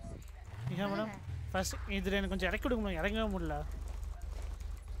 நிஹா மேடம் ஃபர்ஸ்ட் இதுல எனக்கு கொஞ்சம் இறக்கி விடுங்க. இறங்கவே முடியல.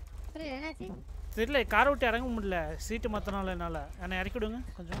 தெரியல காரை விட்டு இறங்க முடியல. சீட்டு மாத்தினால என்னால. என்னை இறக்கி விடுங்க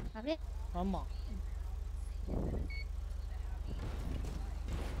கொஞ்சம். ஆமா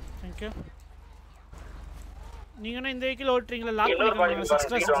தேங்க்யூ. நீங்க என்ன இந்த வெஹிக்கிள் ஓட்டுறீங்களா? லாக் பண்ணிக்கோங்க.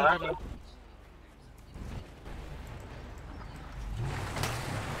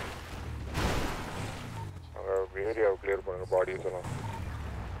 6 ஏரியாவை கிளியர் பண்ணுங்க. பாடிஸ் எல்லாம்.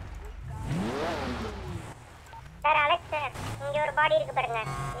 சார் அலெக்ஸ் சார் இங்க ஒரு பாடி இருக்கு பாருங்க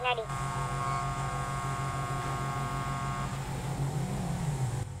பின்னாடி.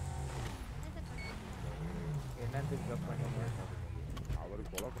 என்னத்துக்கு கப் பண்ணீங்க? அவர்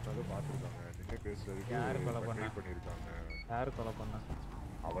கொலை பண்ணதை பார்த்துருக்காங்க. நின்று பேசுறதுக்கு யார் கொலை பண்ணியிருக்காங்க. யார் கொலை பண்ணா?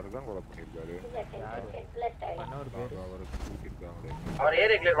 அவர் தான் கொலை பண்ணியிருக்காரு. யாரு பண்ண ஒரு பேர்? அவரை தூக்கியிருக்காங்களே. அவர்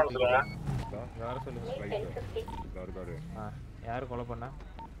ஏரியா கிளியர் பண்ண சொல்லுங்க. யார சொல்லுங்க. இருக்காரு. யார் கொலை பண்ணா?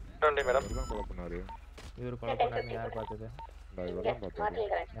 மேடம் தான் கொலை பண்ணாரு. இவர் கொலை பண்ணாருன்னு யார் பார்த்தது? இவர் தான் பார்த்தாரு.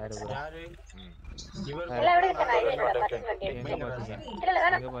 யாரு ப்ரோ? இவர்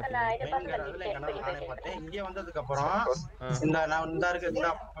இங்க வந்ததுக்கு அப்புறம் இந்த நான் இந்த இருக்க இந்த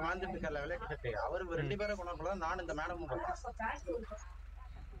வந்துட்டு இருக்கல விளையாட்டு அவர் 2 பேரை கொண்டாடுறப்ப நான் இந்த மேடமும்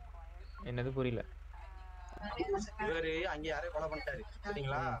என்னது புரியல. இவரு அங்க யாரையும் கொலை பண்ணிட்டாரு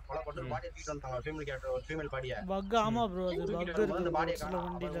சரிங்களா? கொலை பண்ணி பாடியை தூக்கிட்டு வந்தாங்க. ஃபீமேல் கேரக்டர் ஒரு ஃபீமேல் பாடியை பக். ஆமா ப்ரோ அது பக் இருக்கு அந்த பாடியை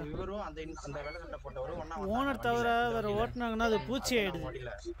வண்டில. இவரும் அந்த வெள்ளை சட்டை போட்டவரும் ஒண்ணா ஓனர் தவிர வேற ஓட்டுனாங்கன்னா அது பூச்சி ஆயிடுது.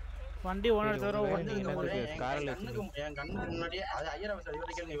 வண்டி ஓனர் தவிர ஓட்டுனீங்கன்னா என் கண்ணுக்கு முன்னாடியே அது ஐயரா சார்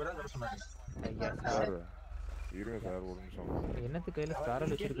இவரை கேளுங்க. இவரதான் தர சொன்னாரு. ஐயா சார் இருங்க சார் ஒரு நிமிஷம். என்னத்து கையில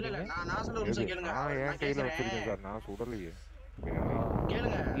ஸ்காரல் வச்சிருக்கீங்க? நான் சொல்ல ஒரு நிமிஷம் கேளுங்க. என் கையில வச்சிருக்கேன் சார். நான் சுடலையே.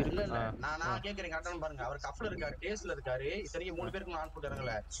 கேளுங்க. இல்ல நான் கேக்குறேன் கரெக்டானு பாருங்க. அவர் கப்ல இருக்காரு. டேஸ்ட்ல இருக்காரு. இத்தனைக்கு 3 பேருக்கு ஆன் போட்டு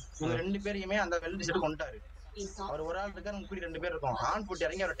இறங்கல. இவங்க 2 பேரையுமே அந்த வெல்ட் செட் கொண்டாரு. அவர் ஒரு ஆள் இருக்காரு. கூடி 2 பேர் இருக்கோம். ஆன் போட்டு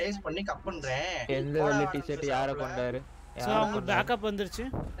இறங்கி அவரை டேஸ்ட் பண்ணி கப் பண்றேன். எந்த வெல்ட் டி-ஷர்ட் யார கொண்டாரு? சோ அவங்க பேக்கப் வந்துருச்சு.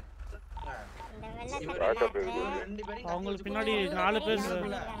 அவங்களுக்கு பின்னாடி 4 பேர்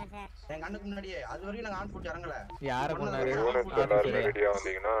என் கண்ணுக்கு முன்னாடியே அது வரைக்கும் நாங்க ஆன் போட்டு இறங்கல. யார கொண்டாரு? ரெடியா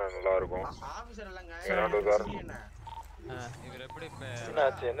வந்தீங்கன்னா நல்லா இருக்கும். ஆபீசர் இல்லங்க. இவர் எப்படி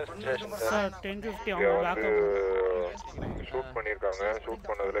என்னாச்சு? என்ன சிச்சுவேஷன் சார்? 1050 அவங்க பேக்கப் ஷூட் பண்ணிருக்காங்க. ஷூட்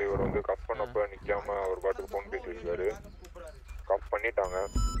பண்ணதுல இவர் வந்து கப் பண்ணப்ப நிக்காம அவர் பாட்டுக்கு போன் பேசியிருக்காரு. கப் பண்ணிட்டாங்க.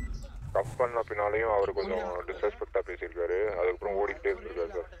 கப் பண்ண பின்னாலையும் அவர் கொஞ்சம் டிஸ்ரெஸ்பெக்டா பேசியிருக்காரு. அதுக்கப்புறம் ஓடிக்கிட்டே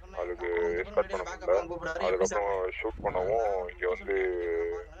இருந்திருக்காரு சார். அதுக்கு எஸ்கார்ட் பண்ண முடியல. அதுக்கப்புறம் ஷூட் பண்ணவும் இங்க வந்து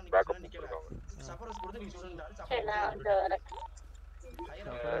பேக்கப் கொடுத்துருக்காங்க.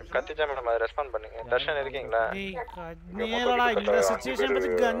 கத்திச்சா மேடம் அதை ரெஸ்பாண்ட் பண்ணுங்க. தர்ஷன் இருக்கீங்களா? நேரடா இந்த சிச்சுவேஷன் பத்தி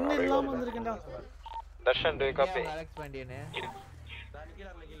கன் இல்லாம வந்திருக்கேன்டா. Darshan to copy. அலெக்ஸ் பாண்டியனே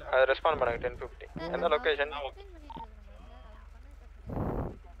அதை ரெஸ்பாண்ட் பண்ணுங்க. 1050 எந்த லொகேஷன்?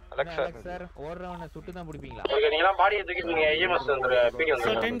 அலெக்ஸ் சார் ஓடுறவனை சுட்டு தான் பிடிப்பீங்களா? நீங்க பாடியை தூக்கிட்டீங்க. EMS வந்து பிடி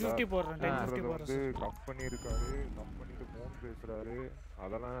வந்து 1050 போடுறேன். 1050 போடுறேன். கப் பண்ணிருக்காரு. கப் பண்ணிட்டு போன் பேசுறாரு.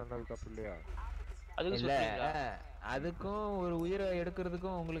 அதெல்லாம் என்ன தப்பு இல்லையா? இல்ல அதுக்கும் ஒரு உயிரை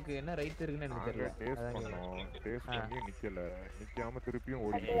எடுக்கிறதுக்கும் உங்களுக்கு என்ன ரைட் இருக்குன்னு எனக்கு தெரியல. டேஸ்ட் பண்ணோம். டேஸ்ட் பண்ணி நிக்கல. நிக்காம திருப்பியும்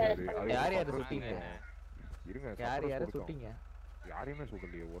ஓடிட்டாரு. யார் யாரை சுட்டீங்க? இருங்க. யார் சுட்டீங்க? யாரையுமே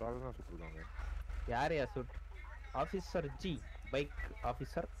சுடலையே. ஒரு ஆள் தான் சுட்டுருக்காங்க. யார் சுட்? Officer G bike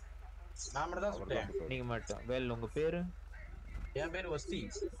officer. நான் மட்டும் தான் சுட்டேன். நீங்க மட்டும். வெல் உங்க பேரு? என் பேர் ஒஸ்தி.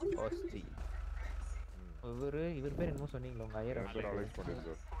 ஒஸ்தி. இவர் பேர் என்னமோ சொன்னீங்களா? உங்க Iyer Alex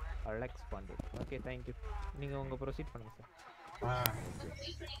Pandian. Alex Pandian. Okay thank you. நீங்க உங்க ப்ரோசீட் பண்ணுங்க sir.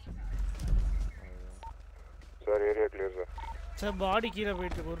 Sir area clear sir. Sir பாடி கீழே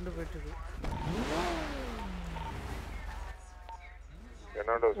போயிட்டு உருண்டு போயிட்டு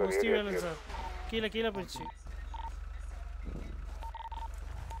என்னடா சார் மோஸ்ட்லி ஏரியா வேலை கிளியர். சார் கீழே கீழே போயிடுச்சு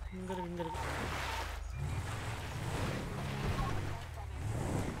இங்கே இருக்கு இங்கே இருக்கு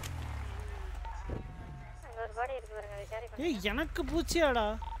ஒரு பாடி இருக்கு பாருங்க அதை கேரி பண்ணி ஏய் எனக்கு பூச்சியாடா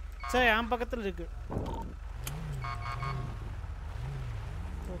சார் என் பக்கத்தில் இருக்கு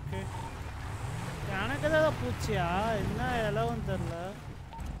ஓகே எனக்கு ஏதாவது பூச்சியா என்ன இலவும் தெரில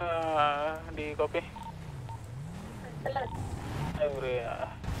டி காப்பி ஒரு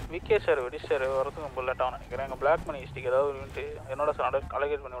விகே சார் வெடி சார் வரதுக்கு ரொம்ப லேட்டாக நினைக்கிறேன் எங்கள் பிளாக் மணி ஹிஸ்டிக் ஏதாவது ஒரு யூனிட்டு என்னோட சார்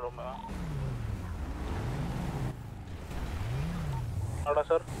அலகேட் பண்ணி விடுமா என்னோட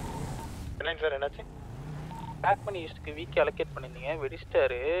சார் என்னங்க சார் என்னாச்சு பிளாக் மணி ஹிஸ்டிக்கு விகே அலகேட் பண்ணியிருந்தீங்க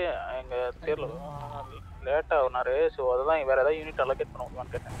வெடிஸ்டாரு எங்கள் பேரில் லேட்டாக ஆகுனாரு ஸோ அதுதான் வேறு ஏதாவது யூனிட் அலகேட் பண்ண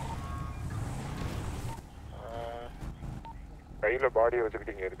முடியுமான்னு கேட்டேன் கையில பாடி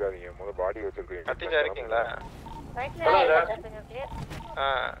வச்சுக்கிட்டீங்க இருக்காதீங்க முதல்ல பாடி வச்சிருக்கீங்க கத்திஜா இருக்கீங்களா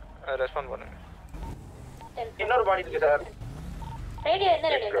ரெஸ்பாண்ட் பண்ணுங்க இன்னொரு பாடி இருக்கு சார் ரேடியோ என்ன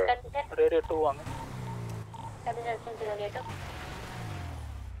ரேடியோ கட் ரேடியோ 2 வாங்க கட் சென்ட் ரேடியோ 2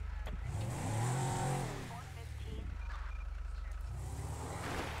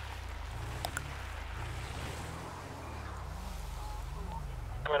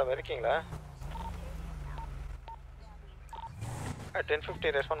 மேடம் இருக்கீங்களா 10:50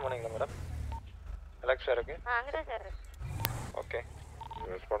 ரெஸ்பாண்ட் பண்ணீங்களா மேடம் அலெக்ஸ் சார் இருக்கு அங்கதான் சார் ஓகே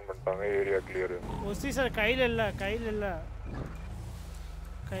ரெஸ்பாண்ட் பண்ணிட்டாங்க ஏரியா கிளியர் ஒஸ்தி சார் கையில் இல்லை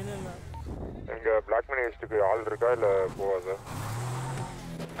எங்க பிளாக் மணி ஹிஸ்டிக்கு ஆள் இருக்கா இல்ல போவாதா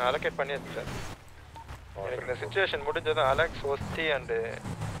அலோகேட் பண்ணியாச்சு சார் எனக்கு இந்த சிச்சுவேஷன் முடிஞ்சதும் Alex Osthe and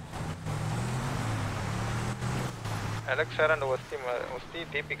Alex sir and ஒஸ்தி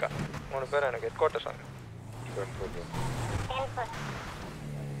தீபிகா 3 பேர் எனக்கு ஹெட் குவார்ட்டர்ஸ் வாங்க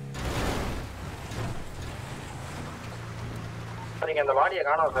நீங்க அந்த வாடியை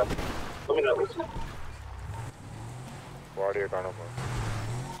காணோம் சார் பாடியை காணாம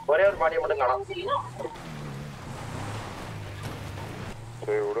ஒரே ஒரு பாடியை மட்டும் காணோம்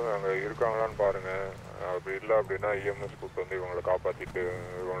சரி விடுங்க அங்க இருக்காங்களான்னு பாருங்க அப்படி இல்லை அப்படின்னா இஎம்எஸ் கூப்பிட்டு வந்து இவங்களை காப்பாத்திட்டு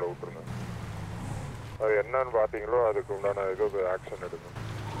இவங்களை விட்டுருங்க அது என்னன்னு பாத்தீங்களோ அதுக்கு உண்டான ஏதோ ஆக்ஷன் எடுங்க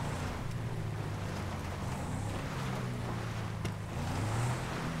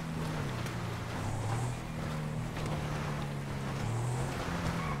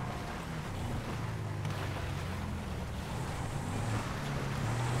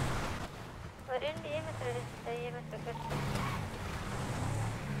ரெண்டு ஏஎம்எஸ் இருக்கு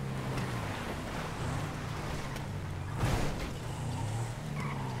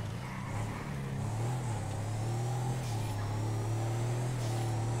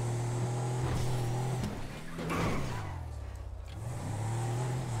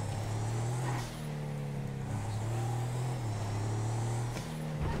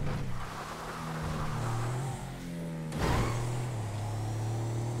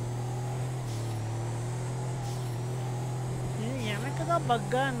எனக்கு தான்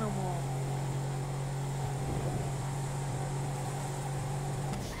பக்கா என்னமோ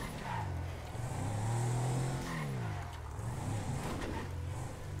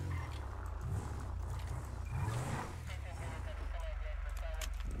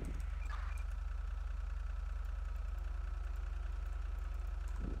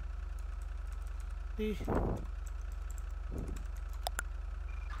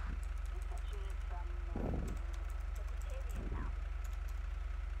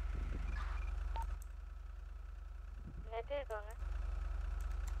இருக்காங்க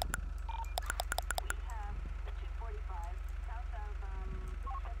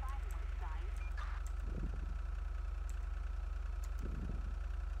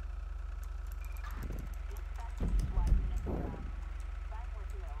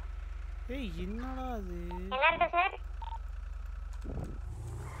ஏய் என்னடா அது என்னடா சார்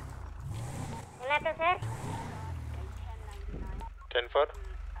என்னடா சார் 10-4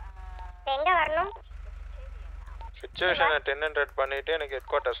 எங்க வரணும் சிச்சுவேஷனை 1000 பண்ணிட்டு எனக்கு ஹெட்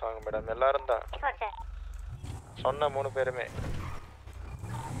குவார்ட்டர்ஸ் வாங்க மேடம் எல்லாரும் தான் சொன்ன 3 பேருமே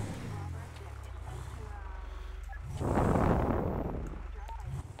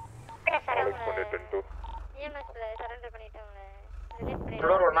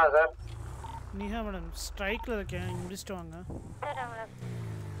ஃப்ளோர் 1 சார் நீஹா மேடம் ஸ்ட்ரைக்ல இருக்கேன் முடிச்சிட்டு வாங்க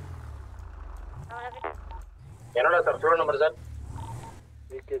என்னோட sir floor number sir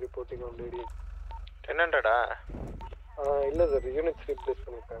வீக்கே reporting on lady 1000 இல்ல சார் யூனிட்ஸ் ரீப்ளேஸ்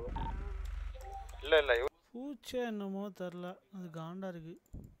பண்ணிருக்காங்க இல்ல பூச்சே என்னமோ தெரியல அது காண்டா இருக்கு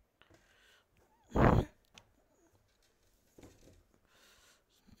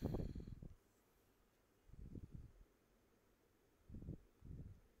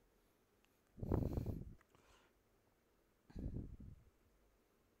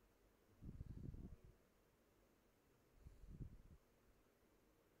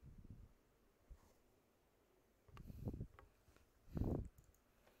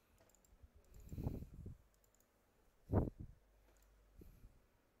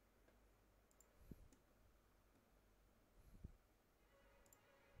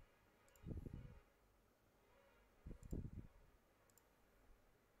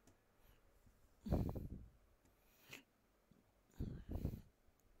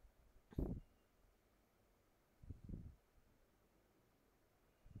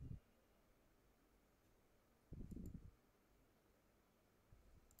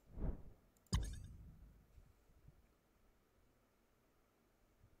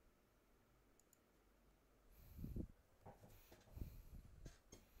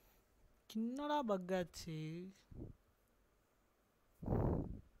என்னடா பக் ஆச்சு?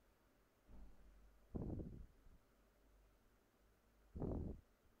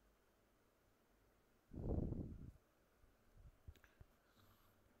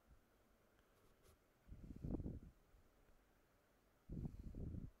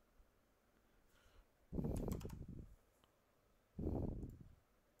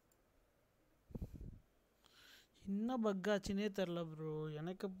 என்ன பக் ஆச்சுன்னே தெரில ப்ரோ.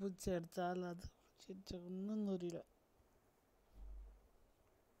 எனக்கு பூச்சி அடிச்சாலும் அது பூச்சி ஒன்றும் தெரியல.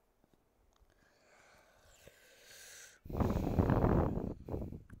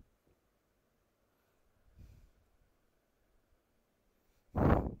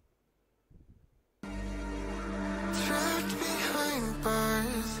 Trapped behind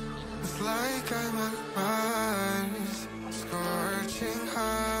bars, it's like I'm on Mars, scorching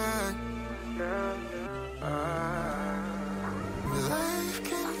hot. Life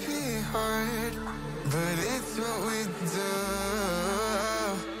can be hard, but it's what we do.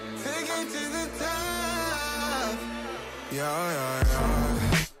 Take it to the top. Yeah, yeah, yeah.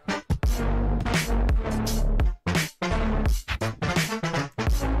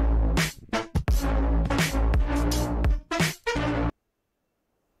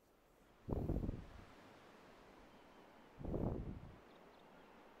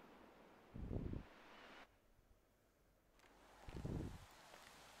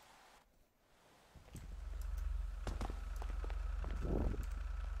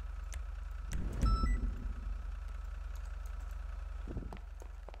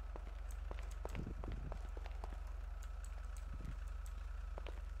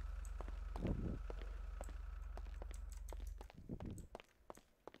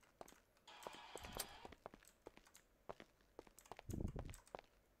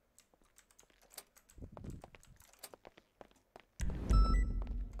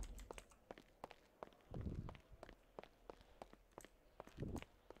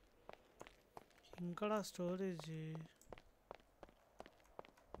 எங்கடா ஸ்டோரேஜ்?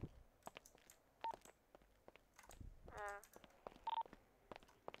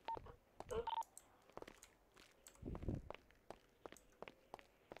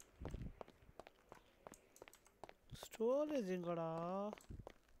 ஸ்டோரேஜ் எங்கடா?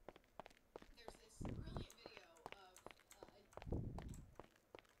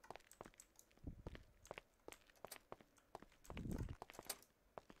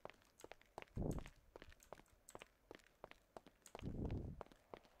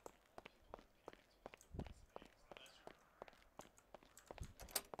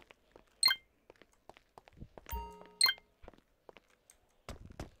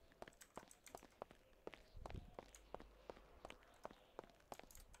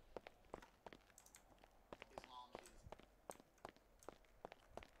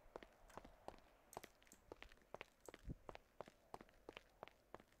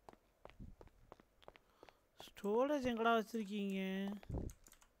 ஸ்டோரேஜ் எங்கடா வச்சிருக்கீங்க?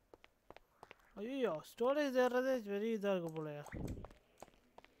 ஐயோ, ஸ்டோரேஜ் ஏறதே பெரிய இதாக இருக்கு போலயா.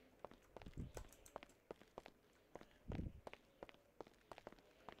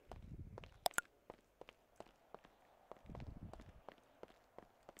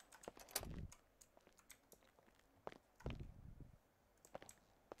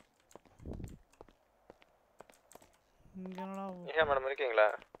 ஏன் மேடம் இருக்கீங்களா?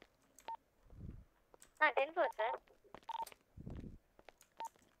 10-4 சார்.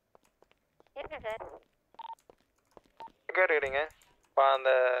 இருக்கேன் சார். எங்கே இருக்கிறீங்க? இப்போ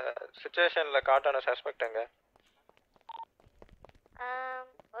அந்த சுச்சுவேஷனில் காட்டான சஸ்பெக்ட் எங்க?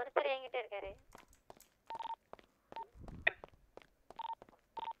 ஒருத்தர் என்கிட்ட இருக்காரு.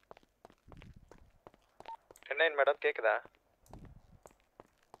 என்ன மேடம் கேட்குதா?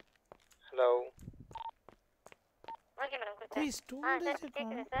 ஹலோ. Okay madam. சார்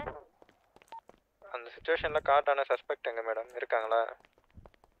கேட்குறேன் சார். அந்த சுச்சுவேஷனில் காட்டான சஸ்பெக்ட் எங்க மேடம் இருக்காங்களா?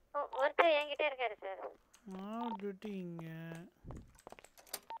 ஒருத்தர் என்கிட்ட இருக்காரு சார்.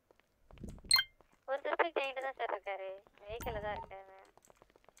 ஒரு சஸ்பெக்ட் என்கிட்ட தான் சார் இருக்காரு. வெஹிக்கிளில் தான் இருக்காரு.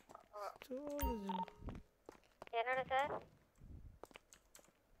 என்னோட சார்?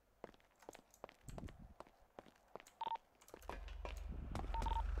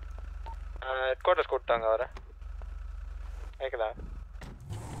 ஹெட் குவார்ட்டர்ஸ் கூப்பிட்டாங்க அவரை. கேட்குதா?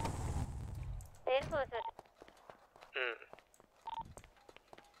 10-4 சார். ம்.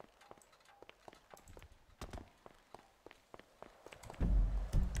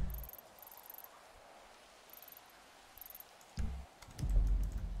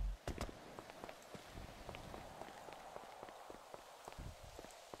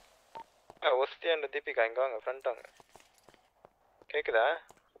 ஒஸ்தி அண்ட் தீபிகா இங்கே வாங்க, ஃப்ரண்ட் வாங்க. கேட்குதா?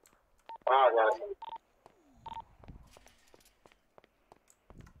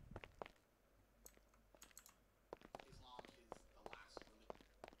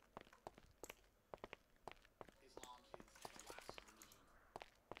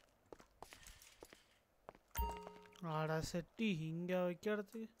 ஆடா செட்டி இங்க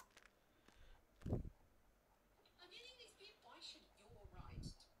வைக்கிறதுக்கு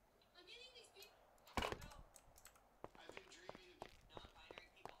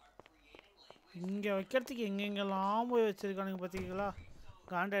இங்க வைக்கிறதுக்கு எங்கெங்கெல்லாம் போய் வச்சிருக்கானுங்க பார்த்தீங்களா?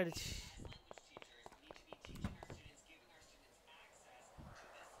 காண்டாயிடுச்சு.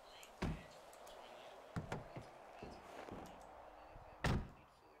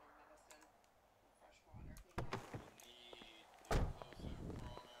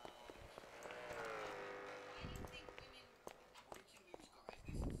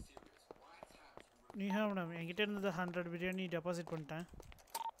 நீஹா மேடம் என்கிட்ட இருந்தது 100 பிரியாணி டெபாசிட் பண்ணிட்டேன்.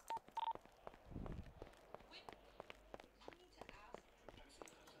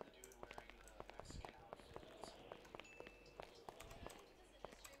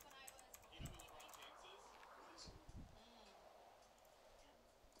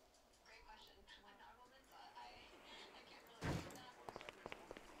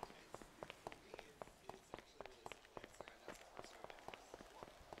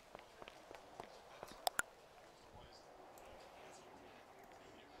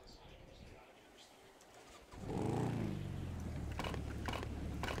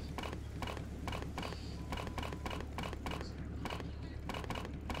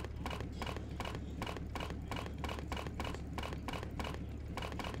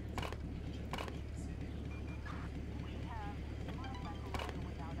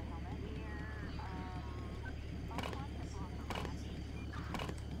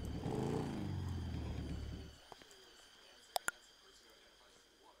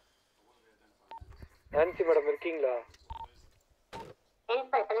 நான்சி மேடம் இருக்கீங்களா?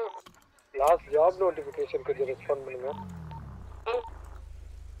 லாஸ்ட் ஜாப் நோட்டிஃபிகேஷன் கொஞ்சம் ரெஸ்பாண்ட் பண்ணுங்க.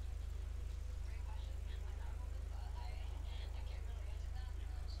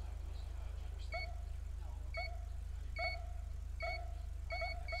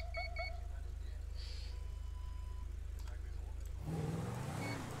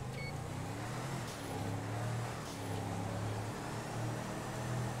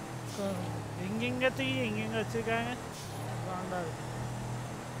 எங்கெங்க தூக்கி எங்கெங்க வச்சிருக்காங்க காண்டாது.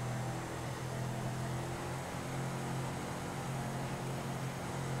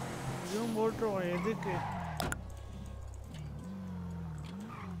 இதுவும் போட்டுருவோம் எதுக்கு?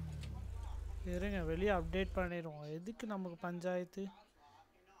 இருங்க வெளியே அப்டேட் பண்ணிடுவோம். எதுக்கு நமக்கு பஞ்சாயத்து?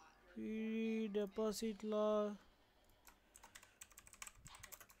 டெபாசிட்ல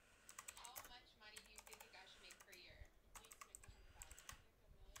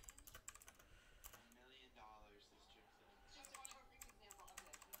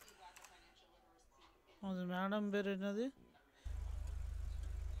அது மேடம் பேர் என்னது?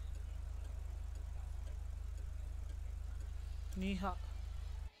 நீஹா.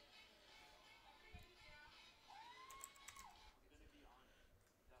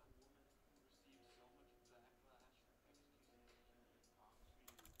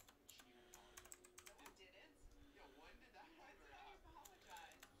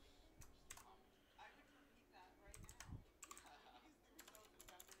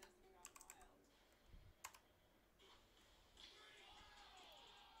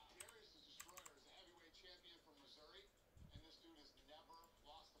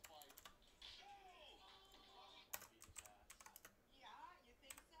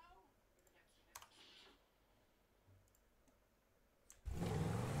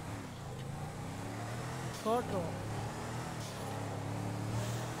 போட்டுருவோம்.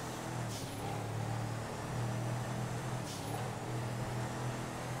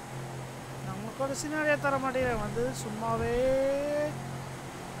 நமக்கு ஒரு சினாரியா தர மாட்டேங்கிறேன் வந்து சும்மாவே.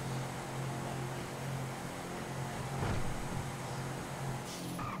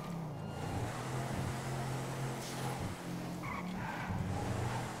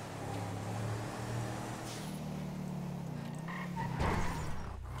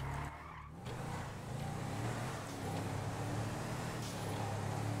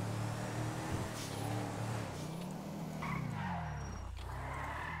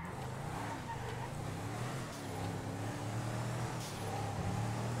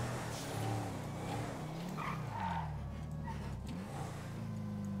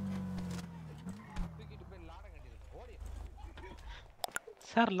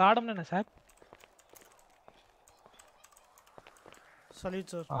 சார் லாடம்னு என்ன sir?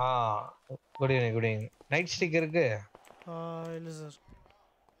 சலீட் sir. Good evening good evening. Night stick இருக்கு? இல்லை சார்.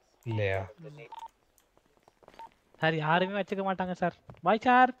 இல்லையா? சார் யாருமே வச்சுக்க மாட்டாங்க சார். Bye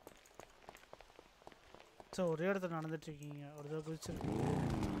sir. சார் ஒரே இடத்துல நடந்துட்டு இருக்கீங்க. ஒரு தடவை குதிச்சிருக்கீங்க.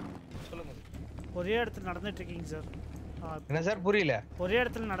 சொல்லுங்க. ஒரே இடத்துல நடந்துட்டு இருக்கீங்க சார். என்ன சார் புரியல? ஒரே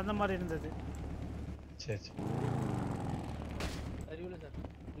இடத்துல நடந்த மாதிரி இருந்தது. சரி சரி. அறிவுல சார்.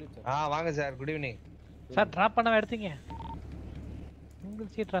 வாங்க sir. Good evening. Sir drop பண்ணவா எடுத்தீங்க?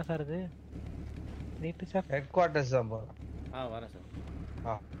 உங்கள் சீட்ரா சார் இது. Right sir. ஹெட் குவார்ட்டர்ஸ் தான் போறேன். வரேன் சார்.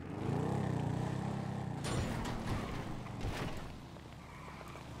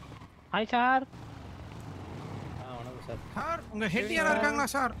 Hi sir. வணக்கம் சார். சார் உங்க ஹெட் யாரா இருக்காங்களா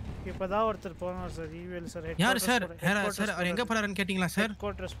சார்? இப்பதான் ஒருத்தர் போனார் சார். ஈவேல் சார். யார் சார்? சார் அவர் எங்க போறாருன்னு கேட்டிங்களா சார்? ஹெட்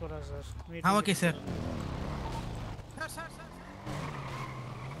குவார்ட்டர்ஸ் போறார் sir. Okay sir. Sir sir sir sir.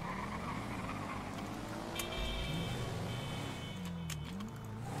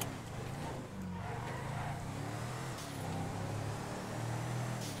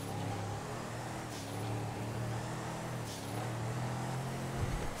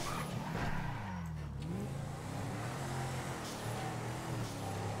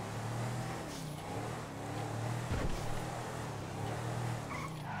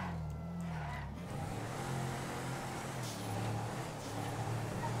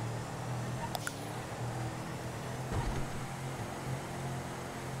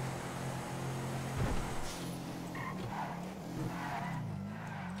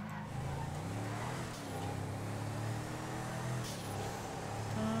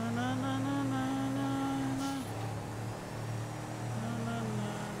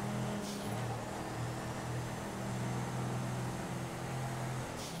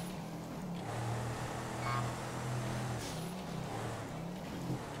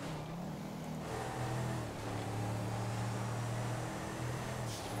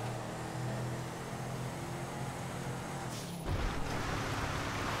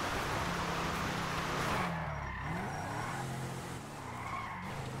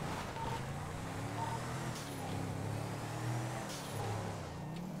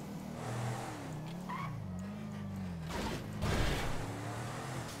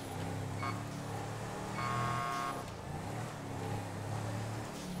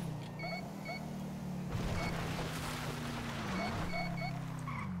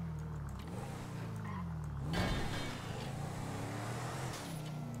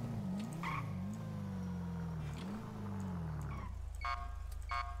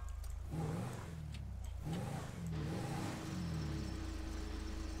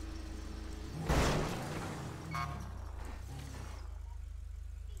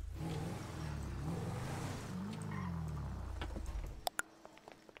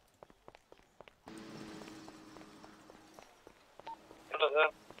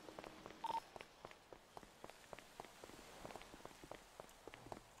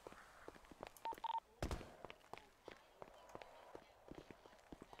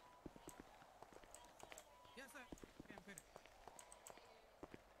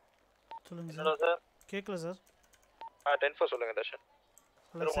 சொல்லுங்க என்னடா சார். சார்? கேட்கல சார். 10-4 சொல்லுங்க தர்ஷன்.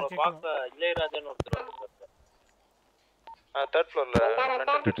 ஹலோ சார் சார் உங்களை கேட்கல. பார்க்க இளையராஜன் ஒருத்தர் வந்திருக்காரு சார். தேர்ட் ஃப்ளோர்ல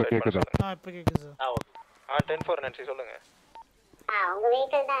கேக்குதா? இப்போ கேட்குது சார். ஓகே. 10-4 நான்சி சொல்லுங்க. உங்க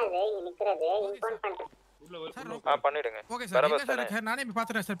வெஹிக்கிள் தான் அது நிக்கிறது. இன்ஃபார்ம் பண்றேன். பண்ணிடுங்க. Okay sir. எங்க சார் இருக்கு? நானே போய்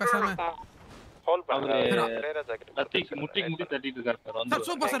பாத்துறேன் சார் பேசாம. ஹோல்ட் பண்ணுங்க. அவரு இளையராஜா கிட்ட முட்டி தட்டிட்டு இருக்காரு சார். வந்து சார்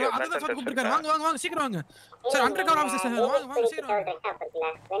சூப்பர் சார். அதுதான் சார் கூப்பிட்டுருக்காரு. வாங்க வாங்க வாங்க சீக்கிரம் வாங்க. Sir under cover officer sir. வாங்க வாங்க சீக்கிரம் வாங்க.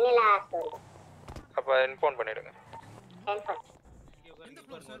 வெண்ணிலா ஸ்டோரி. அப்ப இன்ஃபார்ம் பண்ணிடுங்க. எந்த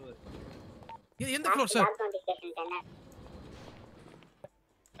ஃப்ளோர் சார்? எந்த ஃப்ளோர் சார்?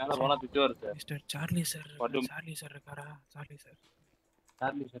 மேல போனா திட்டுவாரு sir. Mister Charlie sir. Charlie sir இருக்காரா? Charlie sir.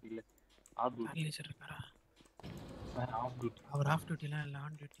 சார்லி சார் இல்ல. சார்லி சார் இருக்காரா? Of duty. அவர் ஆஃப் டியூட்டிலாம் இல்ல,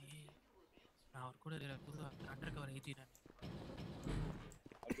 ஆன் டியூட்டி. நான் அவர் கூட புது அண்டர் கவர் ஏஜி நான்.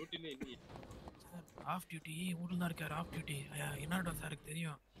 டியூட்டில இல்லையே. சார் ஆஃப் டியூட்டி ஊர்ல தான் இருக்காரு. Of duty. என்னடா சாருக்கு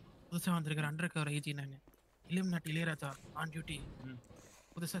தெரியும். புதுசா வந்திருக்காரு அண்டர் கவர் ஏஜி நான். Illuminati Ilaiyaraaja on duty.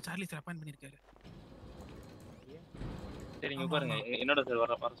 புதுசா சார்லி சார் அப்பாயிண்ட் பண்ணிருக்காரு. சரிங்க பாருங்க. என்னோட சார்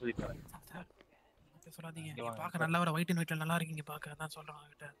வர சொல்லிட்டாரு. சார் மத்த சொல்லாதீங்க. நீங்க பார்க்க நல்லா வர ஒயிட் அண்ட் ஒயிட்ல நல்லா இருக்கீங்க பார்க்க. அதான் சொல்றேன்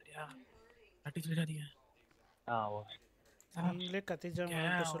கிட்ட. சரியா? தட்டி சொல்லிடாதீங்க. ஓகே. நீங்களே கத்திஜாங்க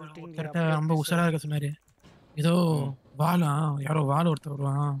சொல்லிட்டீங்க. கரெக்டா ரொம்ப உஷாரா இருக்க சொன்னாரு. ஏதோ வாளா யாரோ வாள் ஒருத்தர்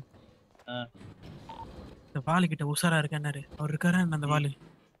வருவான். இந்த வாளு கிட்ட உஷாரா இருக்கேன்னாரு. அவர் இருக்காரா அந்த வாளு?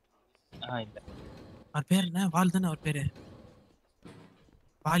 இல்ல. அவர் பேர் என்ன? வாள் தானே அவர் பேரு.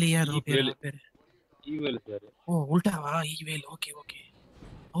 வாலியா பேரு பேரு. ஈவேல் சார். ஓ உல்டாவா? ஈவேல். Okay okay.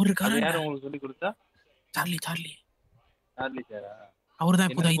 அவர் இருக்காரா? யார் உங்களுக்கு சொல்லி கொடுத்தா? Charlie Charlie. சார்லி சாரா? அவர்தான்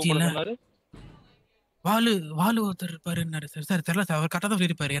இப்போது ஐஜி இல்ல. வாலு ஒருத்தர் இருப்பாருன்னாரு சார். சார் தெரியல சார், அவர் கரெக்டாக தான்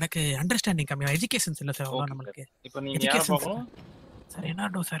சொல்லியிருப்பாரு. எனக்கு அண்டர்ஸ்டாண்டிங் கம்மியா, எஜுகேஷன்ஸ் இல்லை சார் அவ்வளோ நம்மளுக்கு. இப்போ நீங்க யாரை பார்க்கணும்? சார்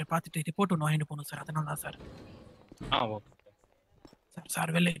என்னாடோ சார் பார்த்துட்டு ரிப்போர்ட் ஒன்று வாங்கிட்டு போகணும் சார், அதனால தான் சார். Okay sir.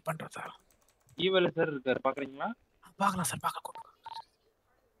 சார் வெளில வெயிட் பண்ணுறோம் சார். ஈவெல் சார் இருக்காரு, பார்க்குறீங்களா? பார்க்கலாம் சார், பார்க்க கூப்பிட்டு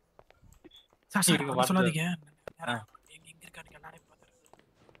சார். சார் ஒன்றும் சொல்லாதீங்க, எங்க இருக்காரு எல்லாரையும் பார்த்துறேன்.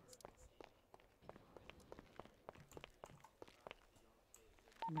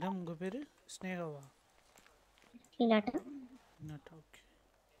 மேடம் உங்க பேரு ஸ்னேகாவா? ஸ்ரீநாட்டா. ஓகே.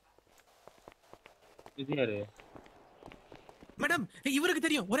 இது யாரு? மேடம் இவருக்கு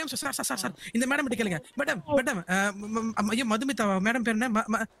தெரியும். ஒரே நிமிஷம் சார். சார் சார் இந்த மேடம் கிட்ட கேளுங்க. மேடம் ஐயோ மதுமிதா மேடம் பேர் என்ன?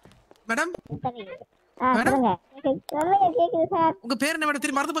 மேடம் மேடம் உங்க பேர் என்ன மேடம்?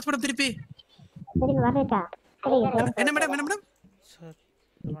 திருப்பி மறந்து போச்சு மேடம். திருப்பி என்ன மேடம்? என்ன மேடம்? சார்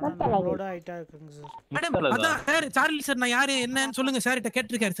அப்லோட் ஆயிட்டா இருக்குங்க சார். மேடம் அதான் சார் சார்லி சார். நான் யாரு என்னன்னு சொல்லுங்க சார். கிட்ட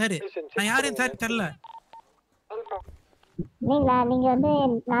கேட்டிருக்காரு சார். நான் யாருன்னு சார் தெரியல. நீங்க வந்து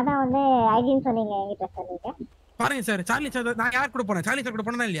நான் தான் வந்து ஐடின்னு சொன்னீங்க என்கிட்ட சொன்னீங்க. பாருங்க சார், சார்லி சார் நான் யார் கூட போனேன்? சார்லி சார் கூட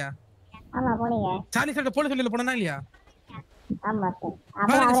போனேனா இல்லையா? ஆமா போனீங்க. சார்லி சார் போலீஸ் ஸ்டேஷன்ல போனேனா இல்லையா? ஆமா சார்.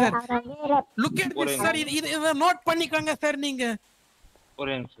 பாருங்க sir, look at this sir. இது நோட் பண்ணிக்கோங்க சார். நீங்க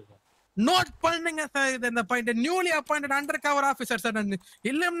ஒரே நிமிஷம் சார் நோட் பண்ணுங்க சார். இது இந்த point newly appointed under cover officer sir. நான்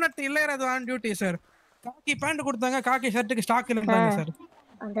இல்லையராது on duty sir. Khaki pant கொடுத்தாங்க, காக்கி ஷர்ட்டுக்கு ஸ்டாக் இல்லைன்றாங்க சார்.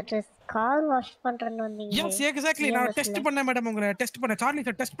 அந்த ட்ரெஸ் கார் வாஷ் பண்றேன்னு வந்தீங்க. Yes exactly. நான் டெஸ்ட் பண்ணேன் மேடம். உங்களை டெஸ்ட் பண்ண சார்லி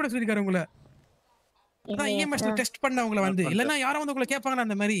சார் டெஸ்ட் பண்ண சொல்லிருக்காரு உங்களை. அதான் இஎம்எஸ் டெஸ்ட் பண்ண உங்களை வந்து. இல்லனா யாரும் வந்து உங்களை கேட்பாங்களா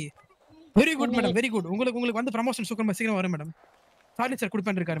அந்த மாதிரி? Very good madam, very good. உங்களுக்கு வந்து ப்ரமோஷன் சீக்கிரம் வரும் மேடம். சார்லி சார்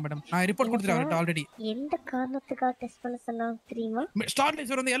கொடுப்பேன் இருக்காரு மேடம். நான் ரிப்போர்ட் கொடுத்துட்டேன் ஆல்ரெடி. எந்த காரணத்துக்காக டெஸ்ட் பண்ண சொன்னாங்க தெரியுமா? சார்லி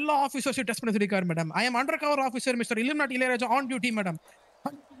சார் வந்து எல்லா ஆபீசர்ஸையும் டெஸ்ட் பண்ண சொல்லிருக்காரு madam. I am under cover officer mister இல்லுமினாட்டி Ilaiyaraaja on duty madam.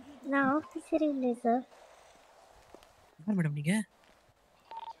 நான் ஆபீசர் இல்ல சார். என்ன மேடம் நீங்க?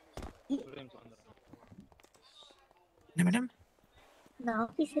 என்ன மேடம்? நான்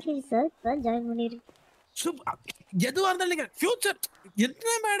ஆபீசர் இல்ல சார். நான் ஜாயின் பண்ணிருக்கேன். எதுவா இருந்தாலும் நீங்க ஃபியூச்சர்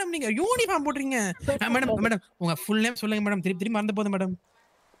என்ன மேடம் நீங்க யூனிஃபார்ம் போடுறீங்க? மேடம் மேடம் உங்க ஃபுல் நேம் சொல்லுங்க மேடம். திருப்பி மறந்து போகுது மேடம்.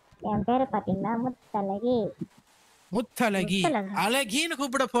 என் பேரை பாத்தீங்கன்னா முத்தழகி. முத்தழகி அழகின்னு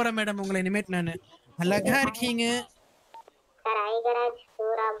கூப்பிட போறேன் மேடம் உங்களை இனிமேட். நான் அழகா இருக்கீங்க சார். ஐகராஜ்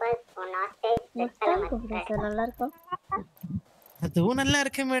சூராபஸ் முத்தம் கூப்பிடுங்க சார், நல்லா இருக்கும். அதுவும் நல்லா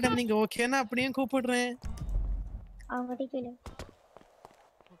இருக்கு மேடம். நீங்க ஓகேனா அப்படியே கூப்பிடுறேன். அவங்க கேளு.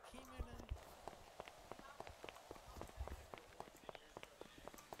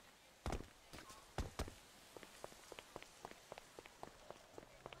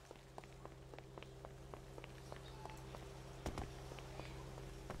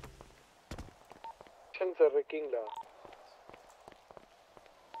 சார் இருக்கீங்களா?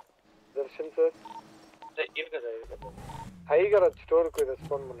 தர்ஷன் சார் இருக்கு சார். ஹைகராஜ் ஸ்டோருக்கு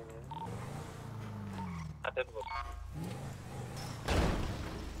ரெஸ்பாண்ட் பண்ணுங்க.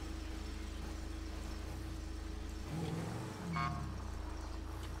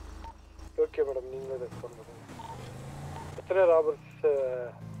 ஓகே மேடம், நீங்க ரெஸ்பாண்ட் பண்ணுங்க. எத்தனை Roberts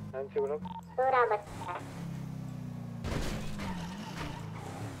Nancy madam?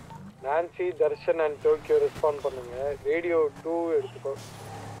 Nancy, Darshan and Tokyo respond பண்ணுங்க. ரேடியோ 2 எடுத்துக்கோ.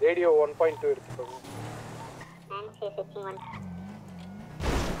 ரேடியோ 1.2 எடுத்துக்கோங்க. நான்சி 61.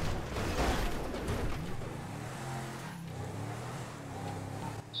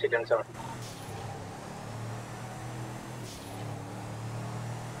 Chicken 7.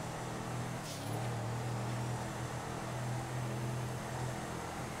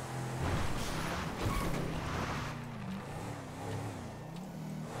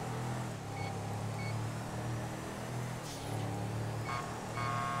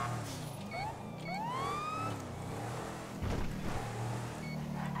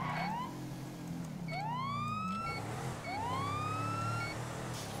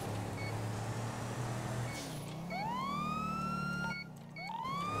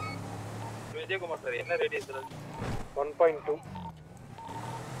 விஜயகுமார் சார் என்ன ரேடியோ சார்? 1.2.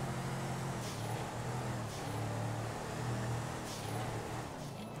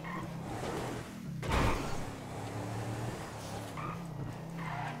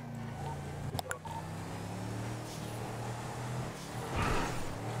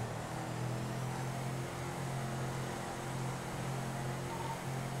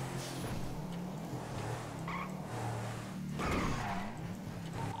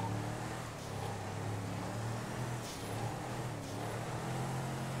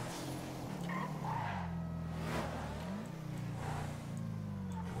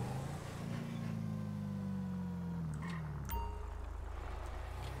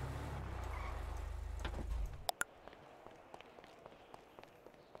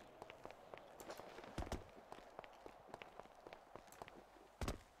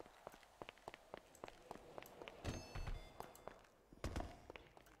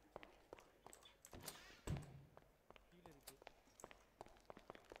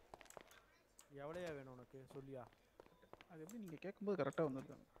 எவ்வளோயா வேணும் உனக்கு சொல்லியா? அது எப்படி நீங்கள் கேட்கும்போது கரெக்டாக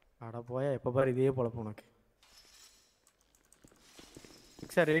வந்துருது. அட போயா, எப்போ பாரு இதே பொழப்பு உனக்கு.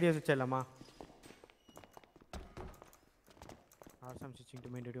 சார் ரேடியோ சுவிட்ச் இல்லாமா? ஆர்சம் ஸ்விட்சிங்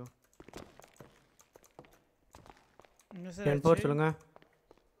டு மெயின் ரேடியோ. N4 சொல்லுங்க.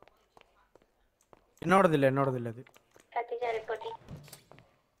 என்னோடது இல்லை அது.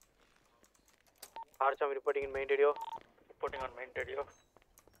 Archam reporting in main radio. Reporting on main radio.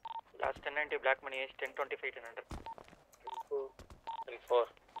 Last 1090 black money is 1025 1000. 4.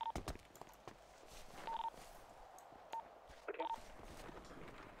 Okay.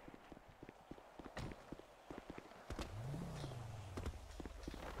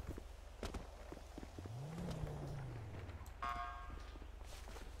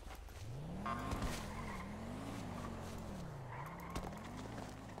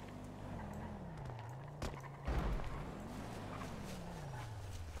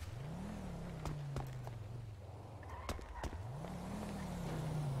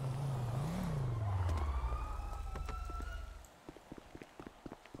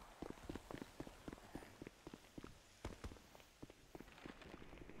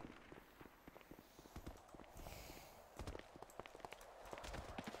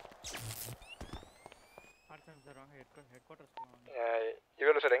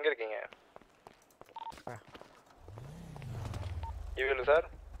 இவளு sir எங்க இருக்கீங்க? இவளு sir,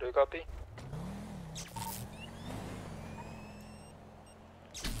 do you copy?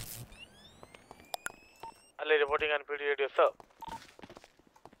 Ali reporting on PD radio, sir.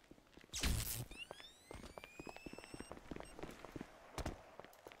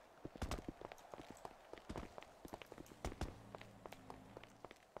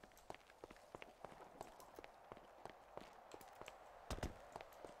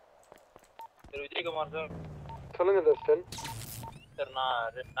 Vijayakumar sir. சொல்லுங்க டஸ்டன். சார்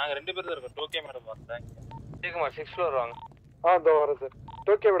நாங்கள் 2 பேர் தான் இருக்கோம். டோக்கியோ மேடம் வரேன். விஜயகுமார் 6th floor வாங்க. இதோ வரேன் சார்.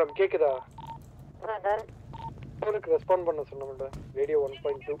 டோக்கியோ மேடம் கேக்குதா? சார் உங்களுக்கு ரெஸ்பாண்ட் பண்ண சொன்ன மேடம். ரேடியோ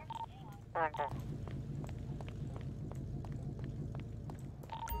 1.2.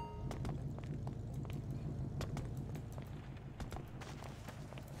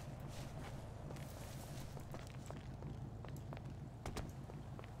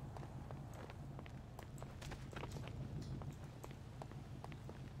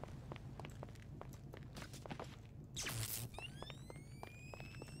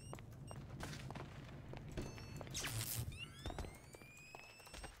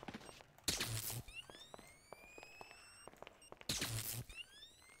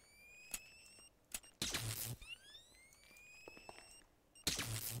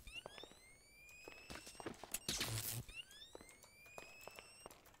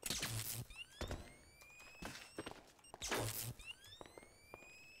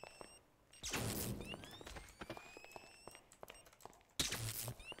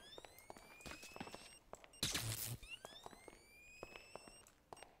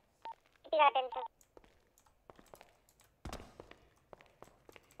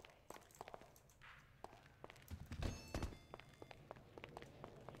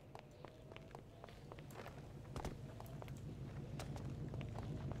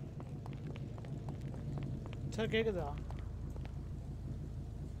 சார் கேக்குதா?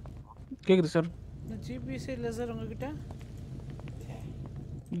 கேக்குது சார். இந்த ஜிபிஎஸ் இல்லை சார் உங்ககிட்ட?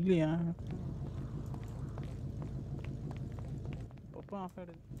 இல்லையா? அப்போ ஆஃப்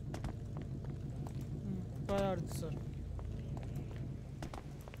ஆகிடுது. இப்போ அடுத்து sir.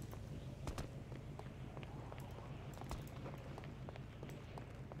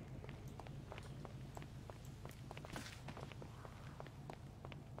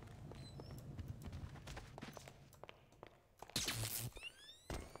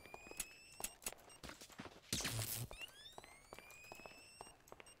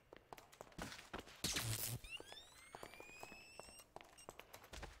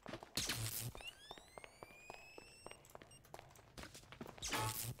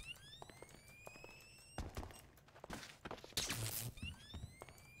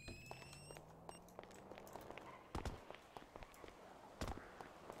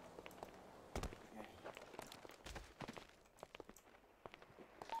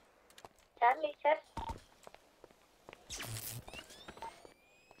 Charlie sir.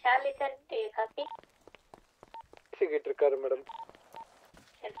 Charlie sir, do you copy? பேசிக்கிட்டு இருக்காரு மேடம்.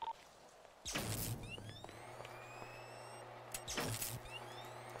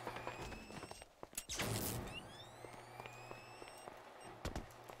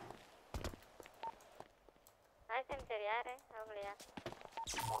 சார் யாரு அவங்களையா?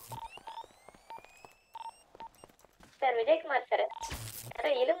 Sir Vijayakumar sir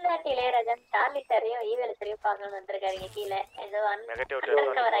sir Illuminati Ilaiyaraaja Charlie சாரையும் ஈவேல் சாரையும் பார்க்கணும்னு வந்திருக்காருங்க கீழே ஏதோ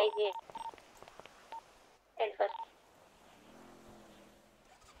அண்டர்கவர் ஐஜி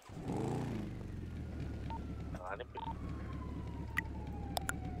அனுப்பி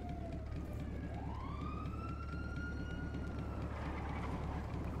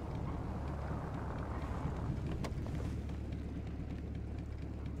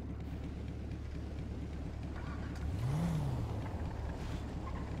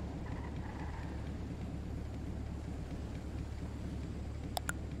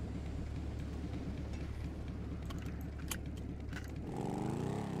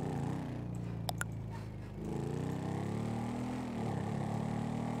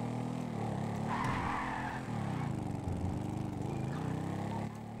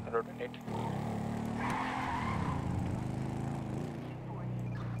rotate.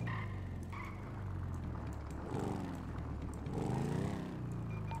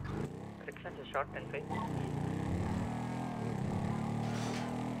 Rex is short and right.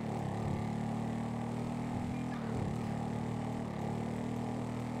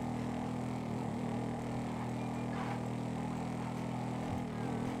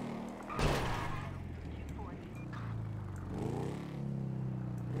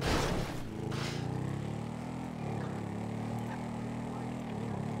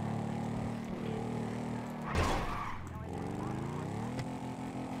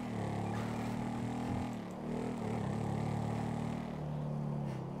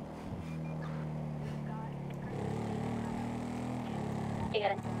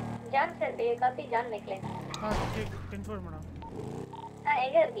 John sir copy John McClane confirm madam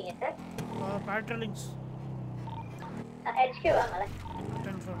எங்க இருக்கீங்க சார் பேட்ரோலிங்ஸ் HQ வாங்கல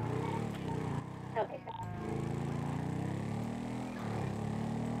confirm okay sir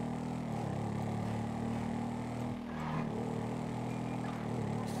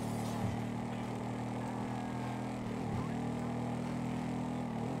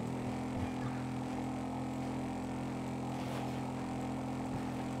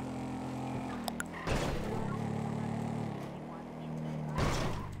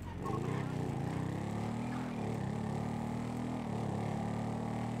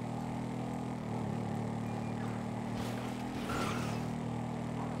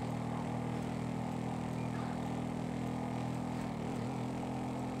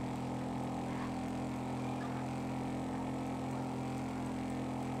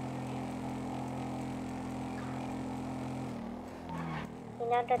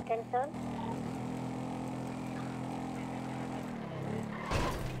Another 10 sound.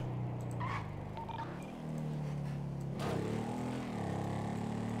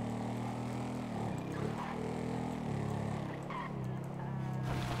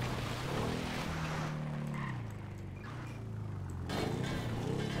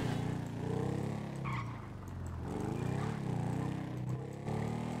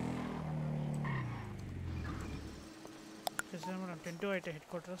 Yes, madam. 10 to 8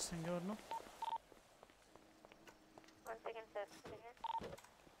 headquarters. Thank you, Varno. 1 second, sir.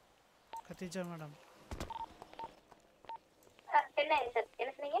 Khatija, madam. 10 sir.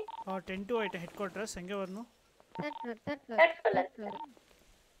 Yes, sir. 10 to 8 headquarters. Thank you, Varno. Third floor.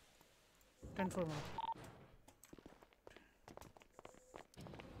 10 floor, madam.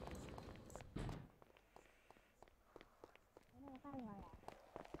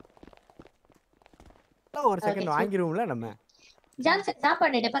 ஒரு second வாங்கிருவோம்ல நம்ம Johnson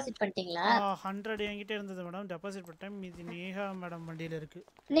சாப்பாடு deposit பண்ணிட்டீங்களா 100 என்கிட்ட இருந்தது madam deposit பண்ணிட்டேன் மீதி Neha madam வண்டியில இருக்கு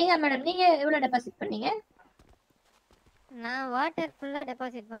நீங்க மேடம் நீங்க எவ்வளவு டெபாசிட் பண்ணீங்க நான் வாட்டர் ஃபுல்லா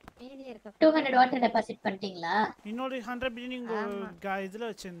டெபாசிட் மீதி இருக்கு 200 வாட்டர் டெபாசிட் பண்ணிட்டீங்களா இன்னொரு 100 பில்லிங் இதுல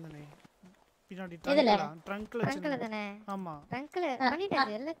வச்சிருந்தேனே பின்னாடி ட்ரங்க்ல தானே ஆமா ட்ரங்க்ல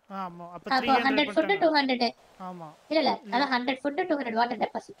பண்ணிட்டேன் இல்ல ஆமா அப்ப 100 ஃபுட் 200 ஆமா இல்ல அத 100 ஃபுட் 200 வாட்டர்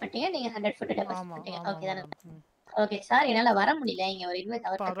டெபாசிட் பண்ணிட்டீங்க நீங்க 100 ஃபுட் டெபாசிட் பண்ணிட்டீங்க ஓகே தானே ஓகே சார் என்னால வர முடியல இங்க ஒரு இன்வைட்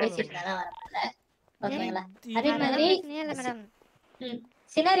அவர்ட்ட பேசிட்டனால வர முடியல ஓகேங்களா அதே மாதிரி மேடம்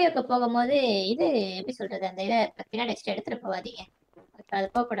சினாரியோக்கு போகும்போது இது எப்படி சொல்றது அந்த இத பின்னாடி எடுத்துட்டு போவாதீங்க அது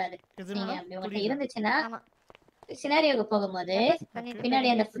போக கூடாது நீங்க அப்படி உங்களுக்கு இருந்துச்சுன்னா சினாரியோக்கு போகும்போது பின்னாடி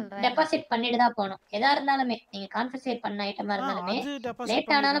அந்த டெபாசிட் பண்ணிட்டு தான் போகணும் எதா இருந்தாலுமே நீங்க கான்ஃபிகர் பண்ண ஐட்டமா இருந்தாலுமே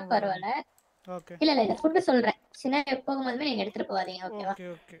லேட் ஆனாலும் பரவாயில்ல ஓகே இல்ல இல்ல ஃபுட் சொல்றேன் சினாரியோக்கு போகும்போதுமே நீங்க எடுத்துட்டு போவாதீங்க ஓகேவா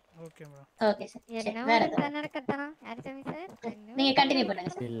ஓகே மேடம் ஓகே சார் வேற நடக்கட்டா அரிசமி சார் நீங்க கண்டினியூ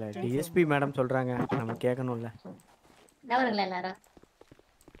பண்ணுங்க சார் இல்ல டிஎஸ்பி மேடம் சொல்றாங்க நம்ம கேட்கணும்ல நவருங்களா எல்லாரும்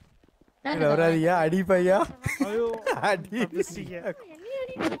வராதியா அடி பையா ஐயோ அடி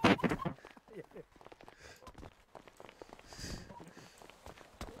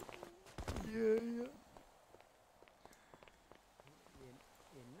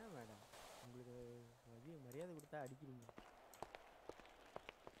பார்த்தா அடிக்கிறீங்க.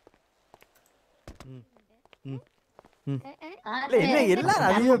 ம் ம் ம். இல்ல என்ன எல்லாரும்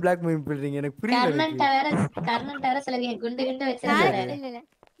அதையே பிளாக்மெயில் பண்றீங்க எனக்கு புரியல. கர்ணன்ட்ட வேற சிலவங்க குண்டு குண்டு வச்சிருக்காரு. இல்ல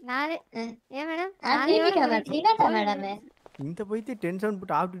நாலு ஏன் மேடம் மேடம் இந்த போயிட்டு 10-7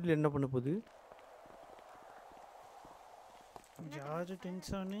 போட்டு ஆப்டிட்ல என்ன பண்ண போகுது? யாரு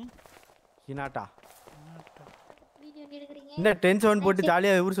டென்ஷன்? ஹினாட்டா. வீடியோ எடுக்கறீங்க. என்ன 10-7 போட்டு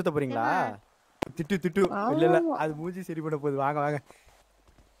ஜாலியா ஊர் சுத்த போறீங்களா? திட்டு திட்டு. இல்ல அது மூஞ்சி சரி பண்ண போகுது. வாங்க வாங்க.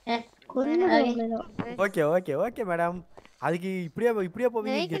 Okay okay okay madam. அதுக்கு இப்படியே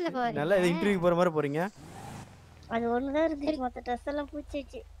போவீங்க. நல்லா இன்டர்வியூ போற மாதிரி போறீங்க. அது ஒண்ணுதான் இருக்கு. மத்த ட்ரெஸ் எல்லாம்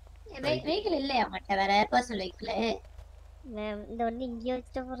பூச்சிச்சு. வெஹிக்கிள் இல்லையா மட்ட வேற பர்சனல் வெஹிக்கிள்? இந்த வண்டி இங்கே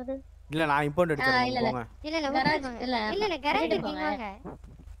வச்சுட்டு போறது. இல்ல நான் இம்போர்ட் எடுத்துறேன் போங்க. இல்ல கராஜ் போங்க.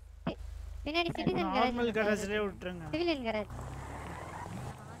 பின்னாடி சிட்டிசன் கராஜ். நார்மல் கராஜ்லயே விட்டுருங்க. Civilian garage.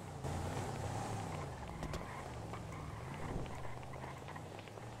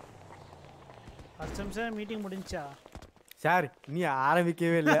 அர்ச்சம் மீட்டிங் முடிஞ்சா? சார் நீ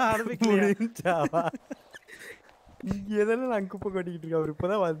ஆரம்பிக்கவே இல்ல. முடிஞ்சாவா? இங்க எதெல்லாம் நான் குப்பை கொட்டிக்கிட்டு இருக்கேன். அவர்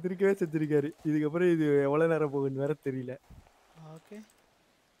இப்பதான் வந்திருக்கவே செஞ்சிருக்காரு. இதுக்கப்புறம் இது எவ்வளவு நேரம் போகுன்னு வேற தெரியல. ஓகே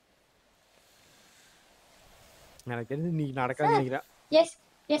எனக்கு தெரிஞ்சு நீ நடக்காது நினைக்கிறேன்.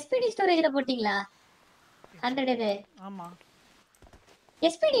 எஸ்பிடி ஸ்டோரேஜ்ல போட்டீங்களா? 100 இது. ஆமா.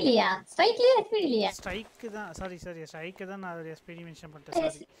 எஸ்பிடி இல்லையா? ஸ்ட்ரைக்லயே எஸ்பிடி இல்லையா? ஸ்ட்ரைக் தான். சாரி ஸ்ட்ரைக் தான் நான் எஸ்பிடி மென்ஷன் பண்ணிட்டேன்.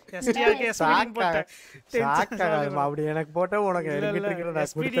 சாரி. எஸ்டிஆர்க்கு எஸ்பிடி போட்டேன். சாக்காக அப்படி எனக்கு போட்ட உனக்கு எரிக்கிட்டு இருக்கற நான்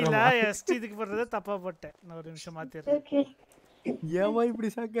எஸ்பிடில எஸ்டி இதுக்கு போறத தப்பா போட்டேன். நான் ஒரு நிமிஷம் மாத்திறேன். ஓகே. ஏமா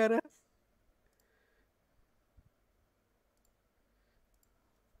இப்படி சாக்கார?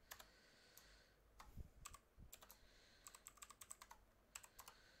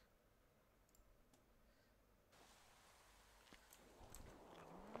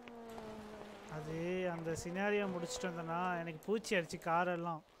 அது அந்த சினாரியோ முடிச்சிட்டு வந்தனா எனக்கு பூச்சி அடிச்சு கார்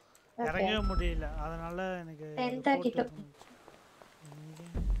எல்லாம் இறங்கவே முடியல. அதனால எனக்கு 10:32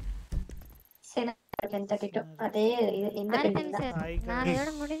 சரி 10:32 அதே இந்த பில்டிங் தான்.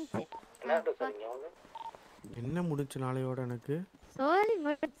 நாளையோட முடிஞ்சு. என்ன முடிஞ்சு நாளையோட எனக்கு? சோலி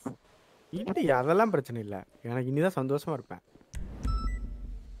முடிஞ்சு. இல்ல அதெல்லாம் பிரச்சனை இல்ல. எனக்கு இனிதான் சந்தோஷமா இருப்பேன்.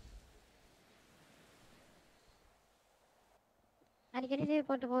 அடிக்கடி லீவ்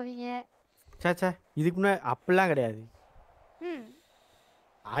போட்டு போவீங்க. சாச்சா இதுக்கு முன்னாடி அப்படிலாம் கிடையாது.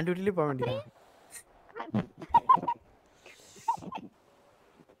 ஆன் டியூட்டிலே போக வேண்டியது.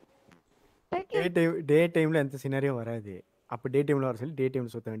 டே டைம்ல எந்த சினாரியும் வராது. அப்ப டே டைம்ல வர சொல்லி டே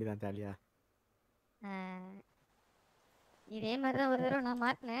டைம்ல சுத்த வேண்டியதான் ஜாலியா. இதே மாதிரி தான் ஒரு தடவை நான்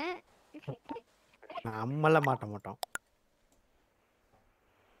மாட்டினேன். நம்மளாம் மாட்ட மாட்டோம்.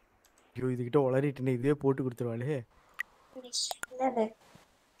 ஐயோ இதுகிட்ட உளறிட்டு இதே போட்டு கொடுத்துருவாளே.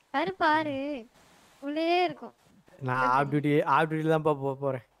 கருப்பாரு உள்ளே இருக்கும். நான் ஆஃப் டியூட்டில தான்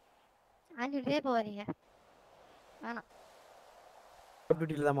போறேன். ஆன் டியூட்டிலே போவாதீங்க. வேணாம். ஆஃப்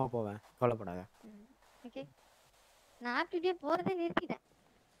டியூட்டில தான் போவேன். கவலைப்படாத. ஓகே. நான் ஆஃப் டியூட்டியே போறதே நிறுத்திட்டேன்.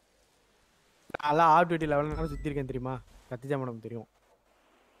 நான் ஆஃப் டியூட்டில எவ்வளவு நேரம் சுத்தி இருக்கேன் தெரியுமா? கத்திஜா மேடம் தெரியும்.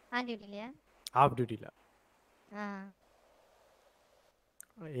 ஆன் டியூட்டிலயா? ஆஃப் டியூட்டில.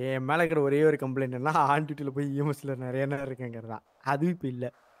 என் மேல இருக்கிற ஒரே ஒரு கம்ப்ளைண்ட் என்ன, ஆன் டியூட்டில போய் இஎம்எஸ்ல நிறைய நேரம் இருக்கேங்கிறதா. அது இப்ப இல்ல.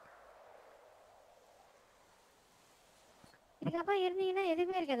 இதுக்கப்புறம் இருந்தீங்கன்னா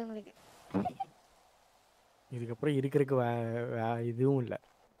எதுவுமே இருக்காது உங்களுக்கு. இதுக்கப்புறம் இருக்கிறதுக்கு இதுவும் இல்ல.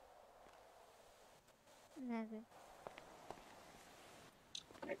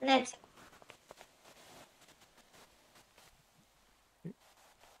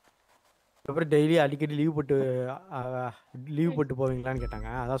 அப்புறம் டெய்லி அடிக்கடி லீவ் போட்டு போவீங்களான்னு கேட்டாங்க.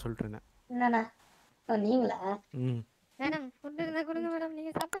 அதான் சொல்லிட்டு இருந்தேன். என்னண்ணா நீங்களா? மேடம் ஃபுட் இருந்தா கொடுங்க மேடம்.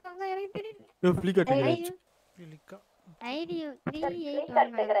 நீங்க சாப்பிட்டா எனக்கு தெரியல. ஐடி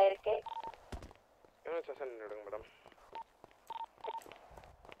 381 இருக்கு. யூனிட் செஷன் எடுங்க மேடம்.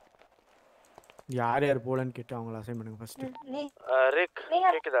 யார் யார் போலன்னு கேட்டு அவங்கள அசைன் பண்ணுங்க ஃபர்ஸ்ட். ரிக்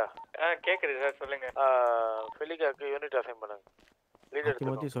கேக்குதா? கேக்குது சார் சொல்லுங்க. ஃபெலிகாக்கு யூனிட் அசைன் பண்ணுங்க. லீடர்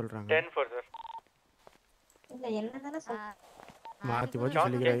மோதி சொல்றாங்க. 10-4 சார். இல்ல என்னதானே மாத்தி போச்சு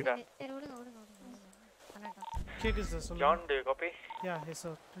சொல்லிக்கிறேன். சரி விடுங்க. கேக்குது சார் சொல்லுங்க. John to copy? Yeah yes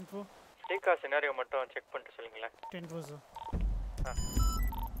sir. 10-4. டேக்கா scenario மட்டும் செக் பண்ணிட்டு சொல்லுங்களே. 10-4 சார்.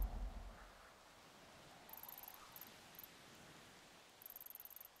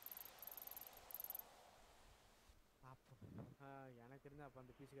 எனக்கு இருந்தா அப்ப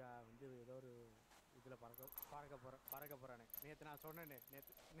அந்த பீஸுக்கு வந்து ஏதோ ஒரு இதுல பறக்க போறானே. நேத்து நான் சொன்னேனே.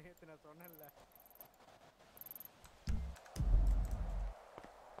 நேத்து நான் சொன்னேன்ல.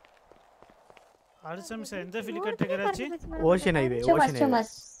 அர்ச்சம் சார் எந்த ஃபிலிகர் டேக்கராச்சு? Ocean highway.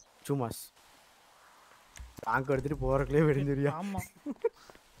 சுமாஸ் டாங்க் எடுத்துட்டு போறக்குள்ளே வெடிஞ்சிரியா? ஆமா.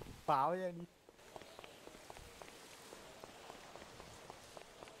 பாவையா நீ.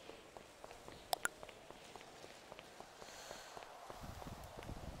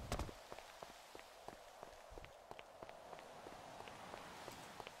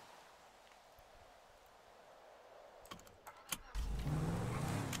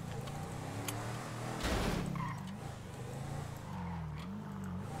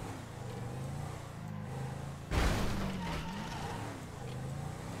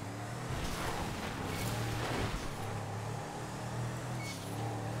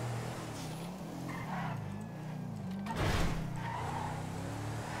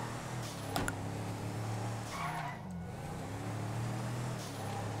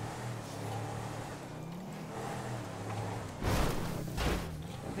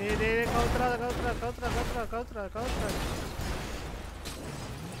 டேய் கவுத்துறா.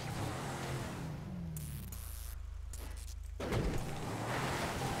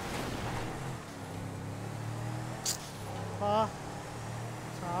 பா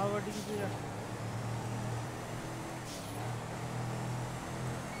சாவடிக்குதுயா.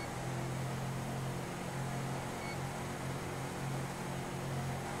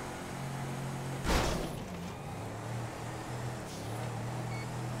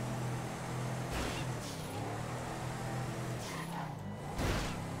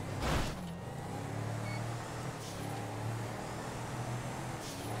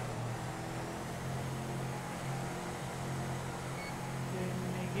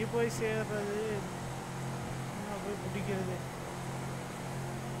 போய் சேர்றது என்ன போய் பிடிக்கிறது.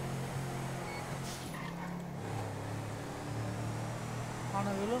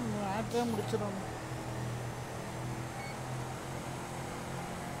 ஆனதிலும் மேட்ரே முடிச்சிடும்.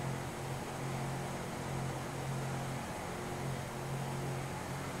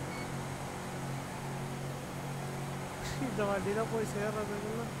 இந்த வண்டியில போய்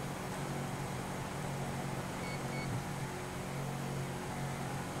சேர்றதுக்குள்ள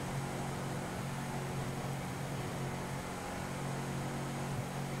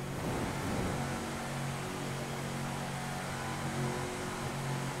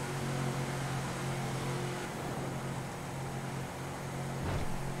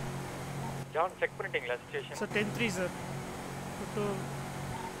John, check பண்ணிட்டீங்களா situation? Sir 10-3 sir. 2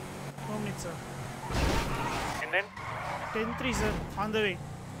 minutes sir. And then 10-3 sir, on the way.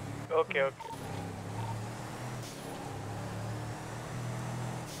 Okay.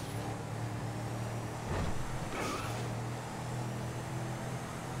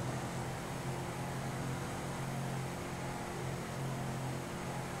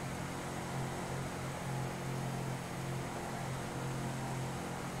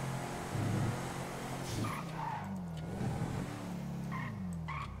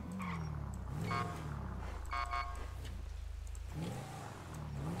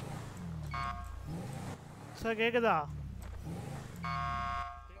 Sir கேக்குதா?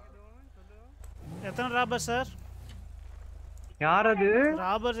 எத்தனை ராபர் சார்? யார் அது?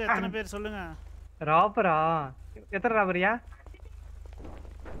 ராபர்ஸ் எத்தனை பேர் சொல்லுங்க. ராபரா? எத்தனை ராபரியா?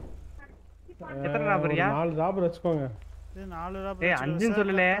 எத்தனை ராபரியா? 4 ராபர் வச்சுக்கோங்க. இது 4 ராபர். ஏய் 5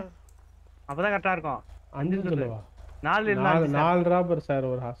 சொல்லல. அப்பதான் கரெக்ட்டா இருக்கும். 5 சொல்லவா? 4 இல்ல 4 ராபர்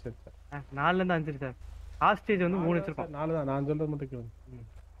சார், ஒரு ஹாஸ்டேஜ் சார். 4ல இருந்து 5 சார். ஹாஸ்டேஜ் வந்து 3 வச்சிருக்கோம். 4 தான், நான் சொல்றது மட்டும் கேளுங்க.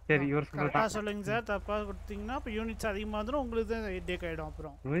 சரி இவர் கரெக்டா சொல்லுங்க சார். தப்பா கொடுத்தீங்கன்னா அப்ப யூனிட்ஸ் அதிகமா வந்துரும், உங்களுக்கு தான் ஹெட்டேக் ஆயிடும்.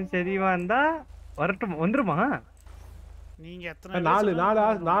 அப்புறம் யூனிட்ஸ் அதிகமா இருந்தா வந்துருமா? நீங்க எத்தனை?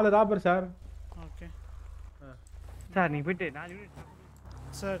 4 ராபர் சார். ஓகே சார் நீ போய்ட்டு 4 யூனிட்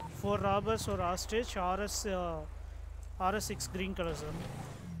சார். 4 ராபர்ஸ் ஒரு hostage. RS6 green color sir.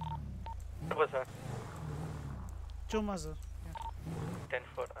 அப்ப சார் சும்மா சார்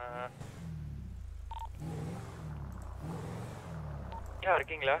 10-4. யா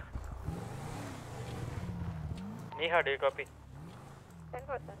இருக்கீங்களா? நீஹா டே காப்பி.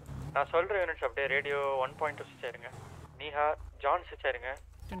 10-4 சார். நான் சொல்ற யூனிட்ஸ் அப்படியே ரேடியோ 1.2 ஸ்விட்ச் ஆயிருங்க. நீஹா ஜான் ஸ்விட்ச் ஆயிருங்க.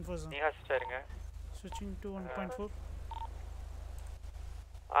 10-4 சார். நீஹா ஸ்விட்ச் ஆயிருங்க. ஸ்விட்சிங் டு 1.4.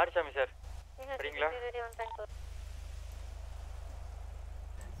 ஆரிசாமி சார் சரிங்களா? ரேடியோ 1.4.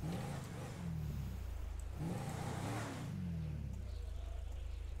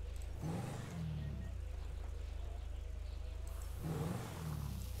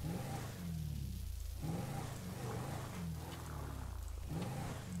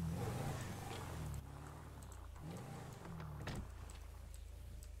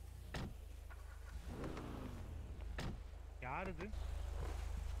 யார் இது?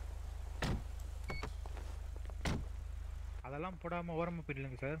 அதெல்லாம் போடாம ஓரமா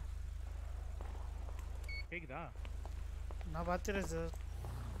போயிடலங்க சார். கேக்குதா? நான் பார்த்துறேன் சார்.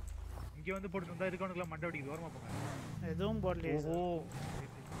 இங்க வந்து போட்டு வந்தா இருக்கவனுக்குலாம் மண்டை வெடிக்குது ஓரமா போங்க. எதுவும் போடலையே ஓஹோ.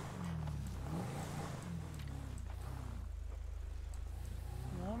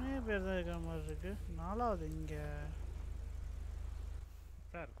 மூணே பேர் தான் இருக்கிற மாதிரி இருக்கு. நாலாவது இங்க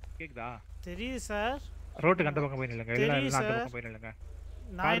சார் கேக்குதா? தெரியுது சார். ரோட்டுக்கு அந்த பக்கம் போய் நில்லுங்க. எல்லாம் தெரியுது அந்த சார். பக்கம் போய் நில்லுங்க.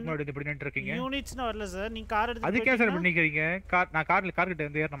 நான் காருக்கு முன்னாடி இப்படி நின்று இருக்கீங்க. யூனிட்ஸ்னு வரல சார். நீங்க கார் எடுத்து அதுக்கே சார் இப்படி நிக்கிறீங்க? நான் கார் கிட்ட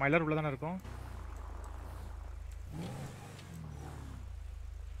வந்து நம்ம எல்லாரும் உள்ள தானே இருக்கோம்.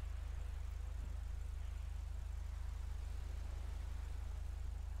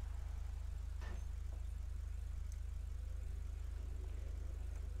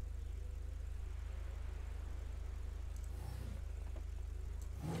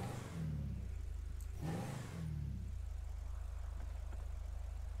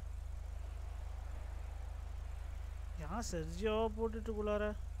 யார் செர்ஜியோவை போட்டுட்டு குள்ளார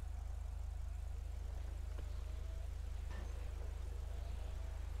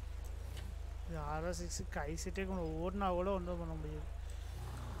R6 கை செட்டே கொண்டு ஓடினா கூட ஒன்றும் பண்ண முடியாது.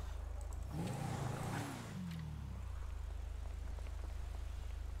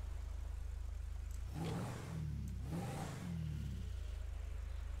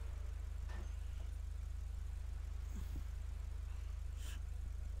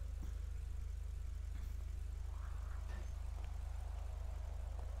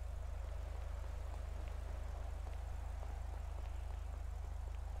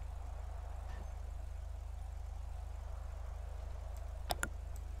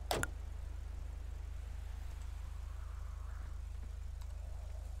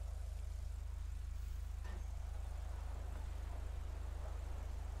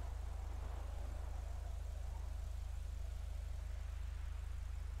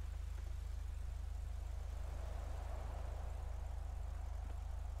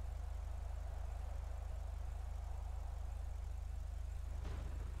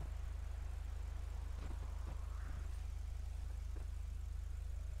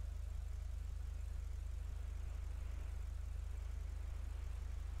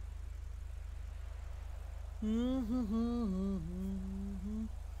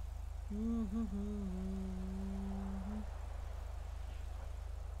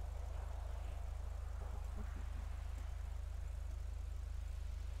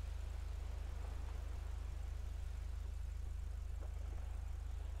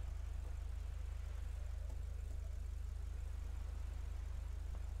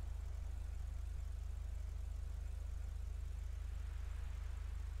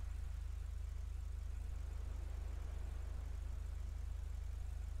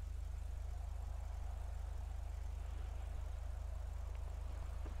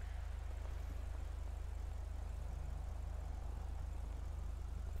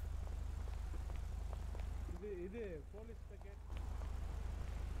 இது போலீஸ் கேட்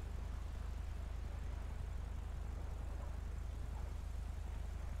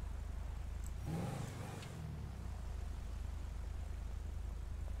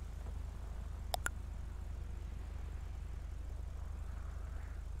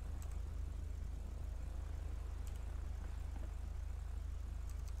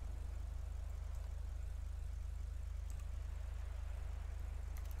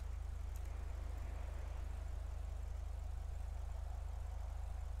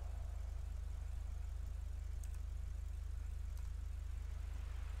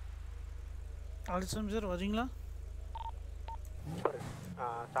அலிசம் சார் வரீங்களா?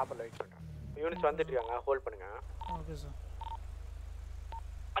 சாப்பிட வெயிட் பண்ணுறேன். யூனிட்ஸ் வந்துட்டு இருக்காங்க, ஹோல்ட் பண்ணுங்க. Okay sir.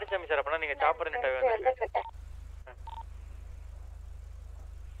 அரிசாமி சார் அப்பனா நீங்க சாப்பிட்ற நெட்டாவே வந்துருங்க.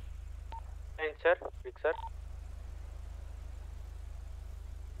 சார் விக் சார்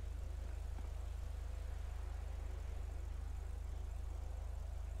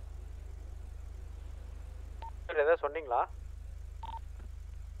சார் ஏதாவது சொன்னீங்களா?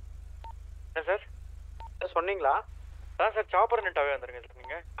 என்ன சார் சொன்னீங்களா? அதான் சார் சாப்பிட்ற நெட்டாவே வந்துருங்க சார்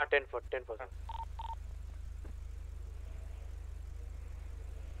நீங்க. 10%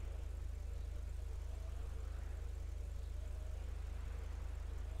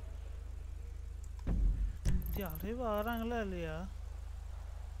 அலைவா வராங்களா இல்லையா?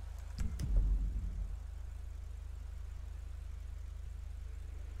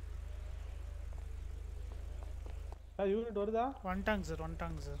 யூனிட் வருதா? வந்துட்டாங்க சார்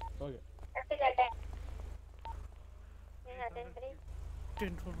வந்துட்டாங்க சார். ஓகே 10-4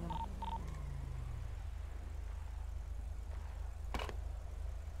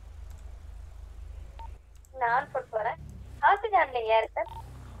 நான் போட்டு போறேன். ஆசிட் ஹேண்ட்லிங் யாரு சார்?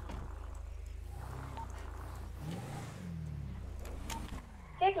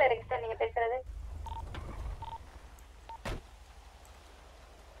 கேக்கல இருக்கு சார் நீங்க பேசுறது.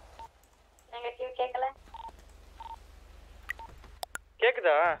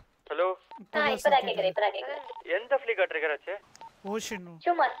 இப்பதான் கேக்குறேன். எந்த ஃப்ளீகா ட்ரிகர் ஆச்சு? ஓஷன்.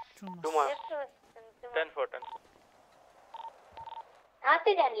 சும்மா. சும்மா. 10-4.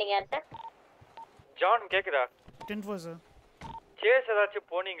 ஆத்தி ஹேண்ட்லிங் யார் சார்? ஜான் கேக்குதா? 10-4 சார். சேஸ் ஏதாச்சும்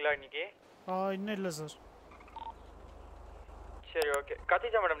போனீங்களா இன்னைக்கு? இன்னும் இல்ல சார். சரி ஓகே.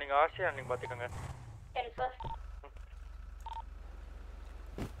 கத்திஜா மேடம் நீங்க ஆர்சி ஹேண்ட்லிங் பாத்துக்கோங்க. 10-4.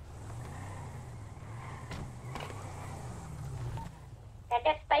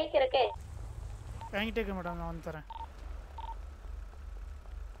 கரெக்டா ஸ்பைக் இருக்கு. என்கிட்ட இருக்கு மேடம், நான் வந்து தரேன்.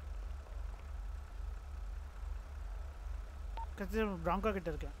 கத்திஜா பிராங்கா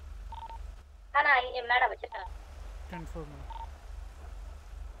கிட்ட இருக்கேன். ஆனா இங்க மேடம் வச்சிருக்காங்க. 10-4 மேடம்.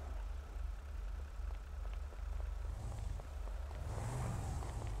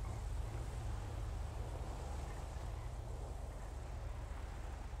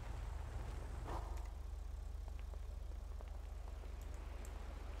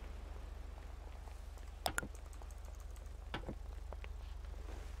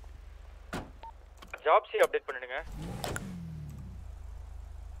 ஜாப்ஸி அப்டேட் பண்ணிடுங்க.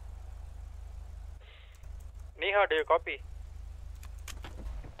 நீஹா do you copy?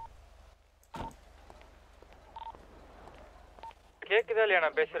 கேக்குதா இல்லையா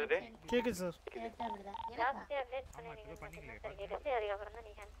நான் பேசுறது? கேக்குது சார். ஜாப்ஸி அப்டேட் பண்ணிடுங்க சார். கேக்குது அதுக்கப்புறம் தான்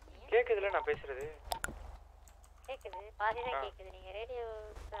நீங்க கேக்குதுல நான் பேசுறது? கேக்குது பாதி தான் கேக்குது. நீங்க ரேடியோ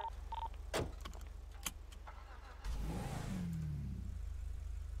சார்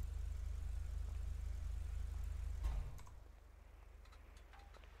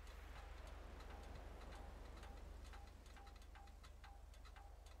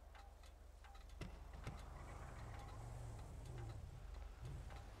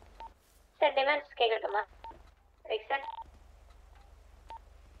டிமாண்ட்ஸ் கேட்கட்டுமா? எக்ஸாக்ட்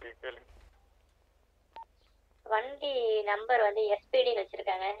வண்டி நம்பர் வந்து SPD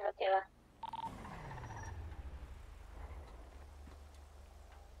வச்சிருக்காங்க, ஓகேவா?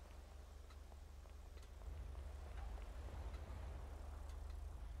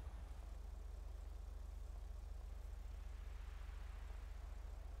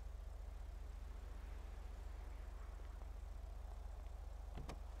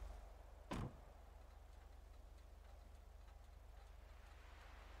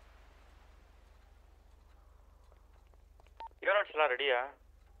 யூனிட்ஸ் எல்லாம் ரெடியா?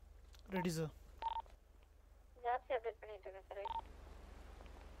 Ready sir. ஜாப்ஸி அப்டேட் பண்ணிட்டு இருக்கேன் சார்.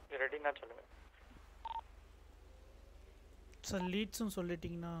 ரெடினா சொல்லுங்க சார். லீட்ஸும்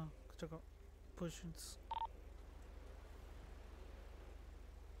சொல்லிட்டீங்கன்னா பொசிஷன்ஸ்.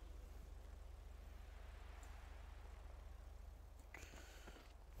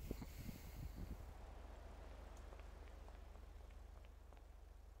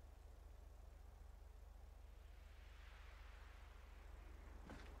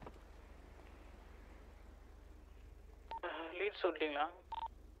 லீட் சொல்லிட்டீங்களா?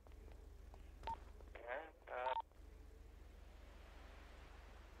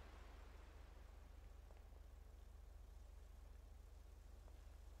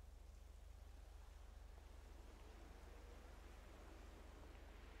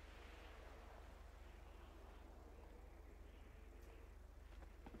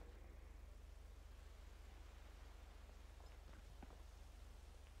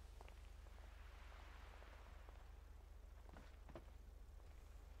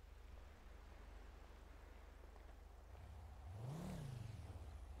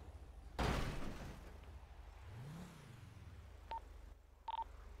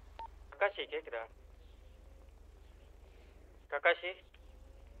 கக்காஷி கேக்குதா? Kakashi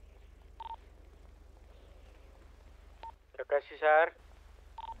sir.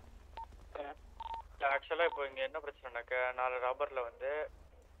 ஆக்சுவலா இப்போ இங்க என்ன பிரச்சனைனாக்க 4 ரப்பர்ல வந்து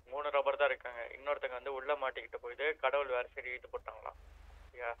 3 ரப்பர் தான் இருக்காங்க. இன்னொருத்தங்க வந்து உள்ள மாட்டிக்கிட்டு போயிட்டு கடவுள் வேற சரி இழுத்து போட்டாங்களாம்.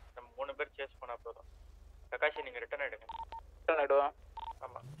 நம்ம 3 பேர் சேஸ் பண்ணா போதும். கக்காஷி நீங்க ரிட்டர்ன் ஆயிடுங்க. ரிட்டர்ன் ஆயிடுவா?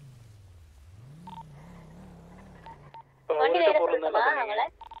 ஆமா.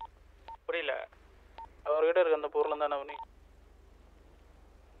 புரியல. அவர்கிட்ட இருக்க அந்த பொருள் தானே அவனி.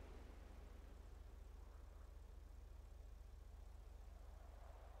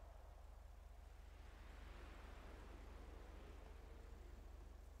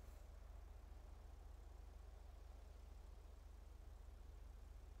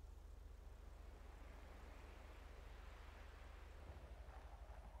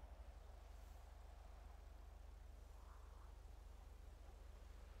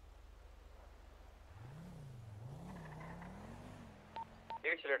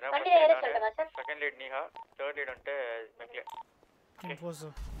 லீட் சொல்லிட்டேன். செகண்ட் லீட் நீஹா, தேர்ட் லீட் வந்துட்டு மெக்லேன்.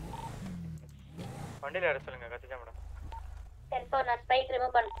 சார். வண்டியில யார சொல்லுங்க கத்திஜா மேடம். 10-4 நான் ஸ்பைக்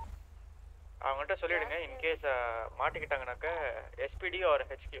ரிமூவ் பண்ணேன். அவங்ககிட்ட சொல்லிடுங்க இன்கேஸ் மாட்டிக்கிட்டாங்கனாக்க SPD ஆர்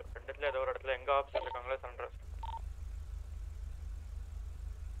HQ ரெண்டுத்துல ஏதோ ஒரு இடத்துல எங்க ஆஃபீஸர் இருக்காங்களோ சன்ரைஸ்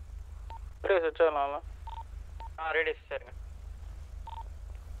ரேடியஸ் வச்சிடலாம்ல. ரேடியஸ் சரிங்க.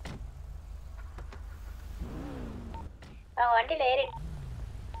 வண்டியில ஏறி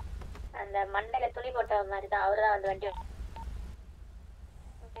அந்த மண்டையில துணி போட்ட மாதிரி தான் அவரு தான் வந்து வண்டி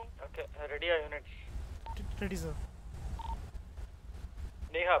ஓகே ரெடியா யூனிட்? Ready sir.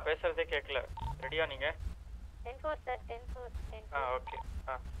 நேஹா பேசுறதே கேட்கல. ரெடியா நீங்க? 10-4 சார் 10-4. ஓகே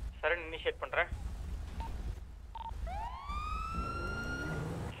சரண் இனிஷியேட் பண்றேன்.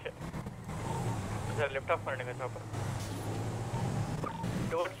 சார் லெஃப்ட் ஆஃப் பண்ணிடுங்க சாப்பர்.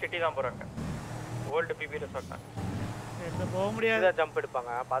 டோர் சிட்டி தான் போறாங்க. ஓல்ட் பிபி ரெசார்ட் தான். எங்க போக முடியாது. ஜம்ப்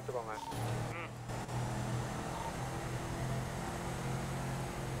எடுப்பாங்க பாத்துக்கோங்க.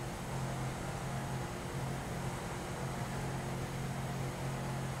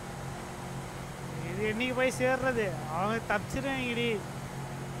 இது என்னைக்கு போய் சேர்றது? அவங்க தப்பிச்சிருவாங்கடி.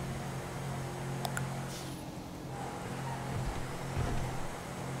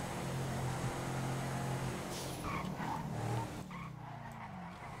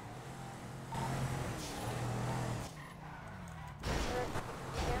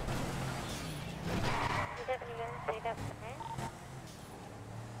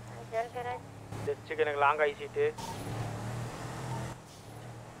 எனக்கு long I seat.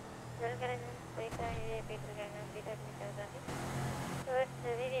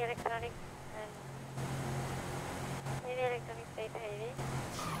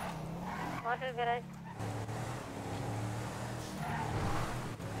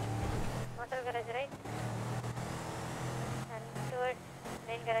 Motor garage right and towards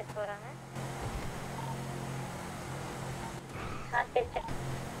main garage போறாங்க.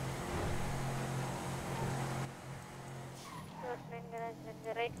 main garage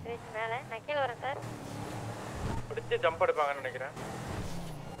இந்த ரைட் bridge மேல நான் கீழ வரேன் சார். பிடிச்சு ஜம்ப் எடுப்பாங்கன்னு நினைக்கிறேன்.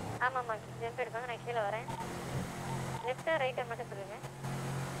 ஆமாமா ஜம்ப் எடுப்பாங்க நான் கீழ வரேன். லெஃப்ட்டா ரைட்டா மட்டும் சொல்லுங்க.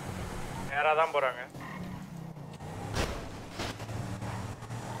 நேரா தான் போறாங்க.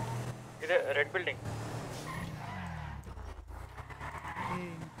 இது ரெட் பில்டிங்.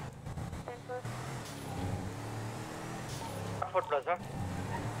 ஃபோர்ட் பிளாசா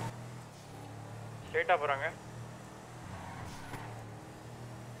ஸ்ட்ரைட்டா போறாங்க.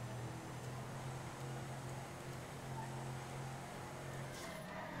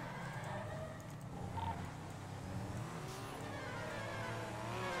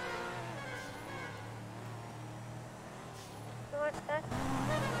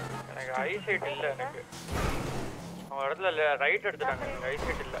 எனக்கு ஐ சைட் இல்ல. எனக்கு அவங்க இடத்துல ரைட் எடுத்துட்டாங்க. எனக்கு ஐ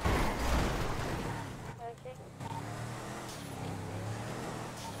சைட் இல்ல.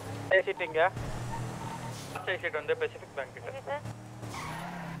 ஐ சீட் இங்க. ஐ சைட் வந்து பெசிபிக் பேங்க் கிட்ட.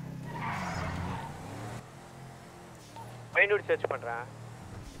 மெயின் ரோட் சர்ச் பண்றேன்.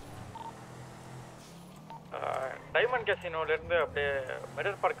 டைமண்ட் கேசினோல இருந்து அப்படியே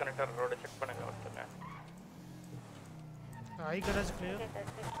mirror park connector road check பண்ணுங்க ஒருத்தங்க. ஐ garage clear.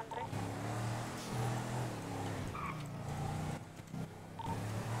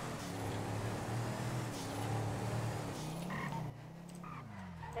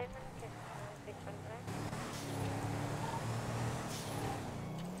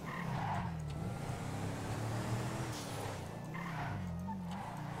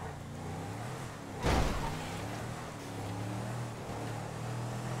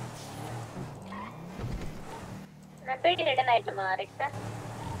 நான் போயிட்டு ரிட்டர்ன் ஆயிட்டுமா ரெக்ஸா?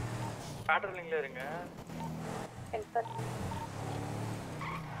 பேட்ரோலிங்ல இருங்க.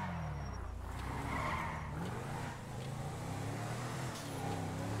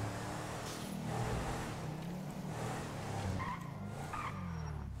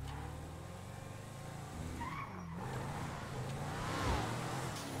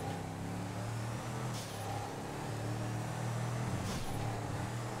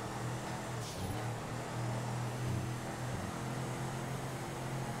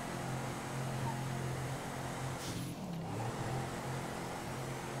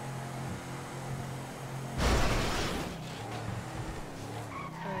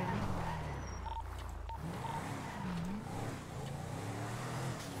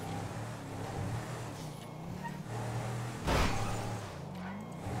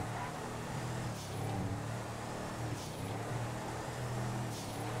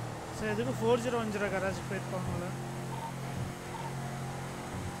 சார் எதுக்கு 4010 garage போயிருப்பாங்களா?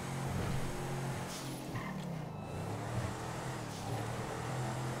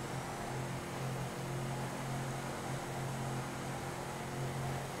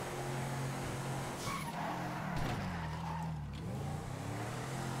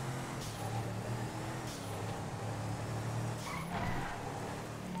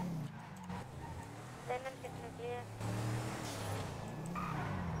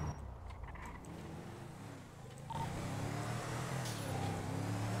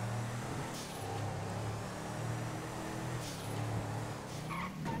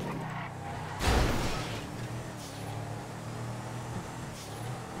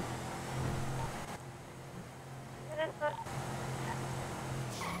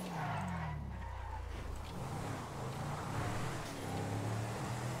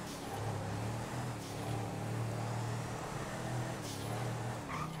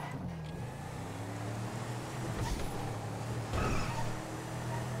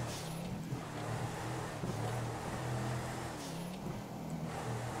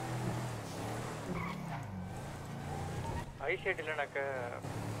 ஐசைட் இல்லைனாக்க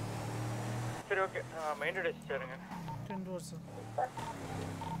சரி ஓகே மெயின் ரோடு வச்சுருங்க 10 doors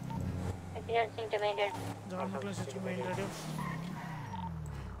Advancing to main road. John McClane switching main radio.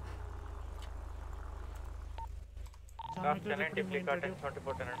 John McClane reporting main radio.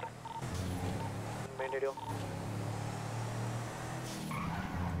 24 main radio.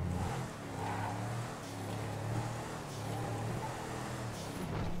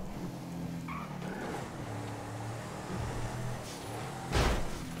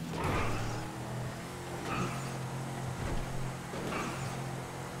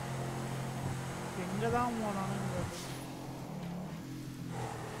 எங்க தான் போனானு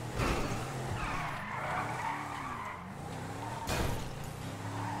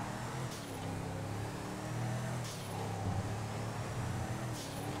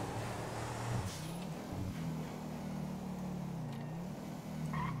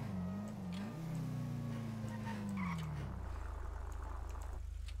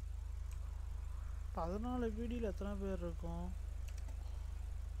பதினாலு வீடியில் எத்தனை பேர் இருக்கும்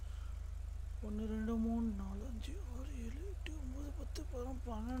 1 2 3 4 5 6 7 8 9 10 11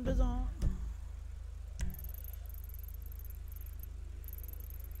 12 தான்.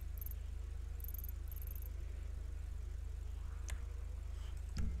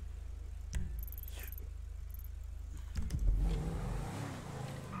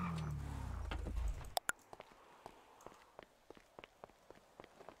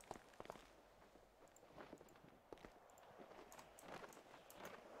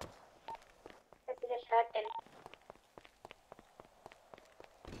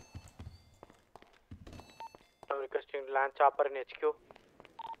 I'm requesting land chopper in HQ.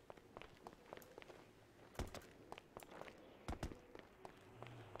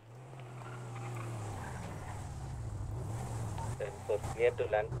 Clear to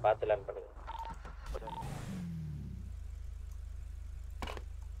land, பார்த்து land பண்ணுங்க.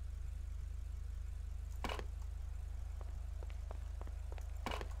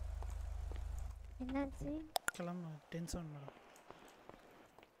 என்னாச்சு? கிளம்பு டென்ஷன் மேடம்.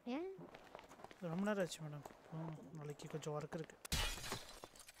 ஏன்? ரொம்ப நேரம் ஆச்சு மேடம். நாளைக்கு கொஞ்சம் ஒர்க் இருக்கு.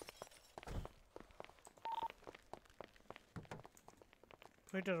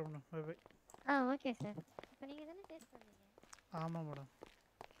 போயிட்டு வரோம் madam. By by. Okay sir. இப்போ நீங்கள் தானே டேஸ்ட் பண்ணீங்க? ஆமாம் மேடம்.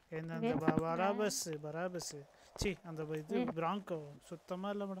 அந்த பராபஸ் சி அந்த இது பிராங்கோ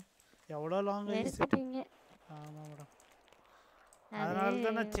சுத்தமாக இல்லை மேடம். எவ்வளோ லாங் ஆயிடுச்சு. ஆமாம் மேடம். அதனால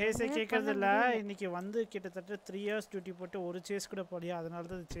தான் நான் சேஸே கேட்கறது இல்லை. இன்னைக்கு வந்து கிட்டத்தட்ட 3 hours டியூட்டி போட்டு ஒரு சேஸ் கூட போலியா. அதனால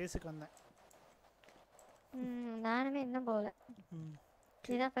தான் சேஸுக்கு வந்தேன். நானுமே இன்னும் போகல.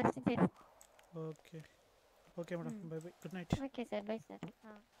 இதுதான் first chase. Okay okay madam. By by. Good night. Okay sir. Bye sir.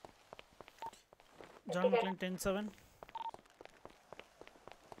 John McClane 10-7.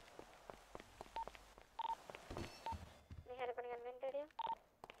 நீங்க பண்ணுங்க மெயின் ரேடியோ.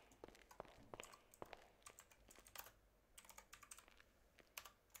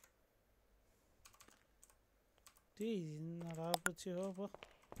 என்னடா போச்சு போ.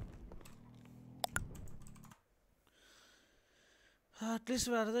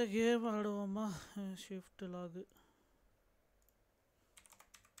 அட்லீஸ்ட் வேறு ஏதாவது கேம் ஆடுவோமா? ஷிஃப்ட் லாகு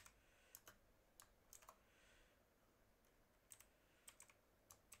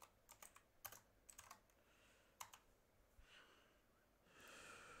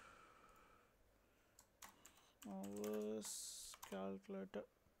calculator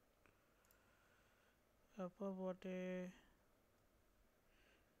அப்போ போட்டு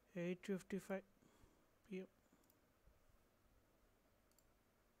 8:55 PM.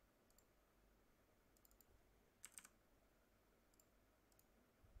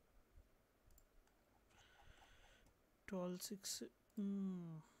 $12.6.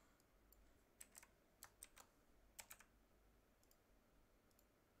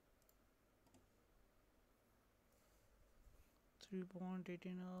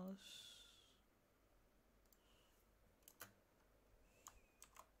 3.18 hours.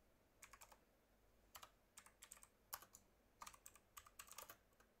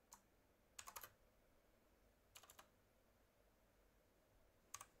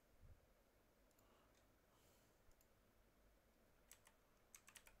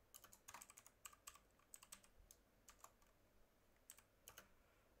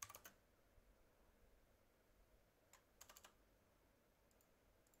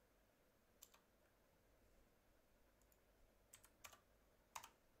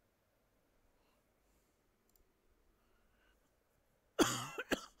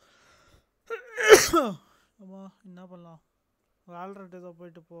 அம்மா என்ன பண்ணலாம்? வேலரண்ட் ஏதோ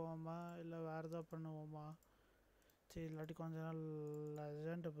போயிட்டு போவோமா இல்லை வேறு ஏதோ பண்ணுவோமா? சரி இல்லாட்டி கொஞ்ச நாள்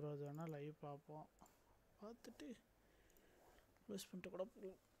லெஜண்ட் ப்ரோ வேணால் லைவ் பார்ப்போம். பார்த்துட்டு க்ளோஸ் பண்ணிட்டு கூட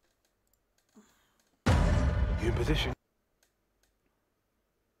போவோம். In position.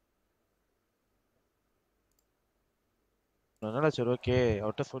 அதனால சரி ஓகே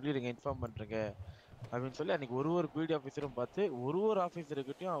அவர்கிட்ட சொல்லிடுங்க இன்ஃபார்ம் பண்ணுறேங்க அப்படின்னு சொல்லி அன்றைக்கி ஒரு பிடி ஆஃபீஸரும் பார்த்து ஒரு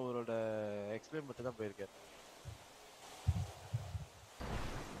ஆஃபீஸர்கிட்டையும் அவரோட எக்ஸ்பிளைன் பண்ணிட்டு தான் போயிருக்காரு.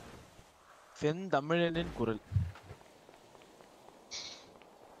 செந்தமிழனின் குரல்.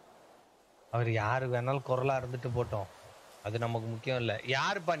 அவர் யாரு வேணாலும் குரலா இருந்துட்டு போட்டோம், அது நமக்கு முக்கியம் இல்லை.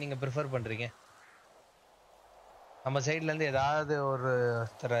 யாருப்பா நீங்க ப்ரிஃபர் பண்றீங்க? நம்ம சைடுல இருந்து ஏதாவது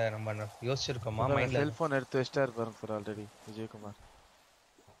ஒருத்தரை நம்ம யோசிச்சிருக்கோமா? மைண்ட்ல செல்போன் எடுத்து வச்சிட்டா இருப்பாருங்க சார் ஆல்ரெடி விஜயகுமார்.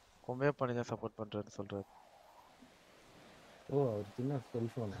 கொம்பே பண்ணி தான் சப்போர்ட் பண்றாருன்னு சொல்றாரு. ஓ அவர் சின்ன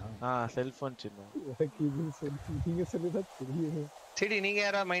செல்போனா? செல்போன் சின்ன. எனக்கு இது நீங்க சொல்லிதான் தெரியும். சரி நீங்க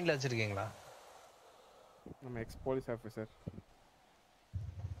யாராவது மைண்ட்ல வச்சிருக்கீங்களா? நம்ம எக்ஸ் போலீஸ் ஆஃபீஸர்.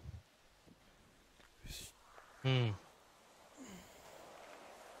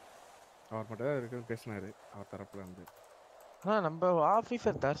 அவர் மட்டும் தான் இருக்குன்னு பேசினாரு அவர் தரப்புல இருந்து. நம்ம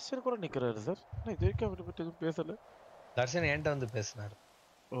ஆஃபீஸர் தர்ஷன் கூட நிக்கிறாரு சார். நான் இது வரைக்கும் அவரை பற்றி எதுவும் பேசல. தர்ஷன் என்கிட்ட வந்து பேசினாரு.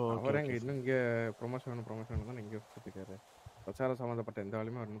 அவர் எங்க இன்னும் இங்க ப்ரொமோஷன் தான் இங்கே சுத்திக்காரு. பிரச்சாரம் சம்பந்தப்பட்ட எந்த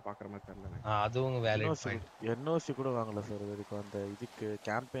வேலையுமே அவர் இன்னும் பாக்குற மாதிரி தெரியல. அதுவும் வேலிட் பாயிண்ட். என்ஓசி கூட வாங்கல சார் இது வரைக்கும். அந்த இதுக்கு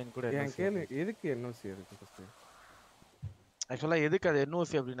கேம்பெயின் கூட எதுக்கு என்ஓசி இருக்கு ஃபர்ஸ்ட்? ஆக்சுவலா எதுக்கு அது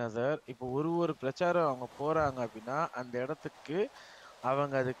என்ஓசி அப்படின்னா சார், இப்போ ஒரு பிரச்சாரம் அவங்க போறாங்க அப்படின்னா அந்த இடத்துக்கு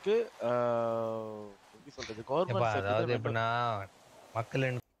அவங்க அதுக்கு எப்படி சொல்றது கவர்மெண்ட் அதாவது எப்படின்னா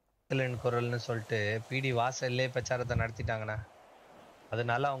மக்களின் குரல்னு சொல்லிட்டு பிடி வாசல்லே பிரச்சாரத்தை நடத்திட்டாங்கன்னா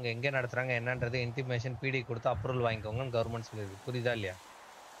அதனால அவங்க எங்க நடத்துறாங்க என்னன்றது இன்டிமேஷன் பிடி கொடுத்து அப்ரூவல் வாங்கிக்கோங்கன்னு கவர்மெண்ட் சொல்லிருக்கு. புரியுதா இல்லையா?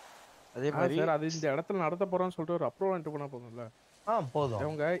 அதே மாதிரி சார் அது இந்த இடத்துல நடத்த போறோம்னு சொல்லிட்டு ஒரு அப்ரூவல் வாங்கிட்டு போனா போதும்ல. போதும்.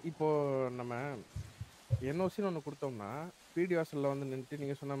 அவங்க இப்போ நம்ம என்ஓசின்னு ஒன்று கொடுத்தோம்னா பிடி வாசல்ல வந்து நின்றுட்டு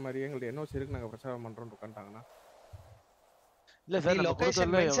நீங்க சொன்ன மாதிரி எங்களுடைய என்ஓசி இருக்கு நாங்கள் பிரச்சாரம் பண்றோம்னு உட்காந்துட்டாங்கன்னா இல்ல சார்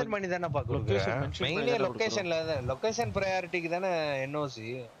லொகேஷன் மென்ஷன் பண்ணி தானே பார்க்கணும். மெயினே லொகேஷன் ப்ரையாரிட்டிக்கு தானே என்ஓசி.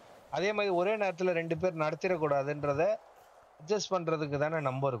 அதே மாதிரி ஒரே நேரத்துல 2 பேர் நடத்திட கூடாதுன்றத அட்ஜஸ்ட் பண்றதுக்கு தானே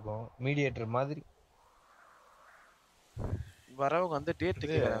நம்பர் இருக்கும் மீடியேட்டர் மாதிரி. வரவங்க வந்து டேட்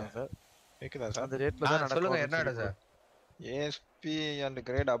கேக்குறாங்க சார். கேக்குதா சார்? அந்த டேட்ல தான் நடக்கும். சொல்லுங்க என்னடா சார்? ஏஎஸ்பி அண்ட்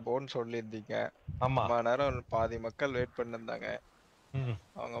கிரேட் அபோன்னு சொல்லியிருந்தீங்க. ஆமா ரொம்ப நேரம் பாதி மக்கள் வெயிட் பண்ணிருந்தாங்க.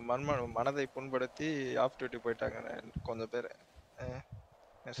 அவங்க மனதை புண்படுத்தி ஆஃப் டியூட்டி போயிட்டாங்க கொஞ்சம் பேர்.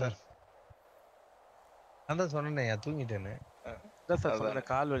 சார் அதான் சொன்னேன் தூங்கிட்டேன்னு.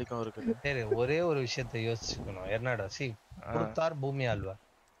 கால் வலிக்கும் இருக்கு. சரி ஒரே ஒரு விஷயத்தை யோசிச்சுக்கணும். என்னடா கொடுத்தார் பூமி ஆழ்வார்.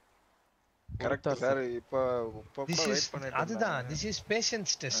 Correct sir. இப்போ வெயிட் பண்ணிட்டு அதுதான் this is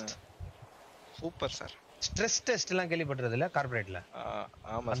patience test. Super sir. Stress test எல்லாம் கேள்விப்பட்டது இல்ல கார்ப்பரேட்ல?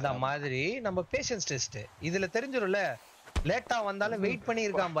 அந்த மாதிரி நம்ம பேஷன்ஸ் டெஸ்ட் இதுல தெரிஞ்சிரும்ல. லேட்டா வந்தாலும் வெயிட் பண்ணி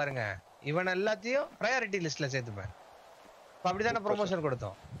இருக்கான் பாருங்க, இவன் எல்லாத்தையும் ப்ரையாரிட்டி லிஸ்ட்ல சேர்த்துப்பேன். அப்படிதானே ப்ரொமோஷன்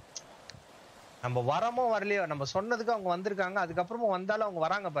கொடுத்தோம். நம்ம வரமோ வரலையோ நம்ம சொன்னதுக்கு அவங்க வந்திருக்காங்க, அதுக்கப்புறமும் வந்தாலும் அவங்க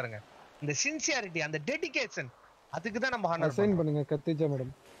வராங்க பாருங்க. இந்த சின்சியாரிட்டி அந்த டெடிகேஷன் அதுக்கு தான் நம்ம ஹானர் அசைன் பண்ணுங்க கத்திஜா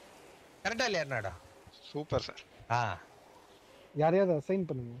மேடம். கரெக்டா இல்லையா என்னடா? Super sir. யாரையாவது அசைன்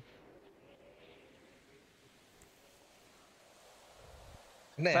பண்ணுங்க.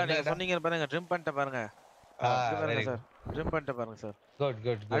 நீங்க சொன்னீங்க பாருங்க ட்ரிம் பண்ணிட்ட பாருங்க. சார் ட்ரிம் பண்ணிட்ட பாருங்க சார்.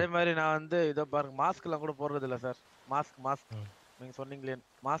 குட். அதே மாதிரி நான் வந்து இத பாருங்க மாஸ்க் எல்லாம் கூட போடுறது இல்ல சார். மாஸ்க் நீங்க சொன்னீங்களே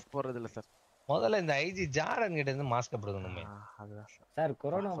மாஸ்க் போடுறது இல்ல சார். முதல்ல இந்த ஐஜி ஜாரன் கிட்ட இருந்து மாஸ்க் போடுங்கணுமே. அதுதான் சார்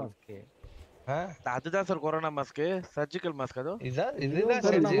கொரோனா மாஸ்க். அதுதான் sir corona mask, surgical mask. இதுதான்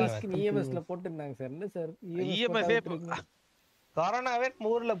கொரோனா மாஸ்க் இஎம்எஸ்ல போட்டுட்டாங்க சார். என்ன சார் இஎம்எஸ்ஏ கொரோனாவே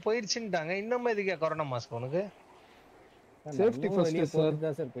ஊர்ல போயிடுச்சுட்டாங்க. இன்னும் எதுக்கு கொரோனா மாஸ்க் உனக்கு? சேஃப்டி ஃபர்ஸ்ட் சார்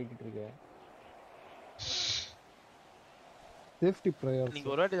தான் சார் போயிட்டு இருக்கு. Safety priority. நீங்க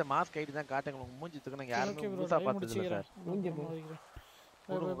ஒரு வாட்டி இந்த மாஸ்க் ஐடி தான் காட்டுங்க. உங்களுக்கு மூஞ்சி தூக்கு நான் யாரும் புதுசா பார்த்தது இல்ல சார். மூஞ்சி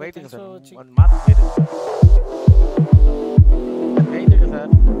வெயிட்டிங் சார். Mask ID